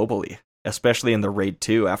seen globally, especially in the Raid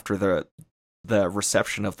 2 after the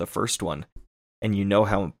reception of the first one. And you know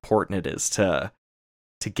how important it is to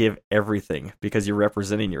give everything because you're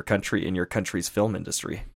representing your country in your country's film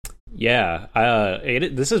industry. Yeah,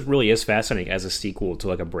 this really is fascinating as a sequel to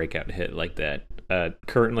like a breakout hit like that.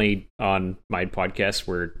 Currently on my podcast,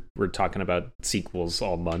 we're talking about sequels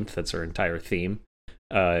all month. That's our entire theme.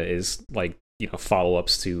 Is like, you know,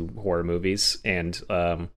 follow-ups to horror movies, and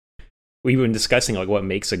we've been discussing like what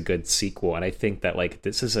makes a good sequel. And I think that like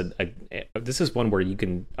this is this is one where you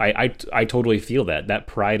can I totally feel that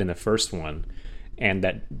pride in the first one, and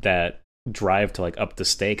that drive to like up the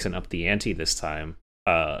stakes and up the ante this time.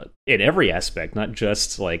 In every aspect, not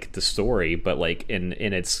just like the story, but like in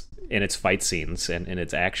its fight scenes and in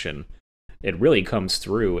its action, it really comes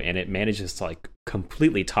through, and it manages to like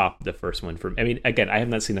completely top the first one. I mean, again, I have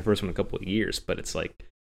not seen the first one in a couple of years, but it's like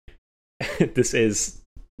this is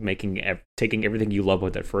taking everything you love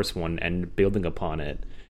with that first one and building upon it,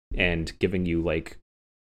 and giving you like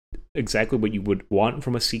exactly what you would want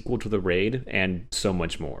from a sequel to the Raid, and so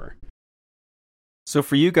much more. So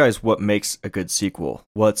for you guys, what makes a good sequel?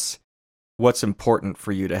 What's important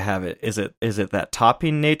for you to have it? Is it that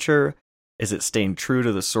topping nature? Is it staying true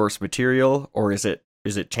to the source material, or is it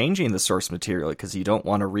changing the source material because you don't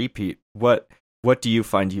want to repeat? What do you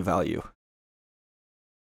find you value?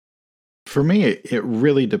 For me, it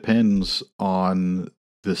really depends on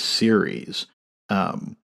the series.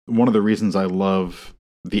 One of the reasons I love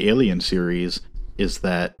the Alien series is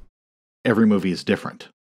that every movie is different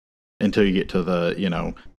until you get to the, you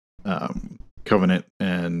know, Covenant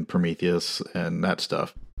and Prometheus and that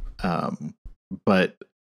stuff. But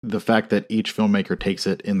the fact that each filmmaker takes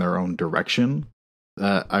it in their own direction,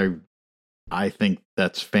 I think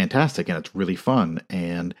that's fantastic, and it's really fun.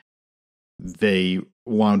 And they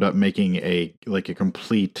wound up making a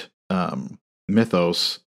complete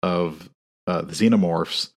mythos of the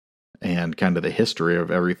xenomorphs and kind of the history of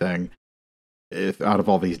everything out of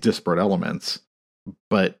all these disparate elements.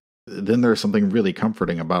 But then there's something really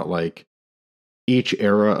comforting about like each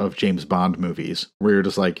era of James Bond movies where you're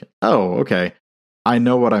just like, oh, okay, I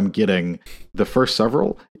know what I'm getting. The first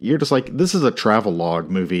several, you're just like, this is a travelogue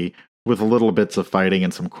movie with little bits of fighting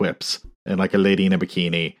and some quips and like a lady in a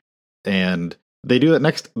bikini. And they do that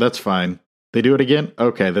next. That's fine. They do it again.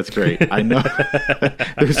 Okay, that's great. I know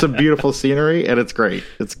there's some beautiful scenery and it's great.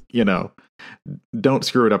 It's, you know, don't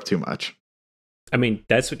screw it up too much. I mean,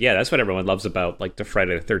 that's what everyone loves about like the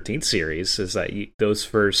Friday the 13th series is that those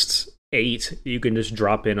first 8, you can just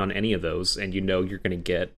drop in on any of those, and you know you're going to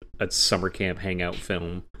get a summer camp hangout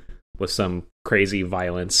film with some crazy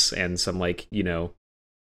violence and some like, you know,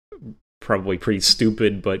 probably pretty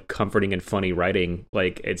stupid but comforting and funny writing.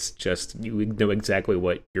 Like it's just, you know exactly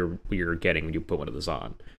what you're getting when you put one of those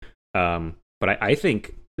on. But I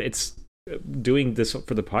think it's doing this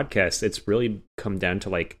for the podcast. It's really come down to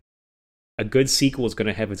like a good sequel is going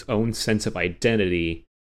to have its own sense of identity,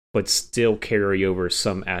 but still carry over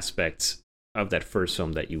some aspects of that first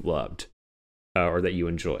film that you loved or that you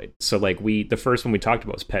enjoyed. So like the first one we talked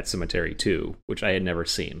about was Pet Sematary 2, which I had never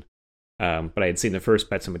seen. But I had seen the first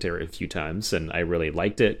Pet Sematary a few times, and I really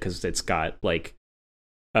liked it because it's got like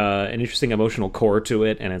an interesting emotional core to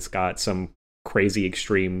it, and it's got some crazy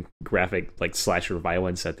extreme graphic like slasher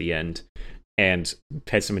violence at the end. And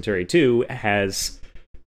Pet Sematary 2 has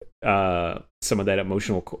some of that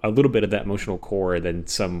a little bit of that emotional core, and then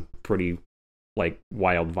some pretty like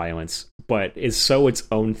wild violence, but is so its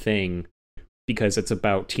own thing because it's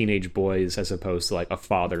about teenage boys as opposed to like a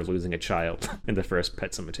father losing a child in the first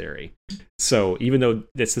Pet Sematary. So even though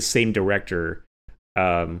it's the same director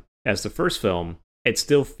as the first film, it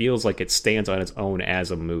still feels like it stands on its own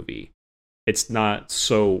as a movie. It's not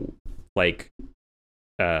so like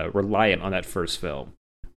reliant on that first film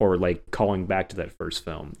or like calling back to that first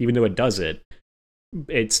film. Even though it does it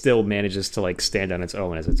still manages to like stand on its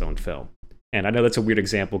own as its own film. And I know that's a weird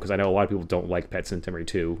example because I know a lot of people don't like Pet Sematary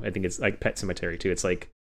 2. I think it's like Pet Sematary 2. It's like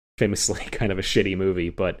famously kind of a shitty movie,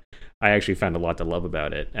 but I actually found a lot to love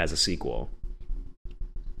about it as a sequel.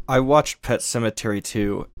 I watched Pet Sematary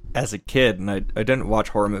 2 as a kid, and I didn't watch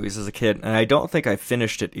horror movies as a kid, and I don't think I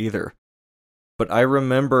finished it either. But I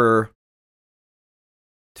remember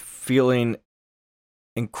feeling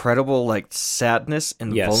incredible like sadness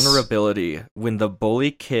and vulnerability when the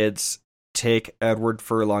bully kids take Edward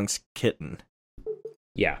Furlong's kitten.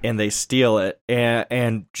 Yeah. And they steal it.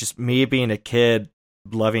 And just me being a kid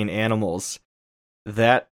loving animals,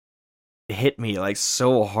 that hit me like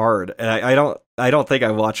so hard. And I don't think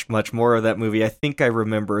I watched much more of that movie. I think I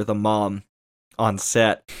remember the mom on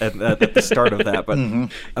set at the start of that,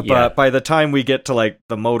 but but by the time we get to like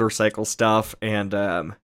the motorcycle stuff and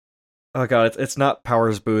oh god, it's not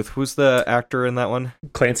Powers Booth. Who's the actor in that one?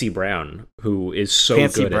 Clancy Brown, who is so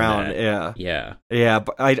Clancy good Brown, in that. Yeah,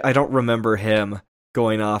 but I don't remember him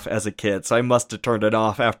going off as a kid, so I must have turned it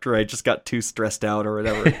off after I just got too stressed out or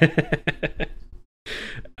whatever.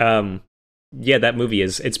 Yeah, that movie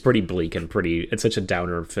it's pretty bleak and it's such a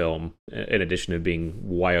downer film, in addition to being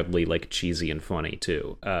wildly like cheesy and funny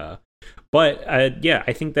too. But yeah,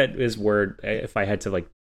 I think that is where, if I had to like,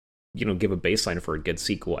 give a baseline for a good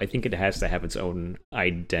sequel, I think it has to have its own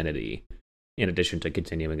identity in addition to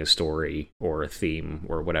continuing a story or a theme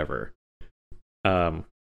or whatever. The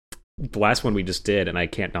last one we just did, and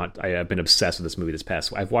I've been obsessed with this movie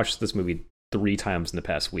I've watched this movie 3 times in the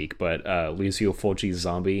past week, but Lucio Fulci's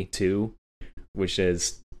Zombie 2, which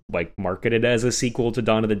is like marketed as a sequel to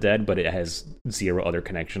Dawn of the Dead, but it has zero other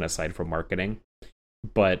connection aside from marketing.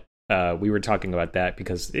 But we were talking about that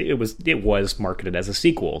because it was marketed as a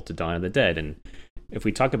sequel to Dawn of the Dead, and if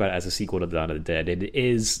we talk about it as a sequel to Dawn of the Dead, it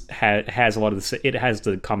has a lot of it has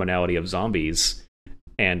the commonality of zombies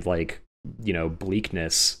and like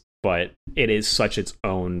bleakness, but it is such its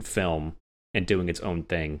own film and doing its own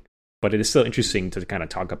thing. But it is still interesting to kind of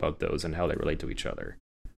talk about those and how they relate to each other.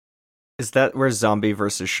 Is that where Zombie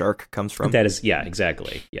versus Shark comes from? That is, yeah,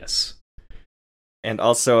 exactly. Yes. And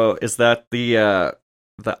also, is that the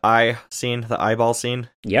eye scene, the eyeball scene?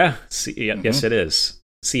 Yeah. Yes, it is.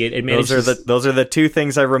 See, it manages... Those are the 2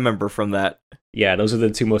 things I remember from that. Yeah, those are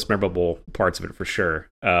the 2 most memorable parts of it for sure.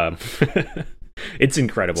 It's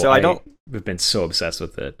incredible. So I've been so obsessed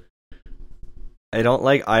with it. I don't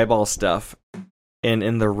like eyeball stuff. And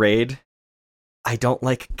in the Raid, I don't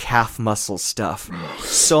like calf muscle stuff.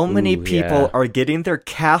 So many people are getting their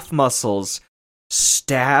calf muscles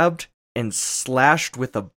stabbed and slashed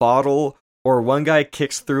with a bottle, or one guy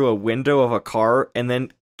kicks through a window of a car and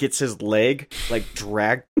then gets his leg like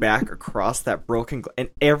dragged back across that broken and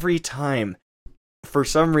every time, for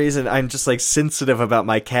some reason, I'm just like sensitive about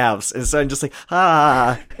my calves, and so I'm just like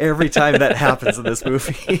every time that happens in this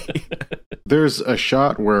movie. There's a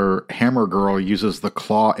shot where Hammer Girl uses the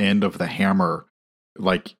claw end of the hammer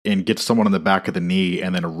and gets someone in the back of the knee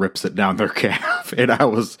and then rips it down their calf. And I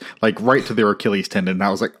was like right to their Achilles tendon. And I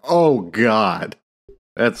was like, oh God,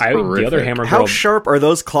 that's horrific. The other Hammer Girl... How sharp are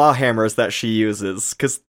those claw hammers that she uses?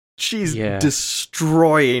 Because she's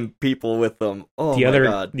destroying people with them. Oh my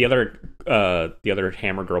God. The other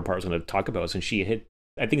Hammer Girl part I was going to talk about is when she hit,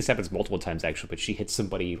 I think this happens multiple times actually, but she hits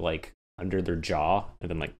somebody like under their jaw and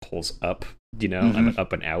then like pulls up,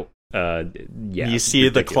 up and out. You see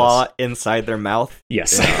ridiculous. The claw inside their mouth?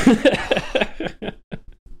 Yes. Yeah.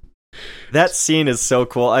 That scene is so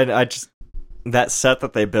cool. I just, that set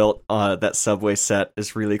that they built, that subway set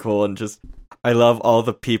is really cool, and just I love all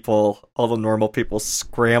the normal people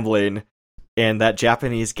scrambling and that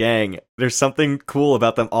Japanese gang, there's something cool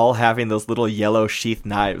about them all having those little yellow sheath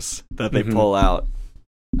knives that they pull out.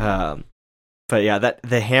 But yeah, that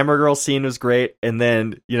the Hammer Girl scene was great. And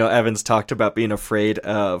then, Evans talked about being afraid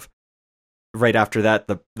of, right after that,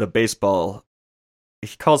 the baseball.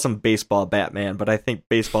 He calls him Baseball Batman, but I think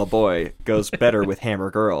Baseball Boy goes better with Hammer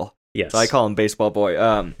Girl. Yes. So I call him Baseball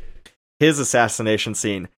Boy. His assassination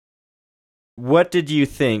scene. What did you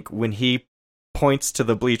think when he points to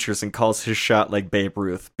the bleachers and calls his shot like Babe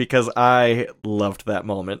Ruth? Because I loved that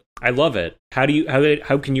moment. I love it. How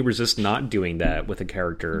can you resist not doing that with a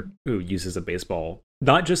character who uses a baseball,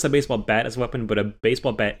 not just a baseball bat as a weapon, but a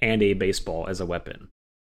baseball bat and a baseball as a weapon?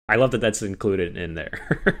 I love that that's included in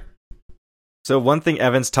there. So one thing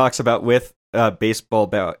Evans talks about with Baseball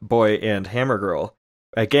Boy and Hammer Girl,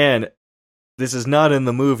 again, this is not in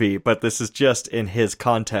the movie, but this is just in his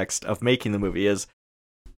context of making the movie, is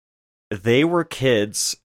they were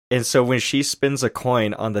kids, and so when she spins a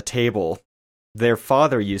coin on the table, their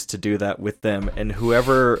father used to do that with them, and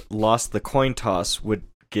whoever lost the coin toss would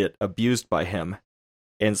get abused by him.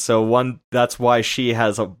 And so that's why she's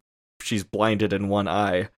blinded in one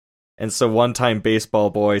eye. And so one time Baseball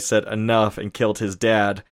Boy said enough and killed his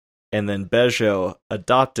dad, and then Bejo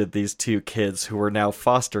adopted these two kids who are now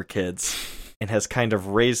foster kids and has kind of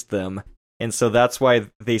raised them. And so that's why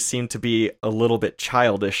they seem to be a little bit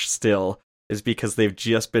childish still, is because they've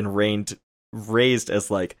just been raised as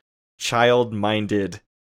like child-minded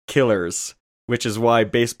killers, which is why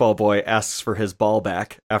Baseball Boy asks for his ball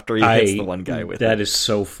back after he hits the one guy with it. That is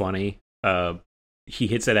so funny. He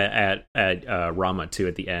hits it at Rama too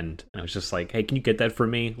at the end, and I was just like, "Hey, can you get that for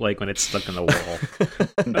me?" Like when it's stuck in the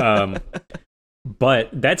wall. But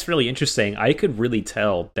that's really interesting. I could really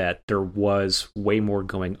tell that there was way more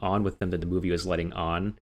going on with them than the movie was letting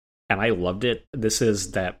on, and I loved it. This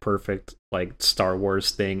is that perfect like Star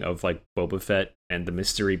Wars thing of like Boba Fett and the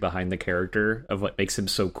mystery behind the character of what makes him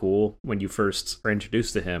so cool when you first are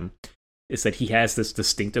introduced to him, is that he has this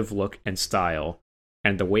distinctive look and style,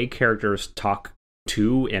 and the way characters talk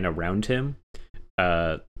to and around him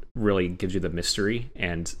really gives you the mystery,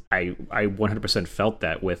 and I 100% felt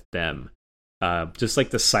that with them. Just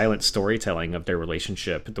like the silent storytelling of their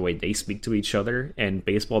relationship, the way they speak to each other, and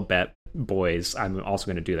Baseball Bat Boys, I'm also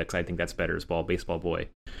going to do that because I think that's better as Baseball Boy.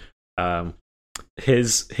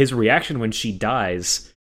 His reaction when she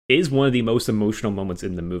dies is one of the most emotional moments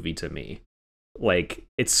in the movie to me. Like,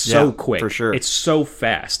 it's so quick. For sure. It's so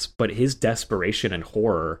fast, but his desperation and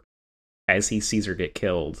horror as he sees her get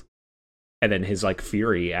killed, and then his like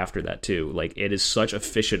fury after that too. Like, it is such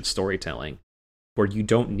efficient storytelling where you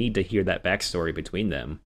don't need to hear that backstory between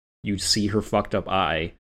them. You see her fucked up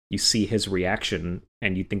eye, you see his reaction,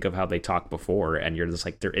 and you think of how they talked before, and you're just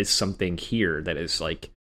like, there is something here that is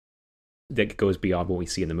like, that goes beyond what we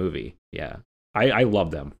see in the movie. Yeah. I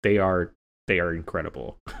love them. They are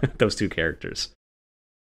incredible. Those two characters.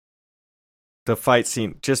 The fight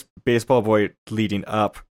scene, just Baseball Boy leading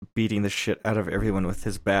up, beating the shit out of everyone with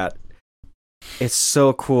his bat. It's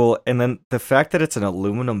so cool. And then the fact that it's an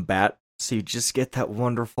aluminum bat, so you just get that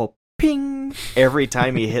wonderful ping every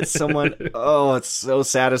time he hits someone. Oh, it's so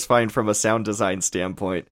satisfying from a sound design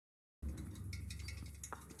standpoint.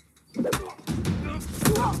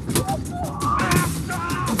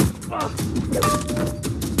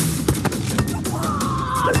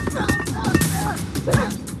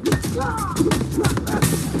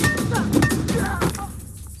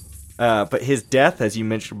 But his death, as you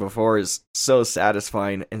mentioned before, is so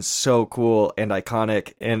satisfying and so cool and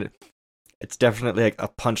iconic, and it's definitely like a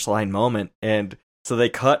punchline moment. And so they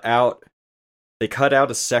cut out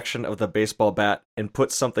a section of the baseball bat and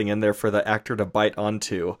put something in there for the actor to bite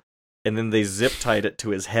onto, and then they zip tied it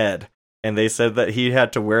to his head. And they said that he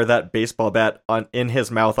had to wear that baseball bat in his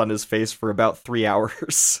mouth on his face for about 3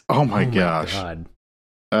 hours. Oh my gosh. God.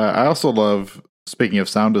 I also love, speaking of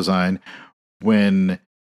sound design, when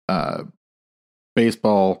Bat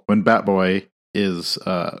Boy is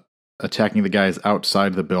attacking the guys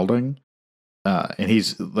outside the building, and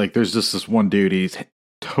he's like, there's just this one dude, he's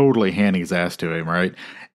totally handing his ass to him, right?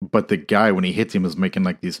 But the guy, when he hits him, is making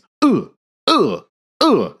like these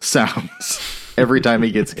sounds every time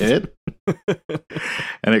he gets hit.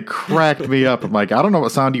 And it cracked me up. I'm like, I don't know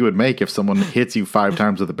what sound you would make if someone hits you 5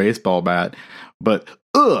 times with a baseball bat, but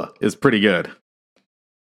is pretty good.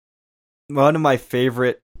 One of my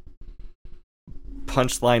favorite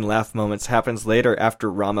punchline laugh moments happens later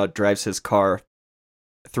after Rama drives his car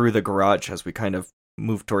through the garage as we kind of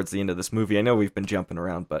move towards the end of this movie. I know we've been jumping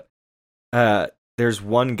around, but there's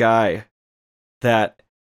one guy that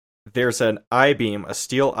there's an I-beam, a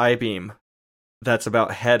steel I-beam that's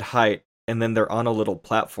about head height, and then they're on a little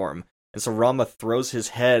platform. And so Rama throws his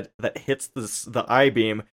head that hits the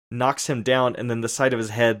I-beam, knocks him down, and then the side of his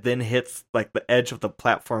head then hits like the edge of the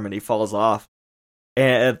platform and he falls off.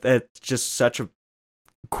 And it's just such a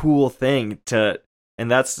cool thing and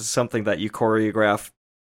that's something that you choreograph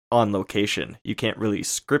on location. You can't really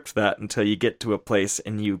script that until you get to a place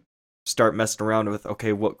and you start messing around with,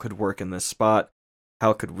 okay, what could work in this spot?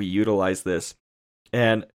 How could we utilize this?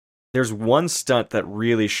 And there's one stunt that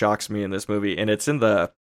really shocks me in this movie, and it's in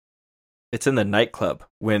the nightclub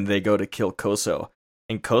when they go to kill Koso.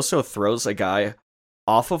 And Koso throws a guy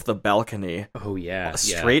off of the balcony. Oh, yeah.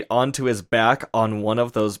 Straight onto his back on one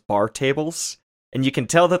of those bar tables. And you can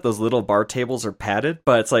tell that those little bar tables are padded,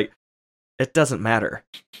 but it's like, it doesn't matter.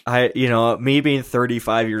 Me being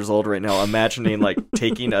 35 years old right now, imagining like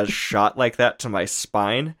taking a shot like that to my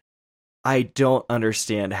spine, I don't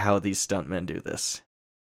understand how these stuntmen do this.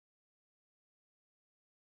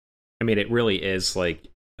 I mean, it really is like,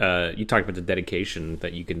 you talked about the dedication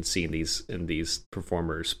that you can see in these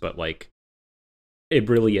performers, but like, it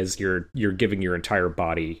really is you're giving your entire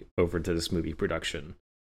body over to this movie production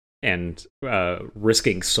and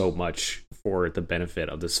risking so much for the benefit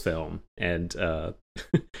of this film, and and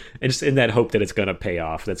just in that hope that it's going to pay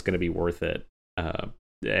off, that's going to be worth it. And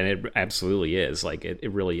it absolutely is. Like,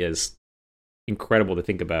 it really is incredible to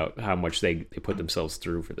think about how much they put themselves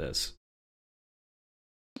through for this.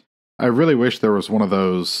 I really wish there was one of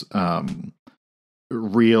those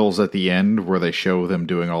reels at the end where they show them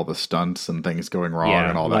doing all the stunts and things going wrong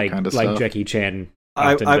and all that kind of stuff. Like Jackie Chan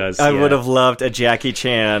often does. I would have loved a Jackie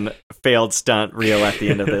Chan failed stunt reel at the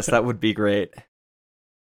end of this. That would be great.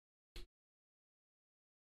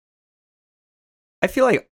 I feel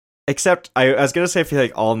like, I was going to say I feel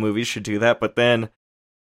like all movies should do that, but then,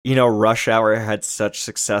 Rush Hour had such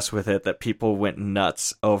success with it that people went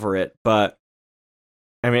nuts over it. But,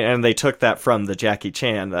 I mean, and they took that from the Jackie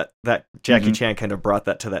Chan, that Jackie Chan kind of brought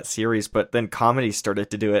that to that series, but then comedy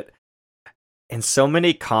started to do it. And so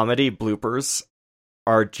many comedy bloopers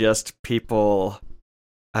are just people,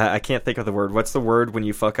 I can't think of the word. What's the word when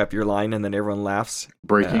you fuck up your line and then everyone laughs?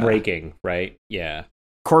 Breaking, right? Yeah.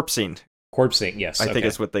 Corpsing, yes. I think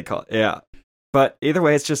is what they call it. Yeah. But either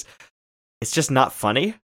way, it's just not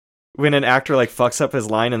funny when an actor like fucks up his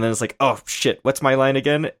line and then it's like, oh shit, what's my line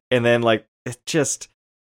again? And then like, it just,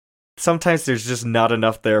 sometimes there's just not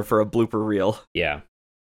enough there for a blooper reel. Yeah.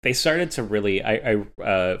 They started to really, I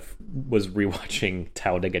was rewatching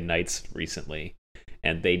Talladega Nights recently,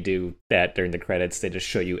 and they do that during the credits. They just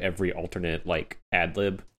show you every alternate like ad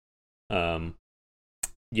lib, for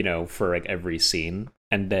like every scene.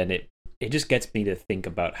 And then it just gets me to think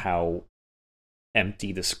about how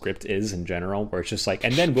empty the script is in general, where it's just like,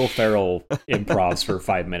 and then Will Ferrell improvs for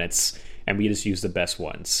 5 minutes and we just use the best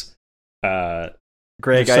ones.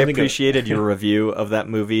 Greg, I appreciated your review of that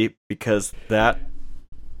movie because that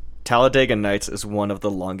Talladega Nights is one of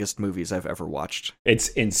the longest movies I've ever watched. It's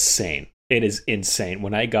insane. It is insane.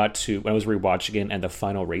 When I was rewatching it and the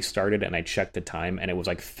final race started and I checked the time and it was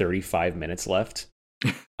like 35 minutes left,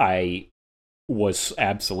 I was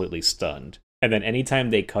absolutely stunned. And then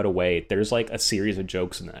anytime they cut away, there's like a series of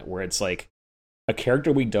jokes in that where it's like a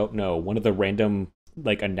character we don't know, one of the random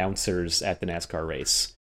like announcers at the NASCAR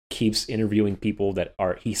race, keeps interviewing people that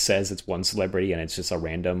he says it's one celebrity and it's just a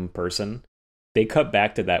random person. They cut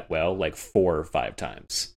back to that well like 4 or 5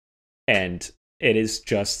 times. And it is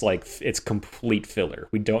just like, it's complete filler.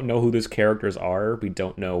 We don't know who those characters are. We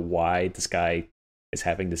don't know why this guy is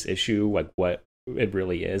having this issue, like what it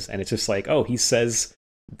really is. And it's just like, oh, he says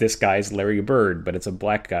this guy's Larry Bird, but it's a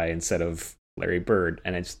black guy instead of Larry Bird.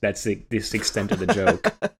 And that's the extent of the joke.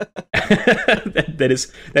 that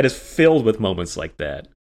is filled with moments like that.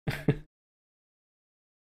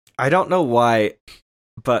 I don't know why,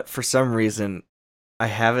 but for some reason, I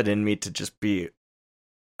have it in me to just be,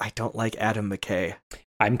 I don't like Adam McKay.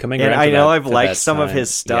 I'm coming around. And I know I've liked some of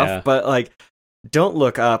his stuff, yeah. But like, Don't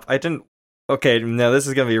Look Up, I didn't, okay, no, this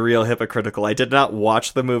is going to be real hypocritical. I did not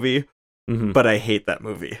watch the movie, but I hate that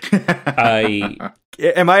movie.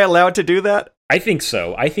 Am I allowed to do that? I think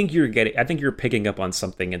so. I think you're picking up on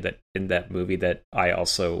something in that movie that I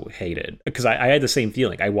also hated, because I had the same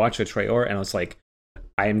feeling. I watched a trailer and I was like,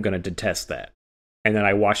 I am going to detest that. And then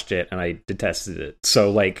I watched it and I detested it.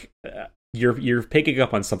 So like, you're picking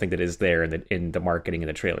up on something that is there in the marketing and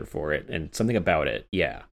the trailer for it, and something about it.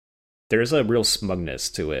 Yeah, there's a real smugness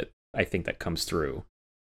to it, I think, that comes through.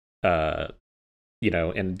 And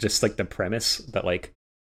just like the premise that like,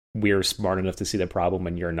 we're smart enough to see the problem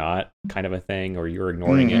and you're not, kind of a thing, or you're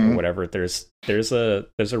ignoring it or whatever. There's a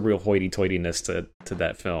real hoity-toityness to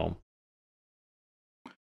that film.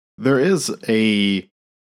 There is a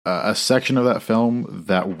a section of that film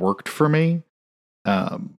that worked for me.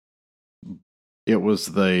 It was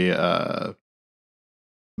the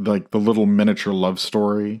like the little miniature love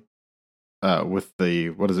story with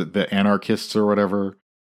the anarchists or whatever,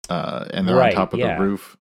 and they're on top of the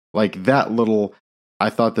roof. Like that little, I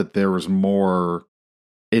thought that there was more.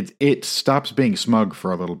 It stops being smug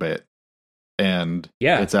for a little bit, and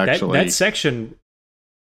it's actually that section.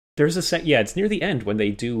 There's a it's near the end when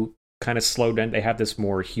they do kind of slow down. They have this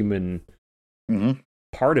more human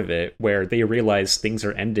part of it where they realize things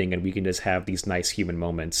are ending and we can just have these nice human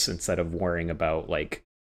moments instead of worrying about like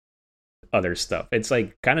other stuff. It's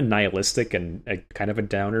like kind of nihilistic and kind of a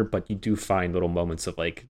downer, but you do find little moments of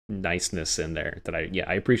like niceness in there that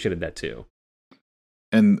I appreciated that too.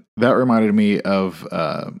 And that reminded me of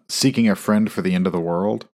Seeking a Friend for the End of the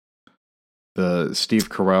World, the Steve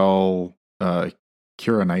Carell,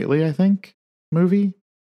 Keira Knightley, I think, movie,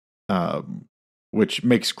 which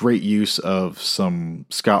makes great use of some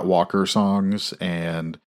Scott Walker songs,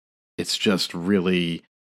 and it's just really,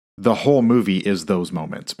 the whole movie is those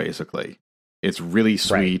moments, basically. It's really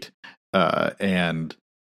sweet, and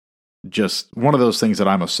just one of those things that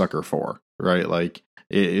I'm a sucker for, right? Like,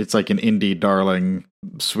 it's like an indie darling,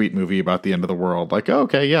 sweet movie about the end of the world. Like,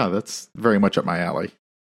 okay, yeah, that's very much up my alley.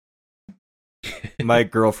 My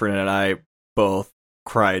girlfriend and I both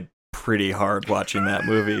cried pretty hard watching that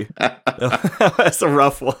movie. That's a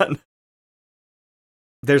rough one.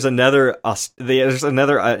 There's another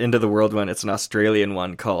End of the World one. It's an Australian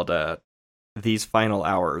one called These Final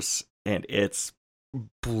Hours, and it's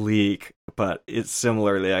bleak, but it's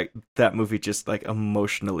similarly like that movie just like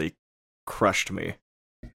emotionally crushed me.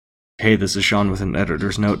 Hey, this is Sean with an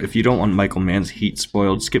editor's note. If you don't want Michael Mann's heat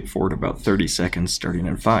spoiled, skip forward about 30 seconds, starting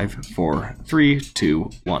in 5, 4, 3, 2,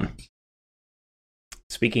 1.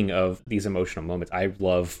 Speaking of these emotional moments, I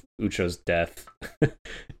love Ucho's death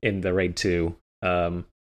in the Raid 2.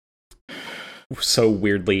 So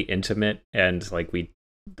weirdly intimate, and like we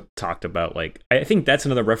talked about, like I think that's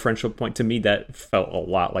another referential point to me that felt a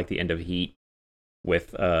lot like the end of Heat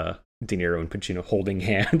with De Niro and Pacino holding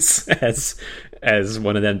hands as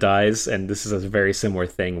one of them dies, and this is a very similar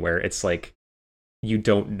thing where it's like you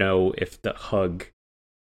don't know if the hug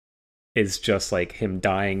is just like him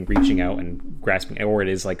dying, reaching out and grasping, or it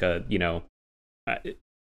is like a, you know,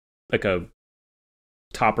 like a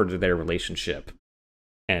topper to their relationship,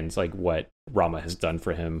 and it's like what Rama has done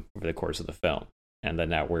for him over the course of the film, and then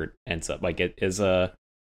that where it ends up. Like it is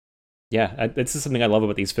this is something I love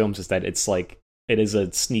about these films, is that it's like it is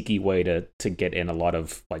a sneaky way to get in a lot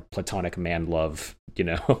of like platonic man love, you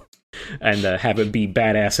know, and have it be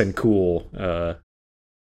badass and cool,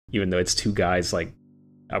 even though it's two guys like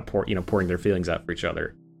pouring their feelings out for each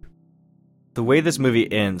other. The way this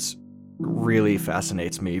movie ends really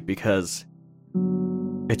fascinates me because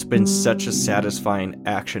it's been such a satisfying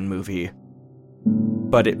action movie,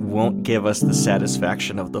 but it won't give us the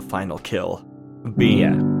satisfaction of the final kill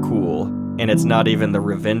being cool. And it's not even the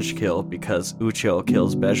revenge kill because Ucho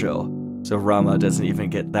kills Bejo, so Rama doesn't even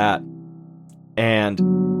get that. And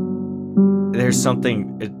there's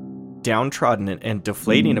something downtrodden and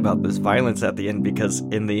deflating about this violence at the end, because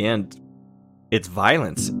in the end it's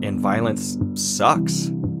violence, and violence sucks.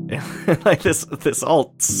 Like this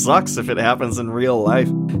all sucks if it happens in real life.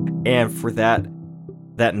 And for that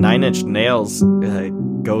Nine Inch Nails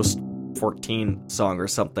Ghost 14 song or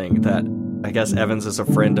something, that I guess Evans is a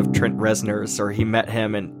friend of Trent Reznor's, or he met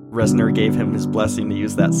him and Reznor gave him his blessing to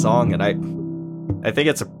use that song, and I think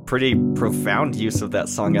it's a pretty profound use of that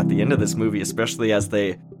song at the end of this movie, especially as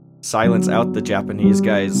they silence out the Japanese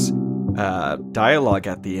guy's dialogue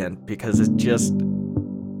at the end, because it's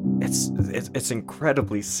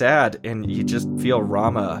incredibly sad, and you just feel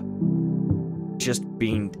Rama just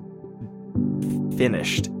being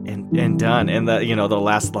finished and done, and the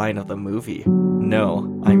last line of the movie,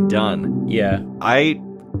 "No, I'm done." Yeah, I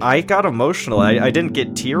got emotional. I didn't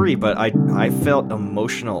get teary, but I felt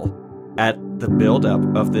emotional at the buildup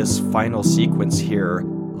of this final sequence here,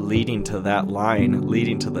 leading to that line,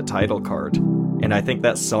 leading to the title card. And I think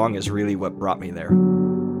that song is really what brought me there.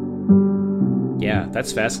 Yeah,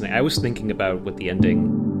 that's fascinating. I was thinking about with the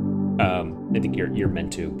ending, I think you're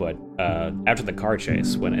meant to, but after the car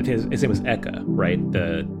chase, when his name was Eka, right?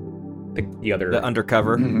 The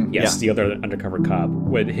undercover. Mm-hmm. Yes, yeah. The other undercover cop.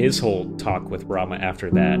 When his whole talk with Rama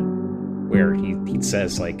after that, where he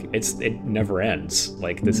says like it never ends.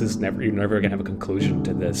 Like you're never gonna have a conclusion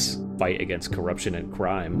to this fight against corruption and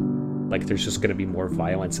crime. Like there's just gonna be more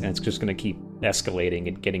violence, and it's just gonna keep escalating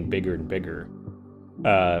and getting bigger and bigger.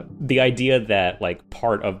 The idea that like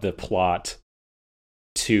part of the plot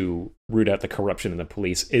to root out the corruption in the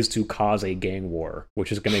police is to cause a gang war,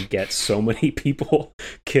 which is going to get so many people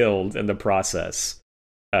killed in the process.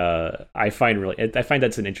 I find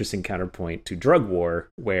that's an interesting counterpoint to drug war,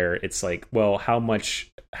 where it's like, well,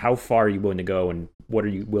 how far are you willing to go, and what are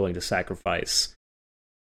you willing to sacrifice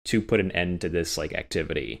to put an end to this like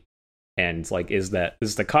activity? And like, is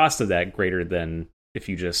the cost of that greater than if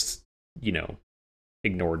you just,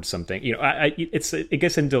 ignored something? It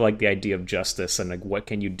gets into like the idea of justice and like, what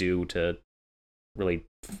can you do to really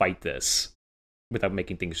fight this without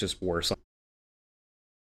making things just worse?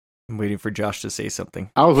 I'm waiting for Josh to say something.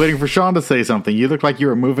 I was waiting for Sean to say something. You look like you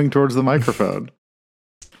were moving towards the microphone.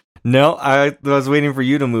 No, I was waiting for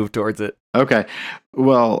you to move towards it. Okay.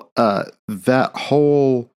 Well, the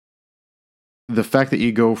fact that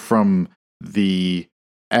you go from the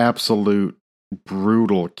absolute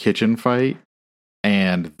brutal kitchen fight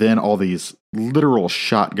and then all these literal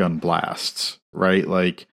shotgun blasts, right?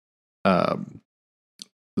 Like,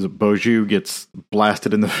 Boju gets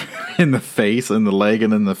blasted in the face, in the leg,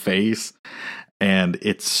 and in the face, and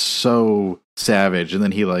it's so savage. And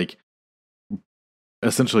then he like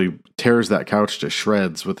essentially tears that couch to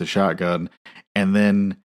shreds with the shotgun, and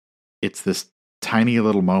then it's this tiny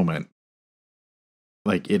little moment.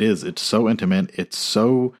 Like, it's so intimate, it's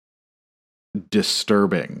so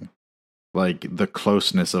disturbing, like the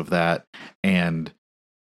closeness of that. And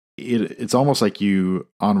it's almost like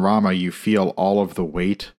on Rama, you feel all of the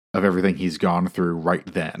weight of everything he's gone through right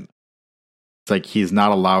then. It's like he's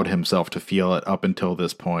not allowed himself to feel it up until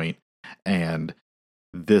this point, and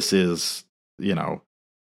this is,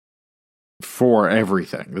 for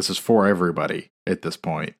everything. This is for everybody at this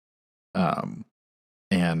point. And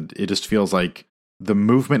it just feels like the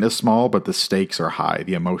movement is small, but the stakes are high.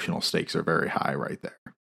 The emotional stakes are very high right there.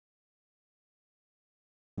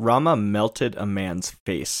 Rama melted a man's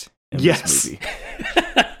face in Yes. this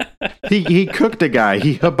movie. He cooked a guy.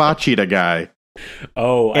 He hibachi'd a guy.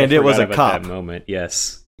 Oh, and I it was a about cop. that moment.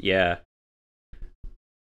 Yes. Yeah.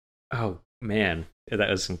 Oh man, that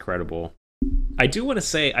was incredible. I do want to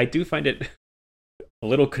say, I do find it a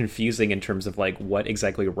little confusing in terms of like what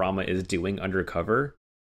exactly Rama is doing undercover.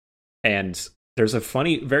 And there's a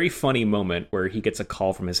very funny moment where he gets a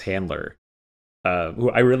call from his handler. Who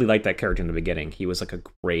I really liked that character in the beginning. He was like a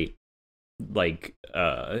great, like,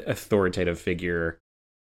 authoritative figure,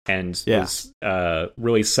 and was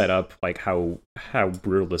really set up like how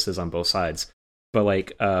brutal this is on both sides. But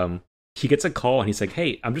like, he gets a call and he's like,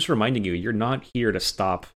 "Hey, I'm just reminding you, you're not here to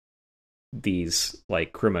stop these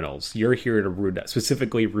like criminals. You're here to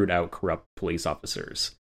specifically root out corrupt police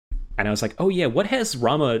officers." And I was like, oh yeah, what has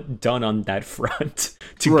Rama done on that front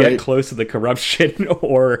to get close to the corruption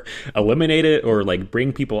or eliminate it or like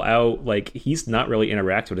bring people out? Like, he's not really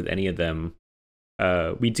interacted with any of them.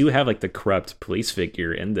 We do have like the corrupt police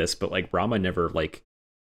figure in this, but like Rama never like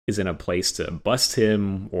is in a place to bust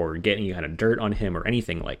him or get any kind of dirt on him or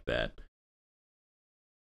anything like that.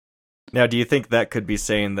 Now, do you think that could be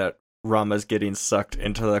saying that Rama's getting sucked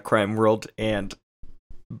into the crime world, and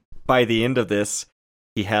by the end of this,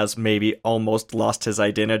 he has maybe almost lost his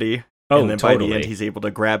identity, and then by the end he's able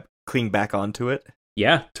to cling back onto it?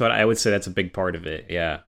 Yeah, I would say that's a big part of it,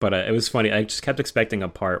 yeah. But it was funny, I just kept expecting a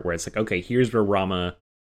part where it's like, okay, here's where Rama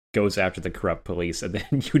goes after the corrupt police, and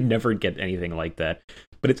then you never get anything like that.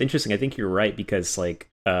 But it's interesting, I think you're right, because like,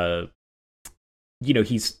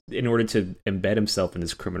 he's, in order to embed himself in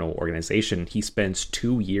this criminal organization, he spends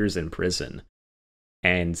 2 years in prison.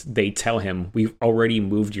 And they tell him, we've already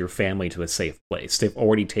moved your family to a safe place. They've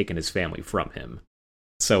already taken his family from him.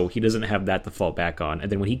 So he doesn't have that to fall back on.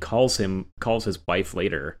 And then when he calls his wife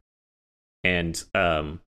later, and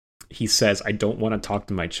he says, I don't want to talk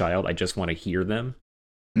to my child, I just want to hear them.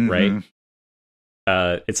 Mm-hmm.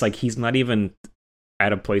 Right? It's like he's not even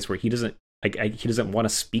at a place where he doesn't want to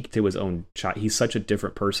speak to his own child. He's such a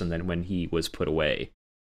different person than when he was put away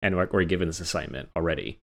and or given this assignment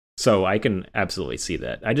already. So I can absolutely see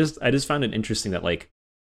that. I just found it interesting that like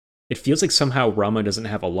it feels like somehow Rama doesn't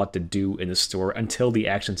have a lot to do in the store until the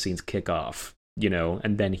action scenes kick off,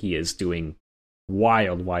 and then he is doing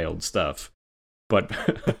wild stuff. But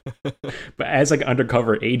but as like an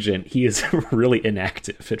undercover agent, he is really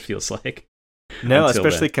inactive, it feels like. No,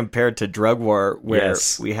 especially compared to Drug War, where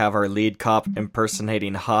we have our lead cop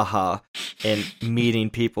impersonating Haha and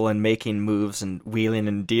meeting people and making moves and wheeling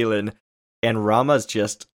and dealing, and Rama's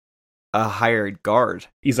just a hired guard.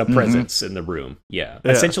 He's a presence in the room. Yeah.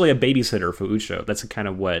 Essentially a babysitter for Ucho. That's kind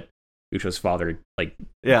of what Ucho's father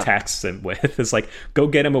tasks him with. It's like, go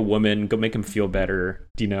get him a woman, go make him feel better,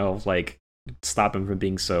 like stop him from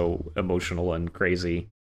being so emotional and crazy.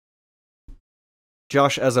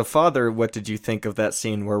 Josh, as a father, what did you think of that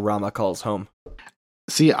scene where Rama calls home?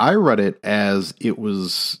 See, I read it as it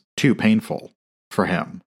was too painful for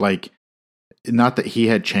him. Like, not that he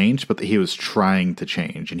had changed, but that he was trying to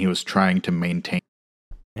change and he was trying to maintain.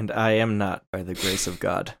 And I am not, by the grace of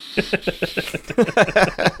God.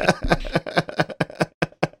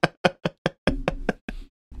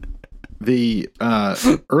 The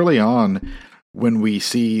early on, when we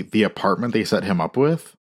see the apartment they set him up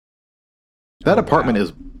with, that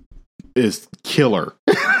apartment is killer.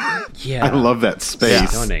 Yeah, I love that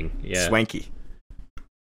space. Stunning. Yeah, Swanky.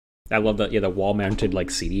 I love that. Yeah, the wall mounted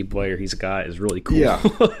like CD player he's got is really cool. Yeah.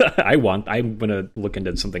 I'm gonna look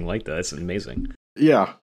into something like that. It's amazing.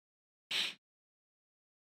 Yeah.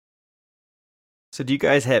 So do you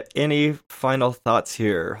guys have any final thoughts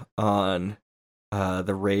here on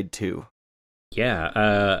the Raid 2?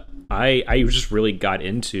 Yeah, I just really got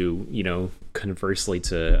into, conversely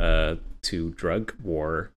to Drug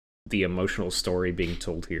War, the emotional story being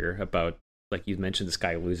told here about, like you mentioned, this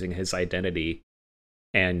guy losing his identity,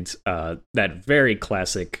 and that very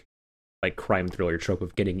classic like crime thriller trope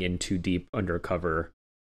of getting in too deep undercover,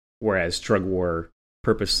 whereas Drug War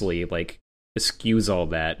purposely like eschews all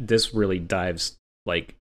that. This really dives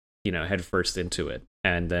like headfirst into it,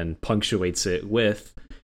 and then punctuates it with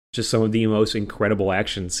just some of the most incredible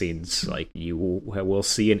action scenes like you will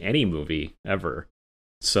see in any movie ever.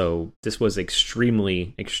 So this was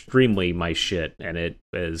extremely, extremely my shit, and it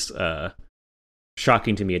was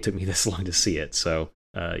shocking to me it took me this long to see it. So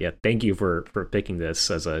yeah, thank you for picking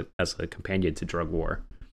this as a companion to Drug War.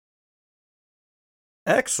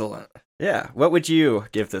 Excellent. Yeah. What would you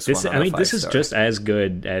give this one? I mean, this is just as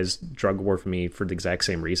good as Drug War for me for the exact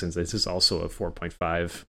same reasons. This is also a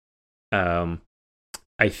 4.5.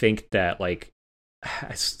 I think that like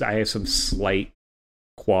I have some slight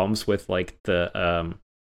qualms with like the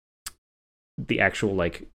actual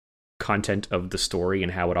like content of the story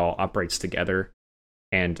and how it all operates together,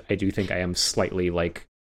 and I do think I am slightly like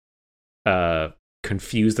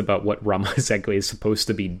confused about what Rama exactly is supposed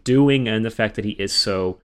to be doing, and the fact that he is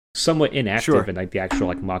so somewhat inactive in like the actual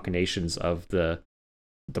like machinations of the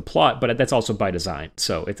plot, but that's also by design.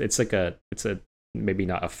 So it's a maybe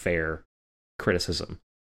not a fair criticism.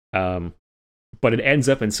 But it ends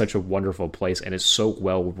up in such a wonderful place, and it's so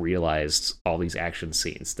well realized, all these action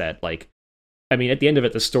scenes, that like, I mean, at the end of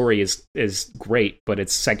it, the story is great, but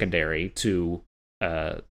it's secondary to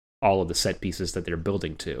all of the set pieces that they're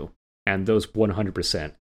building to, and those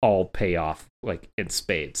 100% all pay off like in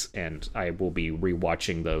spades, and I will be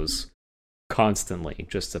rewatching those constantly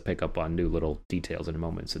just to pick up on new little details and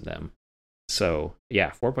moments in them. So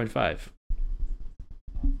yeah, 4.5.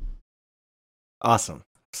 Awesome.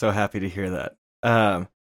 So happy to hear that.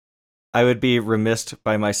 I would be remiss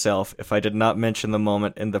by myself if I did not mention the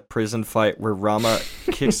moment in the prison fight where Rama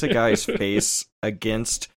kicks a guy's face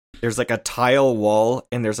against, there's like a tile wall,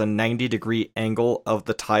 and there's a 90-degree angle of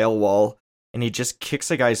the tile wall, and he just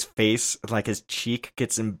kicks a guy's face, like his cheek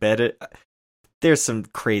gets embedded. There's some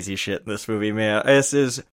crazy shit in this movie, man. This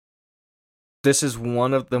is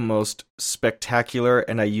one of the most spectacular,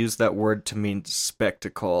 and I use that word to mean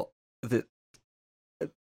spectacle.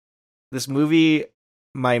 This movie,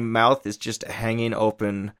 my mouth is just hanging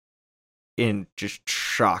open in just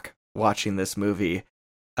shock watching this movie.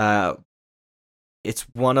 It's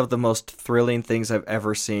one of the most thrilling things I've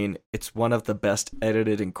ever seen. It's one of the best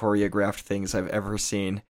edited and choreographed things I've ever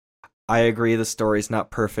seen. I agree the story's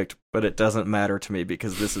not perfect, but it doesn't matter to me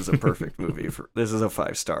because this is a perfect movie. This is a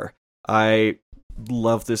 5-star. I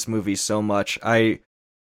love this movie so much. I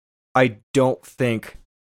don't think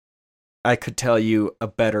I could tell you a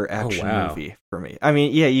better action movie for me. I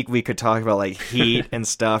mean, yeah, we could talk about like Heat and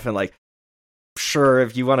stuff, and like, sure,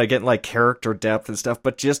 if you want to get like character depth and stuff,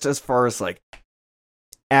 but just as far as like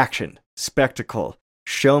action, spectacle,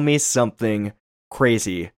 show me something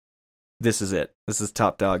crazy. This is it. This is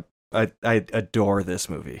top dog. I adore this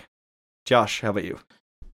movie. Josh, how about you?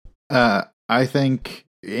 I think,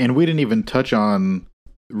 and we didn't even touch on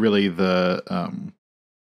really the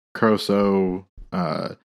Kuroso,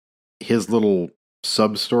 his little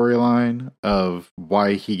sub storyline of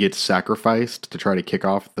why he gets sacrificed to try to kick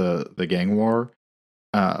off the gang war,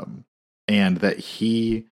 and that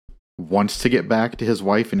he wants to get back to his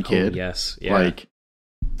wife and kid. Oh, yes, yeah. Like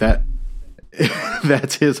that.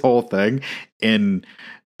 That's his whole thing. And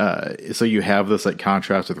so you have this like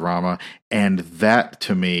contrast with Rama, and that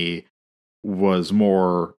to me was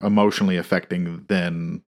more emotionally affecting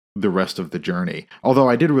than the rest of the journey. Although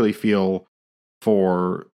I did really feel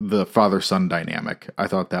for the father-son dynamic. I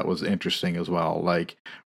thought that was interesting as well. Like,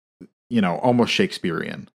 almost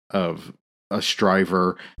Shakespearean of a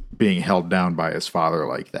striver being held down by his father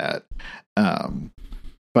like that.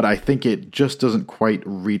 But I think it just doesn't quite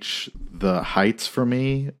reach the heights for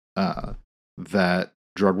me that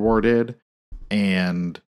Drug War did.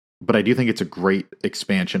 But I do think it's a great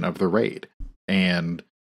expansion of the Raid. And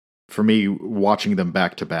for me, watching them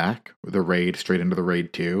back to back, the Raid straight into the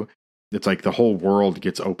Raid 2, it's like the whole world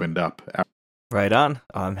gets opened up. Right on.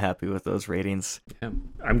 I'm happy with those ratings. Yeah.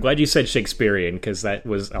 I'm glad you said Shakespearean, because that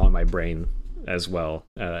was on my brain as well.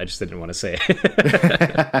 I just didn't want to say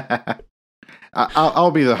it.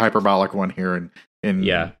 I'll be the hyperbolic one here and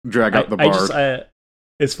drag out the bard.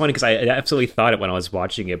 It's funny because I absolutely thought it when I was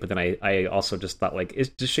watching it, but then I also just thought, like,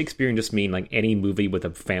 does Shakespearean just mean like any movie with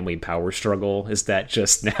a family power struggle? Is that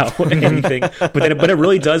just now anything? but it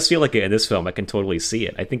really does feel like it in this film. I can totally see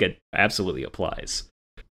it. I think it absolutely applies.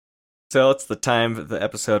 So it's the time of the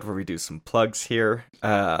episode where we do some plugs here.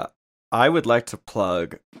 I would like to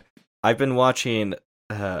plug, I've been watching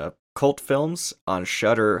cult films on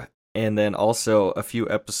Shudder, and then also a few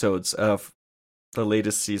episodes of the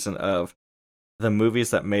latest season of The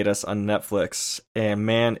Movies That Made Us on Netflix. And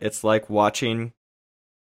man, it's like watching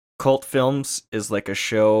cult films is like a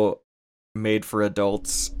show made for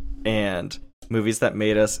adults, and Movies That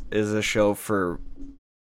Made Us is a show for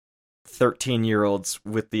 13-year-olds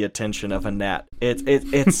with the attention of a gnat. It's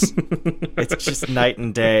just night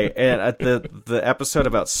and day. And the episode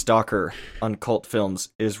about Stalker on cult films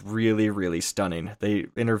is really, really stunning. They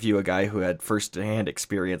interview a guy who had first-hand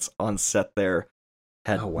experience on set there,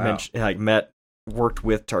 worked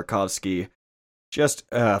with Tarkovsky. Just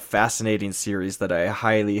a fascinating series that I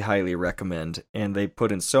highly, highly recommend. And they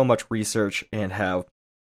put in so much research and have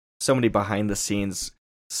so many behind-the-scenes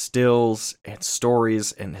stills and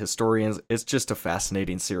stories and historians. It's just a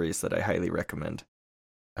fascinating series that I highly recommend.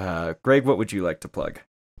 Greg, what would you like to plug?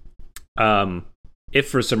 If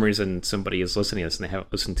for some reason somebody is listening to this and they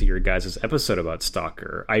haven't listened to your guys' episode about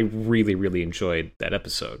Stalker, I really, really enjoyed that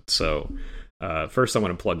episode. So first I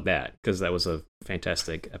want to plug that, because that was a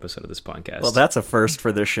fantastic episode of this podcast. Well, that's a first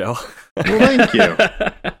for this show. Well, thank you.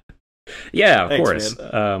 Yeah, of Thanks, course.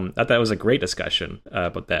 I thought that was a great discussion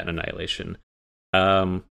about that and Annihilation.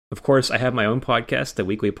 Of course, I have my own podcast, the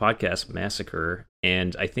weekly podcast Massacre,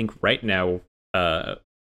 and I think right now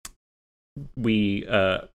we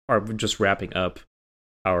are just wrapping up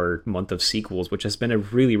our month of sequels, which has been a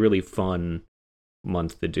really, really fun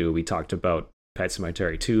month to do. We talked about Pet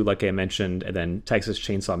Sematary 2, like I mentioned, and then Texas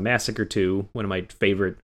Chainsaw Massacre 2, one of my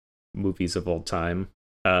favorite movies of all time,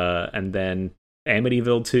 and then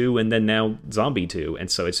Amityville 2, and then now Zombie 2,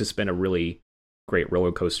 and so it's just been a really great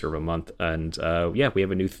roller coaster of a month. And we have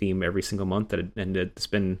a new theme every single month, and it's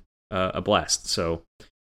been a blast. So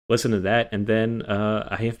listen to that. And then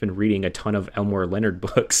I have been reading a ton of Elmore Leonard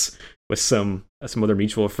books with some other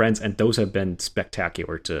mutual friends, and those have been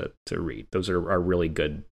spectacular to read. Those are really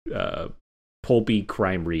good pulpy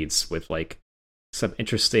crime reads with like some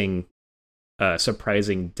interesting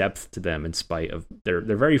surprising depth to them, in spite of they're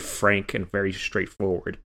very frank and very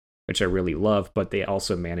straightforward, which I really love, but they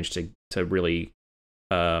also manage to really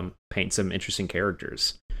paint some interesting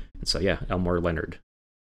characters. And so Elmore Leonard.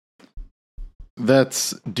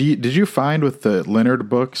 Did you find with the Leonard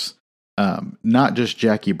books, not just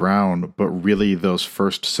Jackie Brown, but really those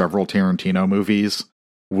first several Tarantino movies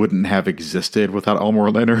wouldn't have existed without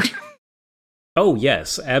Elmore Leonard? Oh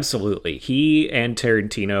yes, absolutely. He and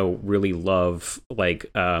Tarantino really love, like,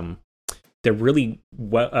 they're really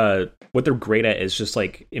what they're great at is just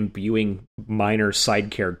like imbuing minor side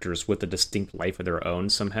characters with a distinct life of their own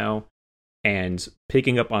somehow, and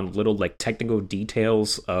picking up on little like technical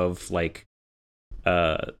details of like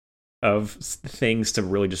of things to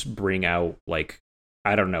really just bring out, like,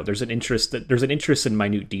 I don't know, there's an interest in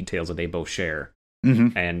minute details that they both share.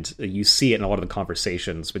 Mm-hmm. And you see it in a lot of the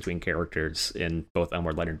conversations between characters in both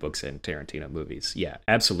Elmore Leonard books and Tarantino movies. Yeah,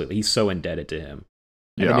 absolutely. He's so indebted to him.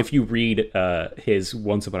 And then if you read his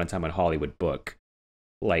Once Upon a Time in Hollywood book,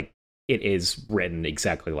 like, it is written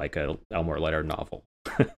exactly like a Elmore Leonard novel.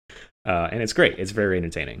 And it's great. It's very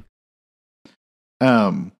entertaining.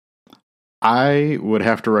 I would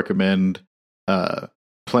have to recommend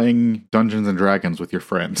playing Dungeons and Dragons with your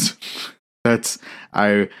friends.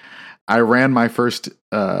 I ran my first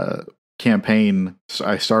campaign.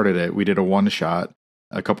 I started it. We did a one-shot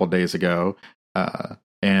a couple days ago.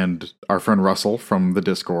 And our friend Russell from the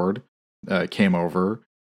Discord came over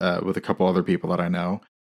with a couple other people that I know.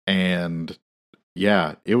 And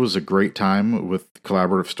yeah, it was a great time with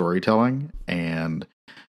collaborative storytelling. And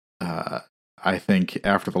I think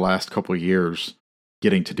after the last couple of years,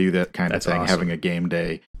 getting to do that kind of thing, awesome. having a game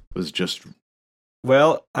day was just...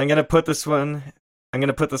 Well, I'm going to put this one I'm going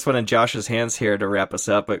to put this one in Josh's hands here to wrap us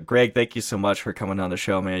up. But Greg, thank you so much for coming on the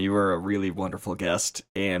show, man. You were a really wonderful guest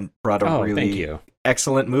and brought a really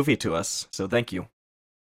excellent movie to us. So thank you.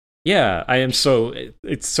 Yeah, I am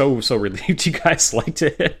it's so relieved you guys liked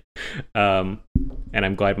it. And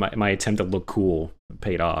I'm glad my attempt to look cool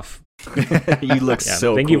paid off. You look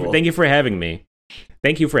so cool. Thank you for having me.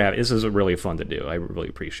 This is really fun to do. I really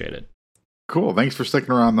appreciate it. Cool. Thanks for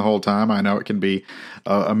sticking around the whole time. I know it can be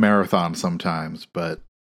a marathon sometimes, but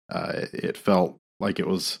it felt like it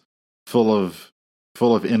was full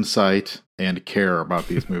of insight and care about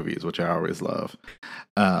these movies, which I always love.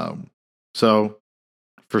 So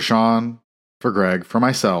for Sean, for Greg, for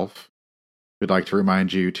myself, we'd like to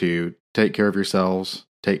remind you to take care of yourselves,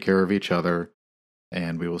 take care of each other,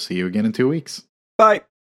 and we will see you again in 2 weeks. Bye.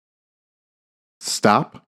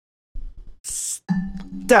 Stop.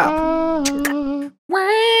 Wow.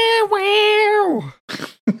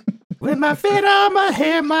 With my feet on my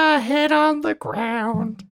head on the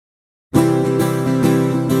ground.